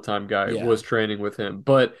Epic Mealtime guy was training with him.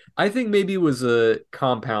 But I think maybe it was a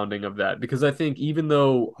compounding of that because I think even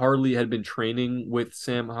though Harley had been training with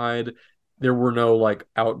Sam Hyde, there were no like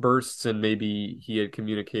outbursts and maybe he had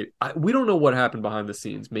communicated. We don't know what happened behind the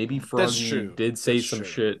scenes. Maybe Froggy did say some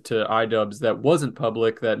shit to iDubbbz that wasn't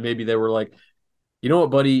public that maybe they were like, you know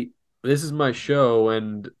what, buddy, this is my show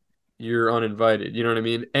and you're uninvited. You know what I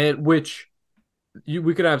mean? And which...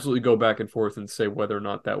 we could absolutely go back and forth and say whether or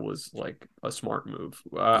not that was like a smart move.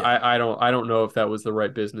 I don't know if that was the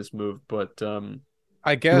right business move, but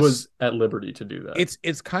I guess he was at liberty to do that.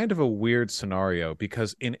 It's kind of a weird scenario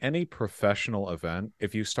because in any professional event,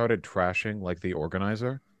 if you started trashing like the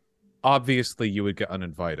organizer, obviously you would get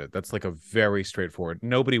uninvited. That's like a very straightforward.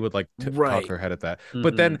 Nobody would like cock their head at that. Mm-hmm.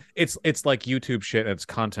 But then it's like YouTube shit and it's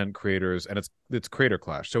content creators and it's creator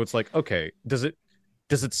clash. So it's like, okay, does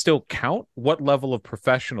it still count? What level of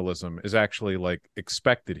professionalism is actually like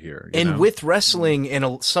expected here? And with wrestling,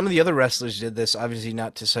 and some of the other wrestlers did this, obviously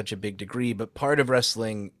not to such a big degree, but part of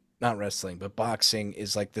wrestling, not wrestling, but boxing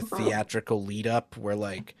is like the theatrical lead up where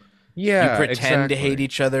like you pretend to hate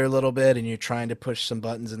each other a little bit and you're trying to push some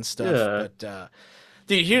buttons and stuff. Yeah. But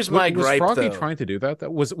dude, here's my gripe. Was Froggy though. trying to do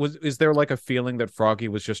that? Is there like a feeling that Froggy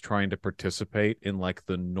was just trying to participate in like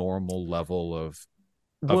the normal level of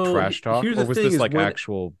trash talk, or was this like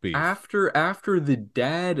actual beef? After the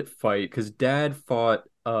Dad fight, because Dad fought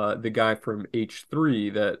the guy from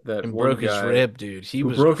H3 that and broke his rib, dude. He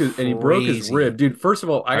broke his rib, dude. First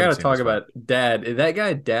of all, I gotta talk about Dad. That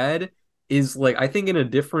guy, Dad, is like, I think in a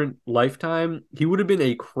different lifetime he would have been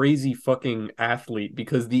a crazy fucking athlete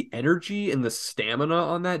because the energy and the stamina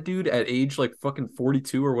on that dude at age like fucking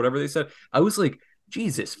 42 or whatever they said, I was like,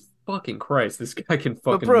 Jesus fucking Christ, this guy can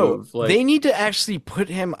fucking move. Like, they need to actually put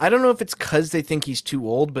him. I don't know if it's because they think he's too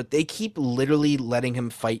old, but they keep literally letting him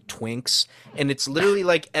fight twinks, and it's literally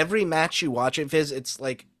like every match you watch of his, it's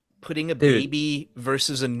like putting a baby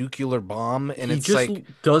versus a nuclear bomb, and it's just like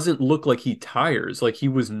doesn't look like he tires. Like he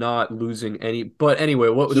was not losing any. But anyway,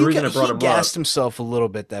 the reason I brought him up, he gassed himself a little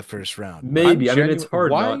bit that first round. Maybe I mean it's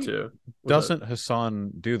hard not to. Doesn't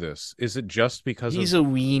Hassan do this? Is it just because he's a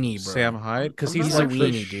weenie, bro? Sam Hyde? Because he's a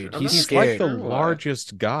weenie, dude. He's like the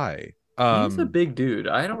largest guy. He's a big dude.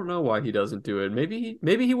 I don't know why he doesn't do it. Maybe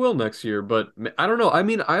he will next year, but I don't know. I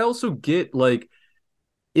mean, I also get like,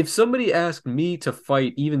 if somebody asked me to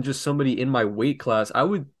fight even just somebody in my weight class, I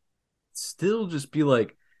would still just be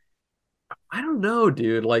like, I don't know,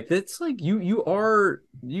 dude. Like that's like you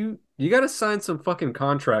got to sign some fucking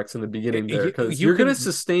contracts in the beginning there because you're going to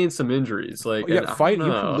sustain some injuries. Like you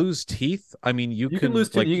can lose teeth. I mean, you can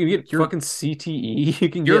lose like, teeth. You can get fucking CTE. You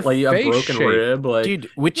can get like a broken rib, like dude,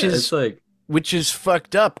 which is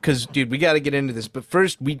fucked up because, dude, we got to get into this. But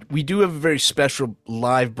first, we do have a very special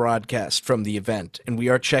live broadcast from the event, and we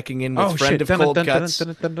are checking in with friend of Cold Cuts.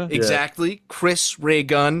 Exactly, Chris Ray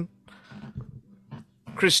Gunn.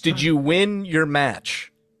 Chris, did you win your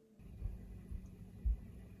match?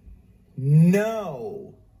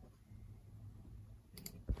 No.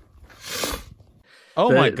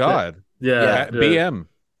 Oh my God. BM.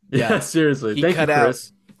 Yeah, seriously. Thank you,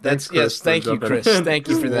 Chris. Thank you, Chris. Thank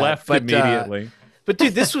you for that. Left immediately. But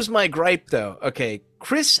dude, this was my gripe though. Okay,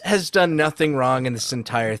 Chris has done nothing wrong in this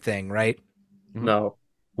entire thing, right? No.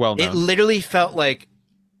 Well, no. It literally felt like,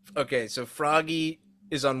 okay, so Froggy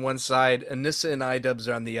is on one side, Anissa and iDubbbz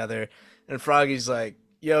are on the other, and Froggy's like,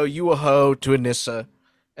 yo, you a hoe to Anissa.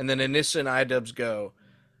 And then Anissa and iDubbbz go,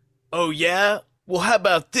 oh yeah? Well, how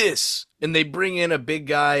about this? And they bring in a big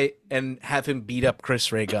guy and have him beat up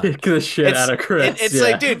Chris Ray Gunn. Kick the shit out of Chris. It's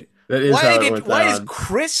like, dude, why is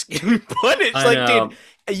Chris getting punished? Like,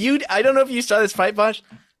 dude, I don't know if you saw this fight, Vaush.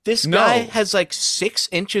 This guy has like 6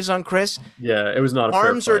 inches on Chris. Yeah, it was not a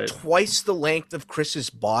arms fair fight. Are twice the length of Chris's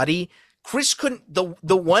body. Chris couldn't.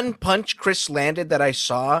 The one punch Chris landed that I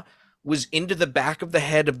saw was into the back of the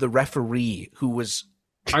head of the referee, who was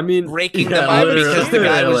breaking them up because the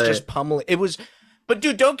guy was just pummeling. It was. But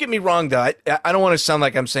dude, don't get me wrong though. I don't want to sound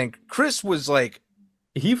like I'm saying Chris was like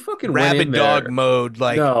He fucking went rabid in dog there. mode,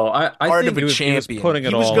 like No, I art think of a he was champion. putting it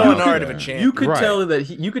He was all going out art there. of a champion. you could Right. tell that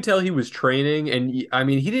you could tell he was training, and I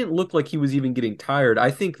mean, he didn't look like he was even getting tired.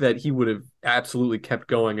 I think that he would have absolutely kept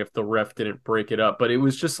going if the ref didn't break it up. But it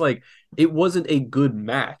was just like it wasn't a good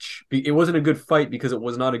match. It wasn't a good fight because it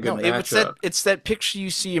was not a good matchup. It's that picture you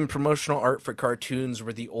see in promotional art for cartoons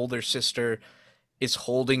where the older sister is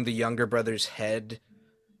holding the younger brother's head.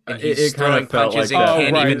 And he's It kind throwing of felt punches like and that.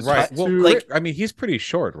 can't right, even right. touch. Well, Like, I mean, he's pretty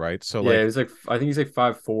short, right? So Yeah, like, he was like I think he's like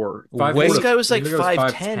 5'4". Weight- this guy was like I think it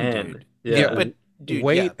 5'10", dude. Yeah, but dude,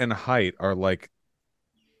 weight and height are like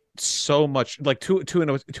so much, like to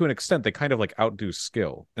an extent, they kind of like outdo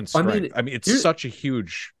skill and strength. I mean, it's such a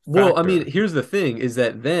huge Well, I factor. mean, here's the thing: is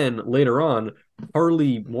that then later on,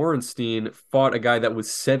 Harley Morenstein fought a guy that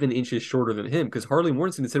was 7 inches shorter than him because Harley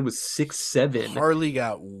Morenstein said was 6'7". Harley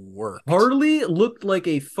got worked. Harley looked like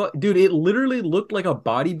dude. It literally looked like a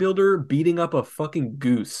bodybuilder beating up a fucking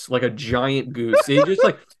goose, like a giant goose. They just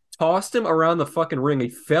like tossed him around the fucking ring. He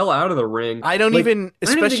fell out of the ring. I don't like, even, I didn't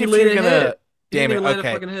especially think if he you're laid a gonna. hit. He Damn didn't it. even land a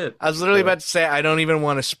Okay. fucking hit. I was literally about to say I don't even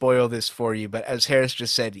want to spoil this for you, but as Harris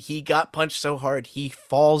just said, he got punched so hard he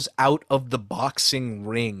falls out of the boxing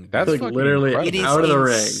ring. That's like fucking literally incredible. It is out of the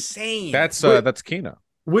ring. insane. That's Kino.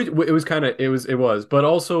 Which it was kind of it was, but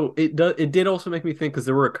also it did also make me think because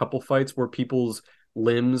there were a couple fights where people's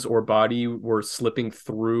limbs or body were slipping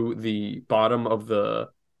through the bottom of the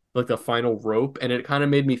final rope, and it kind of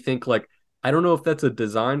made me think like I don't know if that's a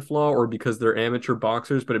design flaw or because they're amateur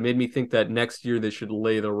boxers, but it made me think that next year they should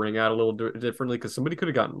lay the ring out a little differently because somebody could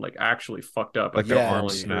have gotten like actually fucked up, like their arm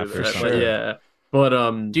falling snapped through or that. something. Sure. Yeah,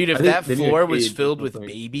 but Dude, if that floor was filled with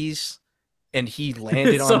babies and he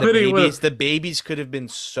landed on the babies could have been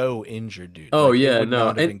so injured, dude. Oh like, yeah, it would no,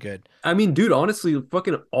 not have been good. I mean, dude, honestly,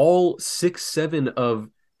 fucking all 6-7 of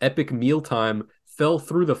Epic Mealtime fell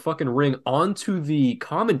through the fucking ring onto the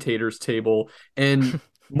commentators table, and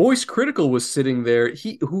Moist Critical was sitting there.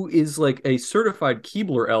 Who is like a certified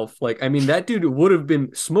Keebler elf. Like, I mean, that dude would have been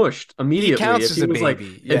smushed immediately. He counts if as he a was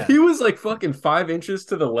baby. If he was like fucking 5 inches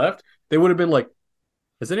to the left, they would have been like,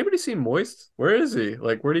 has anybody seen Moist? Where is he?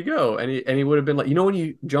 Like, where'd he go? And he would have been like, you know, when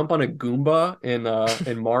you jump on a Goomba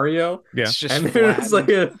in Mario, Yeah, it's just and it's like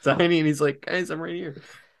a tiny, and he's like, guys, I'm right here.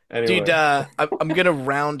 Anyway. Dude, I'm gonna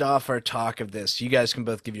round off our talk of this. You guys can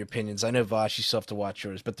both give your opinions. I know Vaush, you still have to watch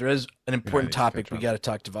yours, but there is an important topic we got to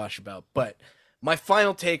talk to Vaush about. But my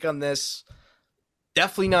final take on this,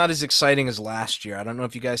 definitely not as exciting as last year. I don't know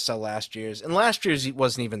if you guys saw last year's, and last year's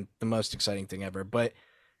wasn't even the most exciting thing ever. But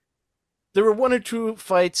there were 1 or 2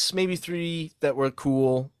 fights, maybe 3 that were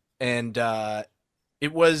cool, and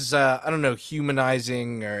it was I don't know,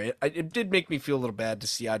 humanizing, or it did make me feel a little bad to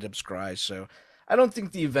see IDubbbz cry. So I don't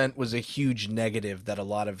think the event was a huge negative that a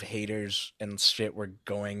lot of haters and shit were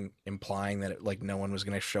implying that like no one was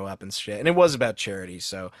going to show up and shit. And it was about charity.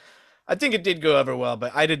 So I think it did go over well,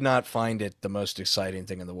 but I did not find it the most exciting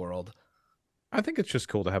thing in the world. I think it's just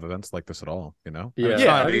cool to have events like this at all, you know? Yeah. It's Yeah,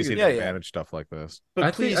 not I easy think- to yeah. manage stuff like this. But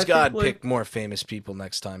I think, God, like, pick more famous people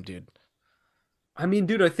next time, dude. I mean,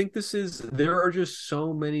 dude, I think there are just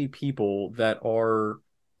so many people that are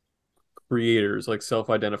creators, like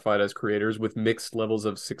self-identified as creators with mixed levels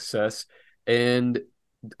of success. And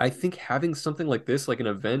I think having something like this, like an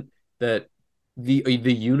event that the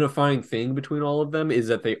unifying thing between all of them is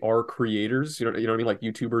that they are creators, you know what I mean? Like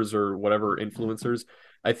YouTubers or whatever influencers.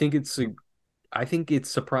 I think it's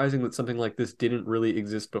surprising that something like this didn't really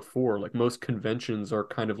exist before. Like most conventions are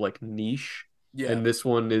kind of like niche. Yeah. And this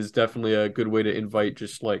one is definitely a good way to invite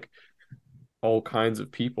just like all kinds of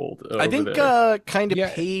people I think kind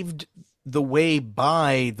of paved the way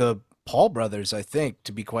by the Paul brothers, I think,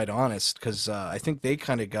 to be quite honest, because I think they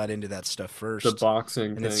kind of got into that stuff first. The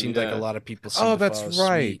boxing and thing, it seemed like a lot of people seemed Oh, to that's follow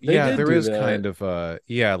right. suit. Yeah, did there do is that. kind of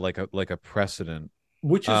like a precedent.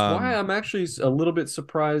 Which is why I'm actually a little bit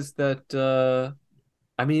surprised that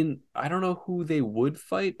I mean, I don't know who they would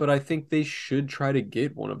fight, but I think they should try to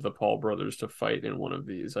get one of the Paul brothers to fight in one of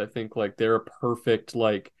these. I think like they're a perfect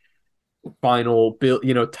like final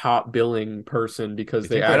top billing person because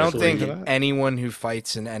they I actually don't think anyone who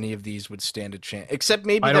fights in any of these would stand a chance, except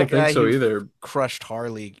maybe I that don't guy think so who either. crushed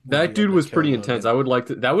Harley. That dude was pretty intense. Logan. I would like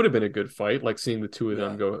to. That would have been a good fight, like seeing the two of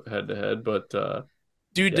them go head to head. But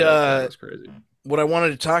dude, that was crazy. What I wanted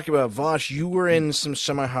to talk about, Vaush, you were in some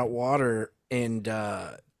semi-hot water, and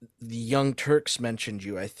the Young Turks mentioned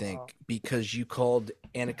you, I think, because you called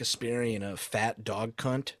Anna Kasparian a fat dog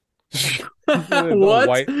cunt. What?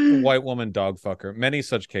 White woman dog fucker. Many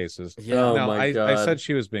such cases. Yeah. Oh No, my I God. said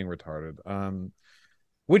she was being retarded.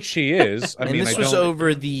 which she is. I And mean, this I was don't.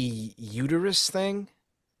 over the uterus thing.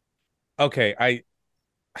 Okay,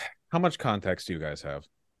 how much context do you guys have?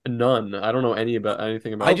 None. I don't know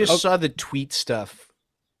anything about I this. just saw the tweet stuff.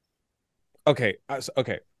 Okay,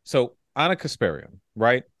 so Anna Kasparian,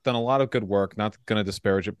 right? Done a lot of good work. Not going to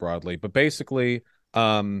disparage it broadly, but basically,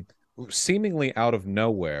 seemingly out of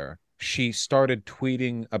nowhere, she started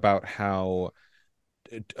tweeting about how,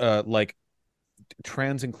 like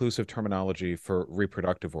trans inclusive terminology for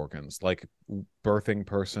reproductive organs, like birthing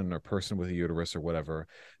person or person with a uterus or whatever,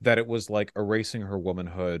 that it was like erasing her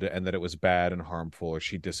womanhood and that it was bad and harmful or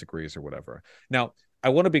she disagrees or whatever. Now, I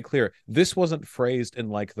want to be clear, this wasn't phrased in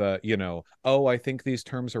like the, oh, I think these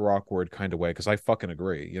terms are awkward kind of way, because I fucking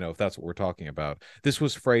agree, if that's what we're talking about. This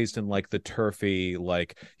was phrased in like the turfy,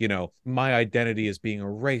 like, my identity is being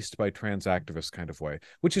erased by trans activists kind of way,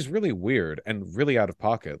 which is really weird and really out of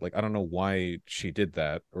pocket. Like, I don't know why she did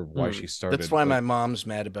that or why she started. That's why like, my mom's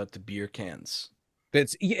mad about the beer cans.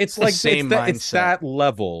 it's the like same it's that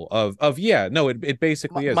level of yeah, no, it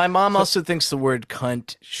basically is. My mom So- also thinks the word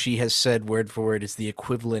cunt, she has said word for word, is the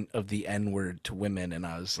equivalent of the N word to women, and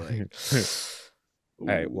I was like,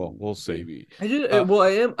 Hey, well, we'll see. baby. I just well,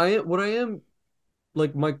 I am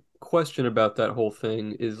like, my question about that whole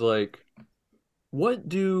thing is like, what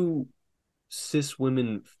do cis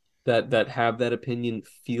women that have that opinion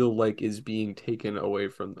feel like is being taken away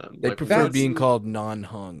from them? They Like, prefer what being do- called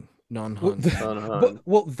non-hung. Well, non-hung.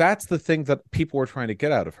 well, that's the thing that people were trying to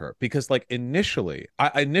get out of her, because like initially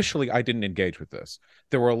I didn't engage with this.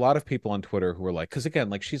 There were a lot of people on Twitter who were like, because again,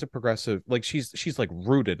 like she's a progressive, like she's like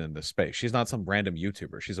rooted in this space. She's not some random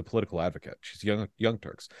YouTuber. She's a political advocate. She's Young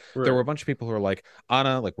Turks. Right. There were a bunch of people who are like,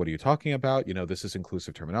 Anna, like, what are you talking about? This is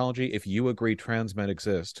inclusive terminology. If you agree trans men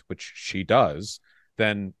exist, which she does,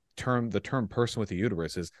 then the term person with a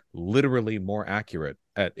uterus is literally more accurate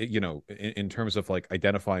at in terms of like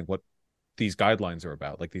identifying what these guidelines are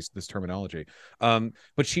about, like this terminology.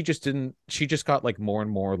 But she just got like more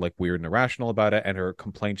and more like weird and irrational about it, and her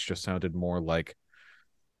complaints just sounded more like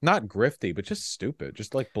not grifty, but just stupid,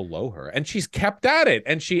 just like below her. And she's kept at it.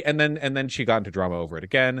 And then she got into drama over it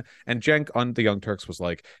again. And Cenk on the Young Turks was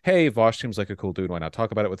like, hey, Vaush seems like a cool dude. Why not talk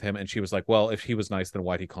about it with him? And she was like, well, if he was nice, then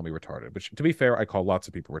why'd he call me retarded? Which, to be fair, I call lots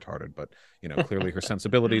of people retarded, but clearly her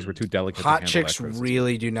sensibilities were too delicate. Hot to handle chicks that criticism.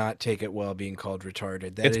 really do not take it well being called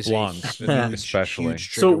retarded. That It's is blondes, a huge, especially.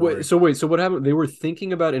 huge So trigger wait, word. so what happened? They were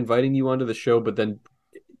thinking about inviting you onto the show, but then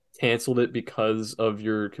canceled it because of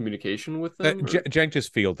your communication with them? Cenk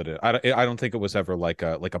just fielded it. I don't think it was ever like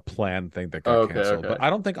a planned thing that got Okay, canceled. okay. But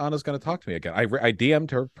I don't think Anna's going to talk to me again. I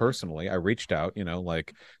DM'd her personally. I reached out,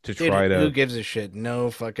 like to Dude, try to. who gives a shit?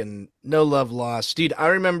 No love lost. Dude, I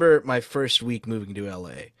remember my first week moving to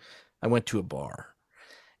LA. I went to a bar,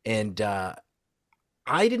 and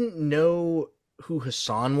I didn't know who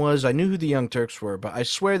Hassan was. I knew who the Young Turks were, but I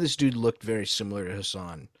swear this dude looked very similar to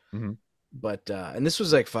Hassan. Mhm. But and this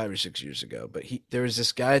was like 5 or 6 years ago. But there was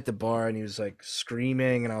this guy at the bar, and he was like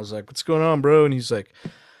screaming, and I was like, "What's going on, bro?" And he's like,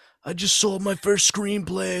 "I just sold my first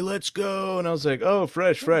screenplay. Let's go." And I was like, "Oh,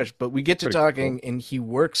 fresh." But we get to Pretty talking, cool. and he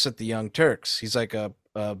works at the Young Turks. He's like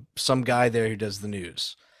some guy there who does the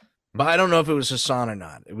news. But I don't know if it was Hassan or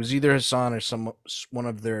not. It was either Hassan or one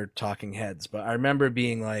of their talking heads. But I remember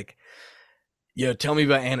being like, "Yo, tell me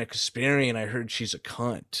about Anna Kasparian. I heard she's a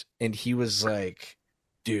cunt." And he was like,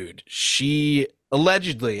 "Dude, she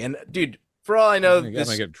allegedly." And dude, for all I know, I'm gonna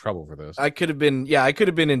get in trouble for this. I could have been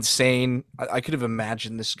insane. I could have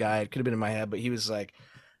imagined this guy. It could have been in my head, but he was like,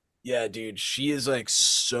 "Yeah, dude, she is like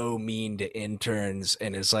so mean to interns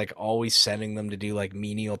and is like always sending them to do like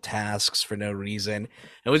menial tasks for no reason."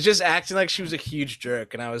 And was just acting like she was a huge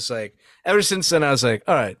jerk. And I was like, ever since then, I was like,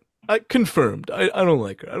 all right, I confirmed. I don't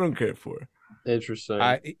like her. I don't care for her. Interesting.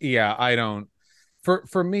 I don't.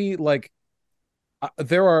 For me, like.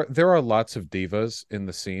 There are lots of divas in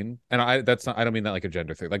the scene, and I don't mean that like a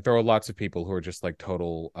gender thing. Like there are lots of people who are just like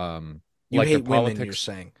total You like hate the women, politics. you're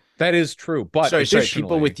saying. That is true, but Sorry, people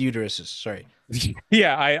additionally- with uteruses. Sorry.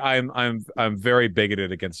 Yeah, I'm very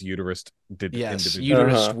bigoted against uterus Yes, individuals.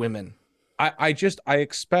 uterus women. I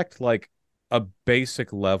expect like a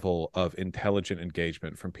basic level of intelligent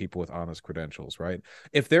engagement from people with honest credentials, right?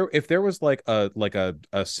 If there was like a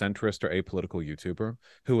centrist or apolitical YouTuber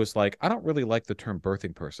who was like, I don't really like the term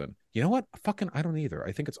birthing person. You know what? Fucking I don't either.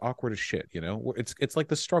 I think it's awkward as shit, It's like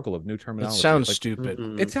the struggle of new It terminology. sounds like, stupid.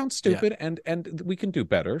 It sounds stupid and we can do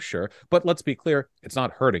better, sure. But let's be clear, it's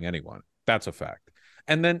not hurting anyone. That's a fact.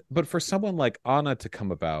 And then, but for someone like Anna to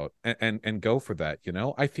come about and go for that,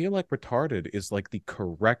 I feel like retarded is like the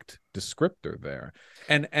correct descriptor there.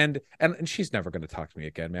 And she's never going to talk to me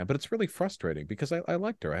again, man. But it's really frustrating because I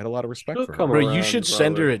liked her. I had a lot of respect She'll for her. come Bro, you around, should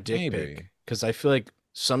send her a probably. dick Maybe. pic because I feel like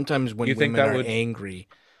sometimes when You think women that are would- angry,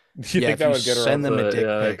 You yeah, think if that you would get her send off them a the- dick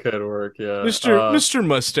Yeah, pic. that could work. Yeah, Mr.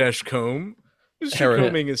 Mustache Comb, Mr. Harris-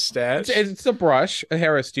 Combing his stash. It's a brush.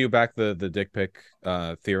 Harris, do you back the dick pic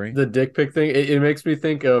theory? The dick pic thing, it makes me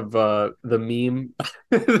think of the meme.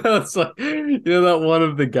 That's like, that one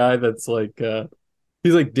of the guy that's like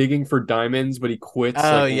he's like digging for diamonds, but he quits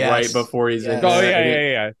Oh, like yes. right before he's in Yes. Oh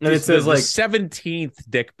there. yeah. And it says the like 17th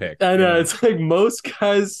dick pic. I know, it's like most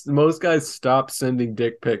guys stop sending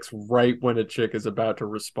dick pics right when a chick is about to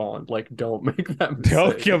respond. Like, don't make that mistake.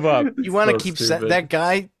 Don't give up. You want to So keep stupid. that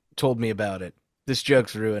guy told me about it. This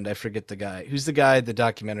joke's ruined. I forget the guy. Who's the guy, the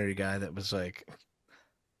documentary guy that was like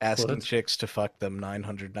asking What? chicks to fuck them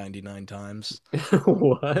 999 times?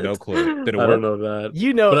 What? No clue. Did it I work? don't know that.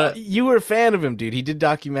 You know, But you were a fan of him, dude. He did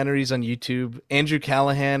documentaries on YouTube. Andrew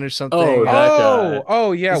Callahan or something. Oh, that guy.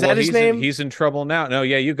 Oh yeah. Is that his he's name? He's in trouble now. No,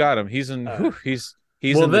 yeah, you got him. He's in.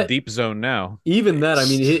 He's Well, in the that- deep zone now. Even that, I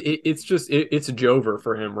mean, it's just it's Jover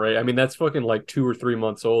for him, right? I mean, that's fucking like 2 or 3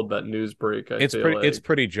 months old. That news break. It's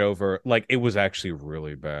pretty Jover. Like it was actually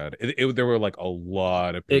really bad. There were like a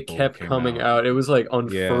lot of It people. kept who came coming out. It was like Yeah.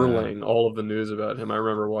 unfurling all of the news about him. I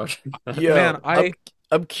remember watching that. Yo, Man,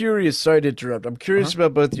 I'm curious. Sorry to interrupt. I'm curious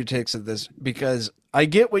about both your takes of this because I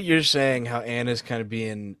get what you're saying. How Anna's kind of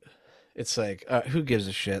being. It's like who gives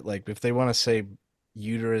a shit? Like if they want to say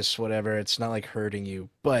uterus, whatever. It's not like hurting you,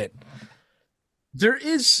 but there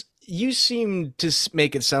is. You seem to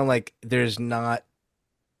make it sound like there's not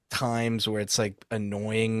times where it's like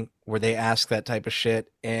annoying where they ask that type of shit,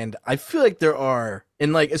 and I feel like there are,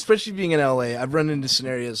 and like especially being in LA, I've run into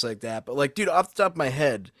scenarios like that. But like, dude, off the top of my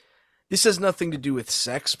head, this has nothing to do with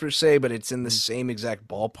sex per se, but it's in the same exact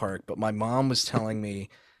ballpark. But my mom was telling me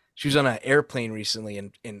she was on an airplane recently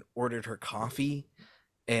and ordered her coffee.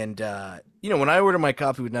 And, when I order my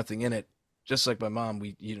coffee with nothing in it, just like my mom,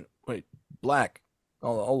 black.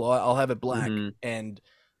 I'll have it black. Mhm. And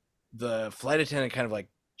the flight attendant kind of like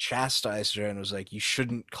chastised her and was like, you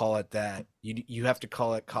shouldn't call it that. You have to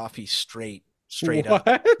call it coffee straight up.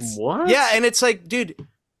 What? Yeah, and it's like, dude,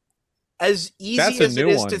 as easy That's a as it new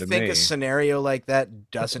is one to to think me. a scenario like that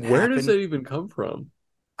doesn't Where happen. does that even come from?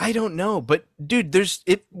 I don't know, but dude, there's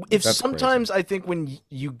if That's sometimes I think when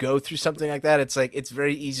you go through something like that, it's like it's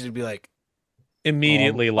very easy to be like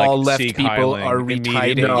Immediately, all like left Sieg people Heiling, are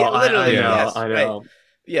immediately- retarded. No, Yeah, literally, yes, I right. know.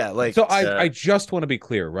 Yeah, like So Yeah. I just want to be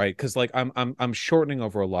clear, right? Because like I'm shortening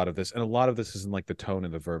over a lot of this, and a lot of this isn't like the tone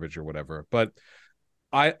and the verbiage or whatever. But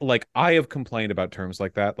I have complained about terms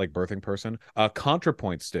like that, like birthing person.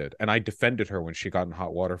 ContraPoints did, and I defended her when she got in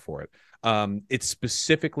hot water for it. It's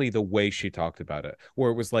specifically the way she talked about it,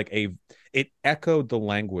 where it was like it echoed the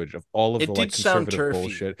language of all of It the did like sound conservative turfy.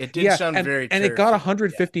 bullshit. It did sound and, very and it got turfy.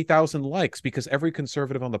 150,000 likes because every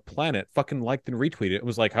conservative on the planet fucking liked and retweeted it. It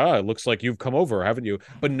was like, it looks like you've come over, haven't you?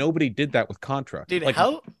 But nobody did that with Contra. dude, Like,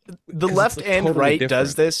 how the 'cause left it's and totally right does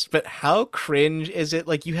different. this, but how cringe is it?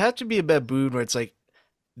 Like you have to be a baboon where it's like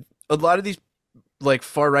a lot of these like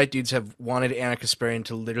far right dudes have wanted Anna Kasparian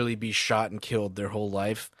to literally be shot and killed their whole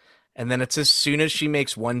life. And then it's as soon as she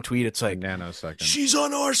makes one tweet, it's a like nanosecond. she's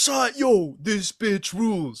on our side, yo. This bitch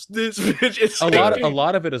rules. This bitch. It's a like,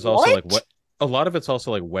 lot of it is also like what? what a lot of it's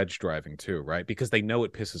also like wedge driving too, right? Because they know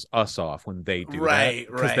it pisses us off when they do Right,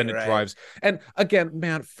 that. Because then it right. drives. And again,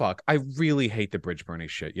 man, fuck, I really hate the bridge burning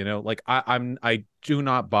shit. Like I do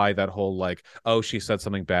not buy that whole like, oh, she said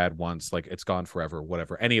something bad once, like it's gone forever,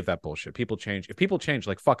 whatever. Any of that bullshit. People change. If people change,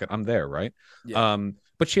 like fuck it, I'm there, right? Yeah.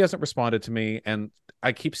 But she hasn't responded to me, and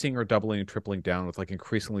I keep seeing her doubling and tripling down with like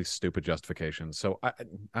increasingly stupid justifications. So I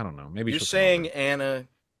don't know. Maybe You're she'll come saying over. Anna,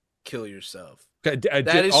 kill yourself. That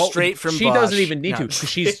is straight from She Vaush. doesn't even need No. to.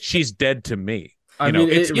 She's dead to me. I You know, mean,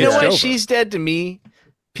 it's You know it's what? over. She's dead to me.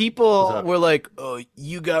 People What's up? were like, "Oh,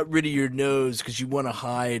 you got rid of your nose because you want to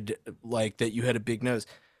hide like that you had a big nose."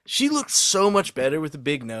 She looked so much better with a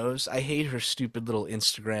big nose. I hate her stupid little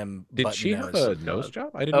Instagram Did button she nose. have a nose job?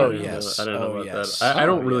 I didn't Oh, know. yes. I don't know Oh, about yes. that. I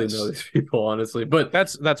don't Oh, really yes. know these people, honestly. But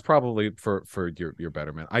That's probably for your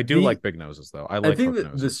betterment. I do The- like big noses though. I like I think hook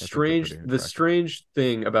that noses. the I think they're strange pretty the attractive. strange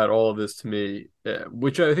thing about all of this to me,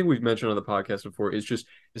 which I think we've mentioned on the podcast before, is just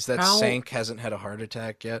Is that How- Sank hasn't had a heart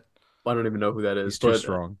attack yet? I don't even know who that is. He's too but,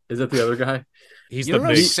 strong. Is that the other guy? He's You the don't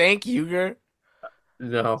know big. Sank Uger?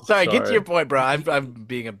 No. Sorry, get to your point, bro. I'm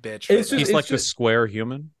being a bitch. It's right just- He's like the square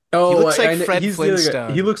human. Oh, He looks like I know- Fred he's the other guy.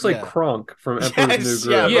 Flintstone. He looks like Yeah. Kronk from Emperor's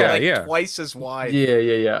New Yeah, Groove. but Yeah, like yeah. twice as wide.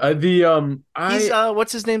 Yeah. He's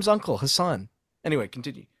what's his name's uncle? Hassan. Anyway,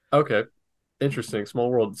 continue. Okay, interesting. Small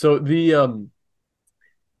world. So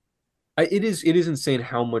it is insane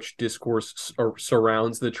how much discourse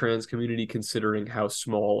surrounds the trans community, considering how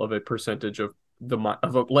small of a percentage of like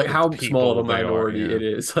The how small of a people they are, minority yeah. it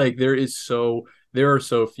is. Like there are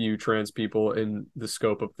so few trans people in the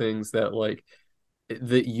scope of things that like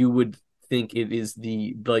that you would think it is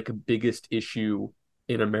the like biggest issue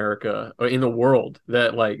in America or in the world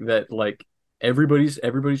that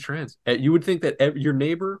everybody's trans. You would think that your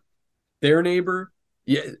neighbor, their neighbor,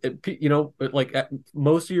 yeah, like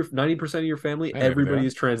most of your 90% of your family, I know who they everybody are.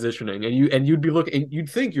 is transitioning, and you'd be looking, and you'd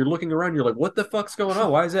think you're looking around, you're like, what the fuck's going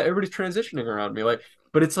on? Why is that everybody's transitioning around me? Like,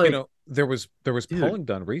 but it's like, There was dude. polling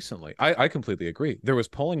done recently. I completely agree. There was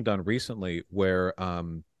polling done recently where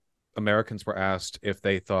Americans were asked if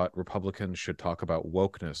they thought Republicans should talk about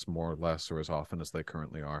wokeness more or less or as often as they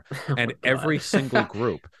currently are. Oh And my God. every single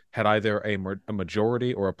group had either a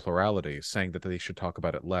majority or a plurality saying that they should talk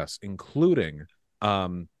about it less, including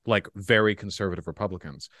like very conservative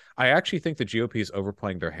Republicans. I actually think the GOP is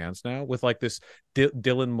overplaying their hands now with like this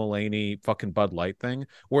Dylan Mulvaney fucking Bud Light thing,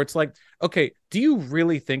 where it's like, okay, do you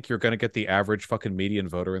really think you're going to get the average fucking median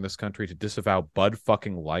voter in this country to disavow Bud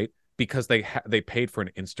fucking Light because they paid for an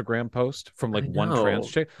Instagram post from like I one know. trans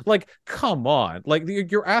chick? Like, come on, like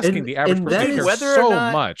you're asking And- the average and person that to is- care Whether or so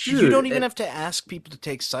not- much. You Dude, don't even have to ask people to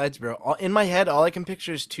take sides, bro. In my head, all I can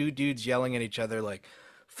picture is two dudes yelling at each other like,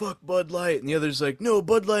 fuck Bud Light, and the other's like, no,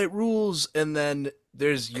 Bud Light rules. And then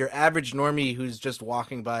there's your average normie who's just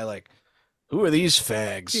walking by like, who are these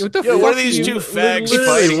fags? Yeah, what the Yo, what fuck are these you- two fags Literally,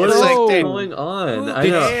 fighting? what It's is like, so dude, going on? who I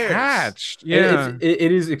know. cares? Detached, And yeah.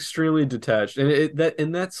 it is extremely detached,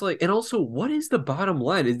 and that's like, and also, what is the bottom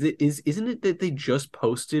line? Isn't it that they just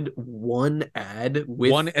posted one ad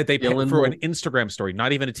with One they paid Dylan for an Instagram story,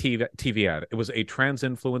 not even a TV ad. It was a trans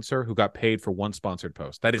influencer who got paid for one sponsored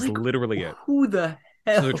post. That is Like, literally it. Who the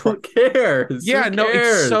hell they're try- cares? Yeah, Who no, it's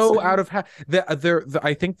cares? so out of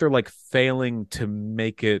I think they're like failing to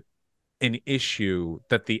make it an issue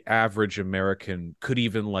that the average American could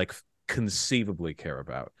even like conceivably care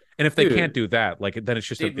about. And if they Dude. can't do that, like then it's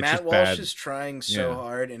just Dude, it's Matt just Walsh bad. is trying so Yeah.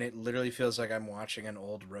 hard, and it literally feels like I'm watching an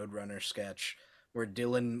old Roadrunner sketch where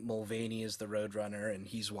Dylan Mulvaney is the Roadrunner, and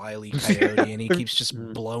he's Wile E. Coyote, and he keeps just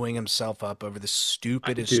blowing himself up over the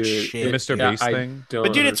stupidest Dude, shit. The Mr. Yeah, Beast I thing. don't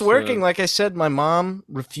But dude, it's understand. working. Like I said, my mom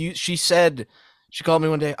refused. She called me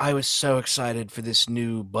one day. I was so excited for this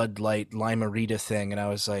new Bud Light Limerita thing, and I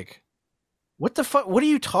was like, "What the fuck? What are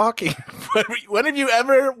you talking? When have you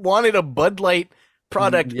ever wanted a Bud Light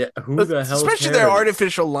product? Yeah, who the hell Especially cares? their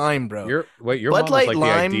artificial lime, bro." Your Bud mom is Light like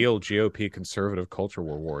Lime- the ideal GOP conservative culture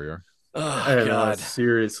war warrior. Oh I know, God.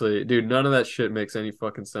 seriously, dude, none of that shit makes any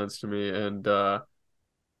fucking sense to me. And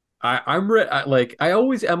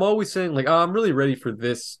I'm always saying like, oh, I'm really ready for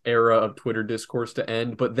this era of Twitter discourse to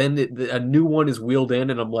end. But then a new one is wheeled in,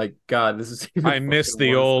 and I'm like, God, this is even I miss fucking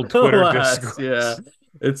the worse old than the Twitter last. discourse. Yeah,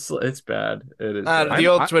 it's bad. It is. bad. The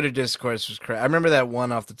old Twitter discourse was crazy. I remember that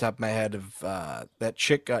one off the top of my head of that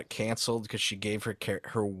chick got canceled because she gave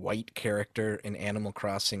her white character in Animal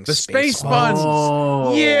Crossing The Space Buns.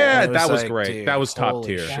 Oh, Yeah, it was that was like, great. dude, That was top holy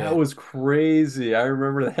tier. shit. that was crazy. I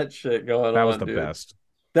remember that shit going on. That was the dude. best.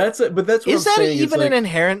 But that's what Is I'm that saying. even It's an like,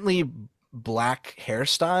 inherently black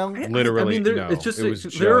hairstyle? Literally, no. no. It's just It was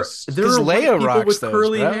there just- are 'Cause white Leia people rocks with those,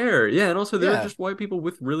 curly bro. hair. Yeah, and also there Yeah. are just white people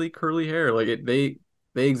with really curly hair. Like they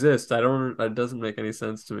exist. It doesn't make any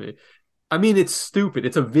sense to me. I mean, it's stupid.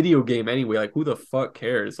 It's a video game anyway. Like, who the fuck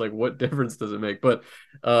cares? Like, what difference does it make? But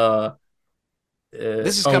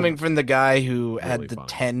This is coming from the guy who had Really the funny.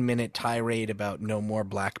 10-minute tirade about no more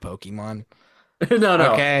black Pokemon. no.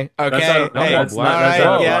 Okay. That's Hey, not that's all not- that's right,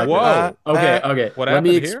 not yeah, black. whoa. Okay. What Let me happened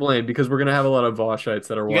here? explain because we're gonna have a lot of Voshites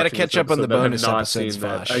that are You watching. got to catch this up on the episode that have bonus not episodes, seen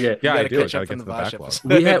that. Vaush. Okay. You Yeah, I gotta do. I catch gotta up get on the to the Vaush backlog.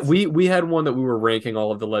 episodes. we had one that we were ranking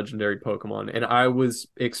all of the legendary Pokemon, and I was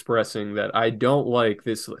expressing that I don't like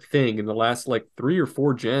this thing in the last like 3 or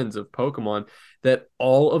 4 gens of Pokemon that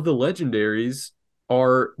all of the legendaries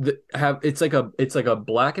it's like a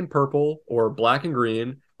black and purple or black and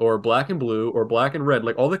green or black and blue or black and red.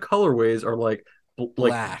 Like all the colorways are like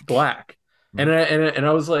black. Mhm. And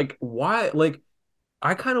I was like, why? Like,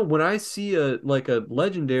 I kind of, when I see a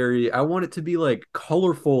legendary, I want it to be like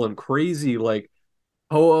colorful and crazy. Like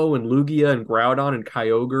Ho-Oh and Lugia and Groudon and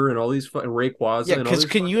Kyogre and all these and Rayquaza. Yeah, and all because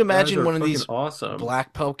these can you fucking guys imagine are one of fucking these awesome.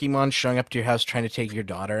 black Pokemon showing up to your house trying to take your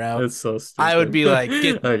daughter out? It's so stupid. I would be like,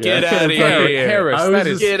 get Okay. out of here. Harris, I was that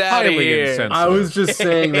is just- Get outta highly here. insensitive. I was just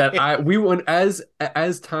saying that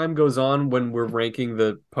as time goes on when we're ranking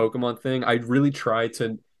the Pokemon thing, I really try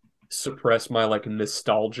to suppress my like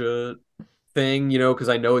nostalgia thing, because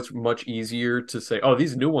I know it's much easier to say, oh,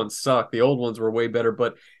 these new ones suck, the old ones were way better,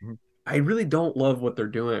 but I really don't love what they're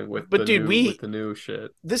doing with But dude, with the new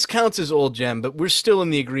shit. This counts as old gem, but we're still in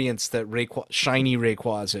the agreement that shiny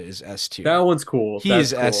Rayquaza is S tier. That one's cool. He That's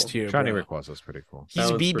is cool. S tier, Shiny bro. Rayquaza is pretty cool. He's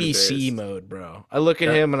That one's pretty BBC based. mode, bro. I look at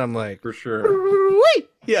Yeah. him and I'm like, For sure. wait,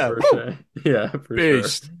 yeah, For woo, sure. Yeah, for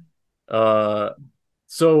based. sure.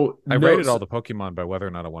 So I rated all the Pokemon by whether or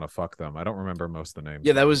not I want to fuck them. I don't remember most of the names.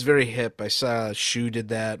 Yeah, that was very hip. I saw Shu did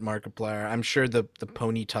that, Markiplier. I'm sure the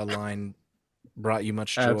Ponyta line brought you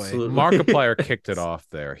much joy. Absolutely. Markiplier kicked it off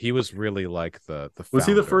there. He was really like the Was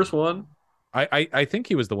he the founder. first one? I think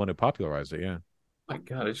he was the one who popularized it. Yeah. My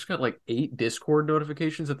God, I just got like 8 Discord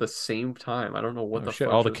notifications at the same time. I don't know what Oh, the shit!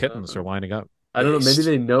 fuck All the just kittens are happened. lining up. I don't know. Maybe Based.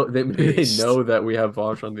 they know. Maybe they Based. know that we have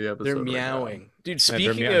Vaush on the episode. They're right now. meowing. Dude, Yeah,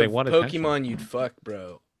 they're speaking they of want Pokemon attention. you'd fuck,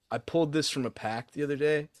 bro. I pulled this from a pack the other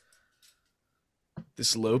day.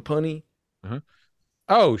 This Lopunny.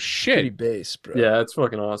 Oh Pretty shit! base, bro. Yeah, it's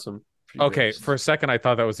fucking awesome. Pretty Okay, based. for a second I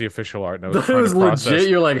thought that was the official art, and I was That trying was to process. legit.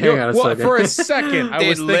 You're like, hang on a Well, second. for a second, I Dude,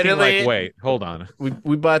 was thinking literally- like, wait, hold on.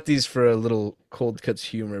 We bought these for a little cold cuts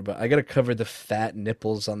humor, but I gotta cover the fat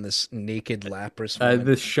nipples on this naked Lapras one.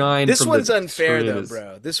 The shine. This from one's the unfair screen though, is-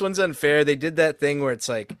 bro. This one's unfair. They did that thing where it's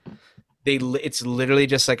like it's literally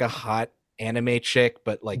just like a hot anime chick,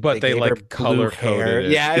 but like But they, gave like, her blue color-coded hair.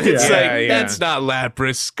 it. Yeah, and it's Yeah, like yeah. that's not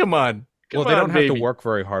Lapras. Come on. Well, Come they on, don't have baby. to work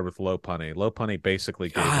very hard with Lopunny. Lopunny basically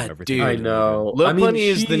gave God, him everything. dude. he I needed. know. Lopunny I mean,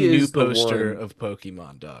 is the she new is the poster one- of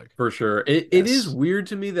Pokemon, dog. For sure. It Yes. is weird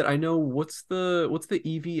to me that I know what's the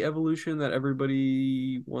Eevee evolution that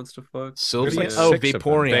everybody wants to fuck. Sylveon? like Oh, 6 of them.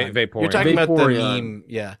 Vaporeon. Vaporeon. You're talking about the Vaporeon. meme,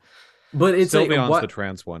 yeah. But it's Sylveon's like what the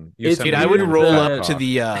trans one. It's- Dude, Yosemite I would weird roll that- up to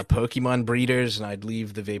the Pokemon breeders and I'd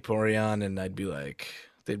leave the Vaporeon and I'd be like,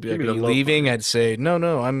 they'd be Give like, me "Are the you Lopunny." leaving?" I'd say, "No,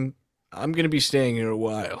 I'm gonna be staying here a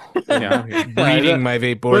while, Yeah. breeding my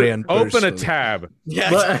Vaporeon." Open a personally." tab. Yeah,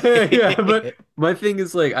 But, yeah, but my thing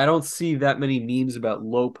is like I don't see that many memes about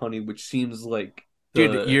Lopunny, which seems like the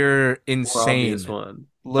dude, you're more insane. obvious one.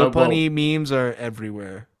 Lopunny memes are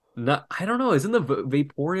everywhere. Not, I don't know. Isn't the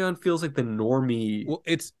Vaporeon feels like the normie? Well,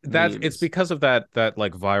 it's memes. because of that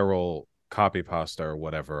like viral copy pasta or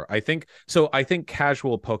whatever. I think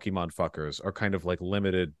casual Pokemon fuckers are kind of like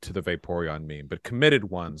limited to the Vaporeon meme, but committed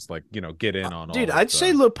ones like, get in on all Dude, of I'd the-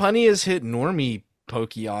 say Lopunny has hit normie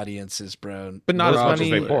Poke audiences, bro. but not as much as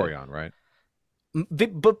Lopunny- Vaporeon, right?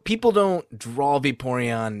 But people don't draw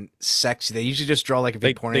Vaporeon sexy. They usually just draw like a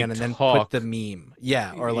They Vaporeon and then talk. put the meme.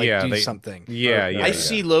 Yeah, or like Yeah, do they- something. Yeah, Okay. yeah. I yeah.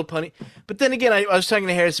 see Lopunny. But then again, I was talking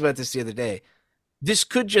to Harris about this the other day. This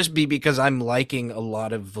could just be because I'm liking a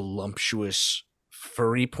lot of voluptuous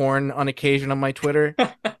furry porn on occasion on my Twitter.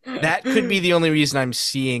 That could be the only reason I'm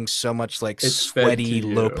seeing so much like It's fed sweaty to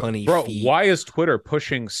you. Lopunny Bro, feet. why is Twitter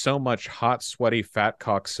pushing so much hot, sweaty, fat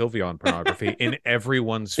cock Sylveon pornography in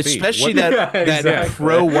everyone's feed? Especially What- that Yeah, that exactly.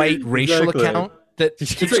 pro-white racial Exactly. account that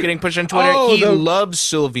keeps like, getting pushed on Twitter. oh, He the- loves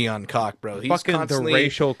Sylveon cock, bro. He's fucking the constantly,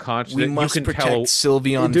 racial conscious. we You must can protect tell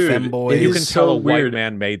Sylveon Dude, femboys. it you is can so tell a white weird.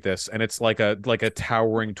 man made this, and it's like a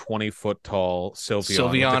towering 20-foot tall Sylveon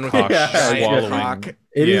Sylveon with with a cock Yeah, swallowing. cock.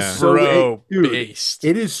 It is Yeah. so Bro, dude, based.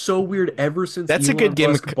 It is so weird. Ever since That's a Elon good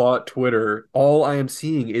gimmick. Musk bought Twitter, all I am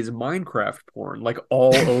seeing is Minecraft porn, like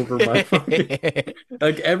all over my fucking.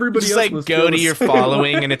 Like everybody Just else like must go feel to the your same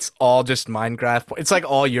following way. and it's all just Minecraft. It's like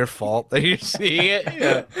all your fault that you're seeing it.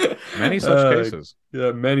 Yeah. Many such cases.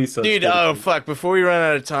 Yeah, many such. Dude, cases. oh fuck! Before we run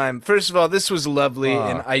out of time, first of all, this was lovely, Ah.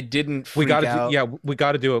 and I didn't We freak got to out. we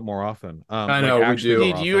got to do it more often. I know, we actually do. more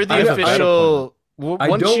Dude, often. you're the I have a bad appointment. official. I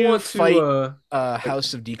Once don't you want fight to.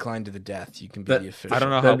 House of Decline to the death, you can be That- the official. I don't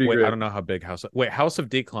know how. That'd be Wait, great. I don't know how big House of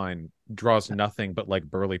Decline draws nothing but like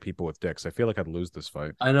burly people with dicks. I feel like I'd lose this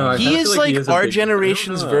fight. I know. I He kinda is feel like he is a our big- I don't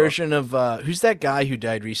generation's know. version of who's that guy who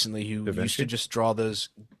died recently who Da used Vinci? to just draw those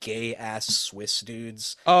gay ass Swiss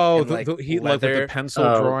dudes. Oh, And, like, he like with leather. the pencil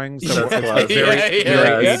Oh, drawings. that's That were classic. very, Yeah,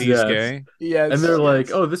 very yes, 80s yes. gay. Yes, And they're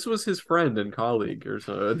like, "Oh, this was his friend and colleague or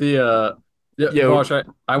so." Yeah, Yo, Vaush,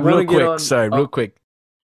 I want real to get quick, on. sorry, real quick.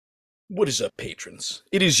 What is up, patrons?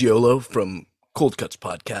 It is YOLO from Cold Cuts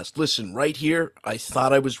Podcast. Listen, right here, I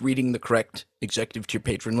thought I was reading the correct executive tier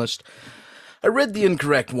patron list. I read the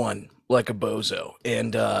incorrect one, like a bozo,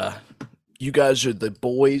 and You guys are the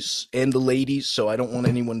boys and the ladies, so I don't want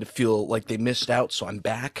anyone to feel like they missed out. So I'm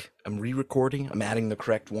back. I'm re-recording. I'm adding the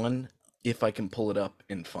correct one if I can pull it up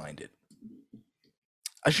and find it.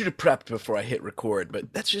 I should have prepped before I hit record,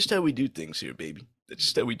 but that's just how we do things here, baby. That's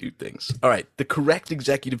just how we do things. All right, the correct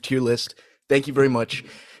executive tier list. Thank you very much.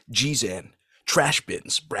 Gzan, Trash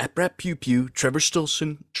Bins, Brat Brat Pew Pew, Trevor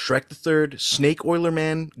Stilson, Shrek the Third, Snake Oiler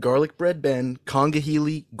Man, Garlic Bread Ben, Conga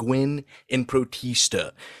Healy, Gwyn, and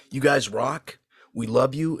Protista. You guys rock. We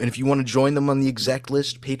love you. And if you want to join them on the exec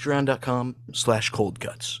list,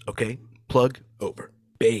 patreon.com/coldcuts. Okay? Plug over.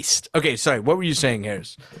 Based. Okay, sorry. What were you saying,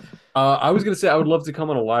 Harris? I was gonna say I would love to come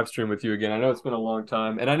on a live stream with you again. I know it's been a long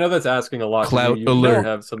time, and I know that's asking a lot. Clout you alert.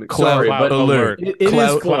 Have something. Clout Sorry, but alert. It is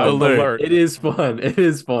Clout fun. alert. It is fun. It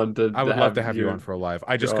is fun to. I would love to have you on for a live.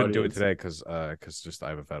 I just couldn't do it today because just I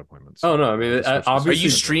have a vet appointment. So no, I mean obviously. Are you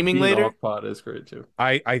streaming later? Pod is great too.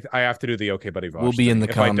 I have to do the Okay Buddy Vaush. We'll be in the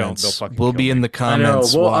comments. We'll be in the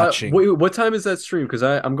comments watching. Wait, what time is that stream? Because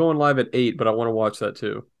I'm going live at 8, but I want to watch that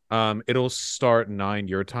too. It'll start 9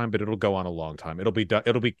 your time, but it'll go on a long time. It'll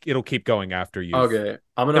keep going after you. Okay,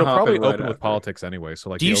 it'll probably open with politics anyway. So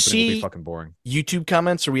like, do the you opening will be see fucking boring. YouTube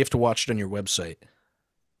comments, or we have to watch it on your website?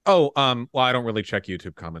 Oh, well, I don't really check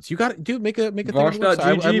YouTube comments. You got to make a thing. Vaush.gg,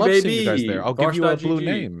 I love baby. seeing you guys there. I'll give you a blue Vaush.gg.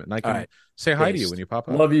 name, and I can Right. say hi to you when you pop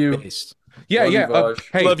up. Love you. Based. Yeah, Love yeah. you, Vaush.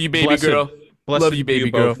 Hey, Love you, baby blessed- girl. blessed Love you, baby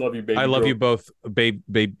be girl. both. Love you, baby. I love girl. you both,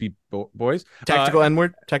 boys. Tactical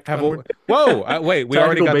N-word. Tactical N-word. Whoa! Wait, we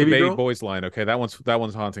already Tactical got the baby baby girl? boys line. Okay, that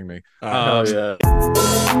one's haunting me. Oh yeah.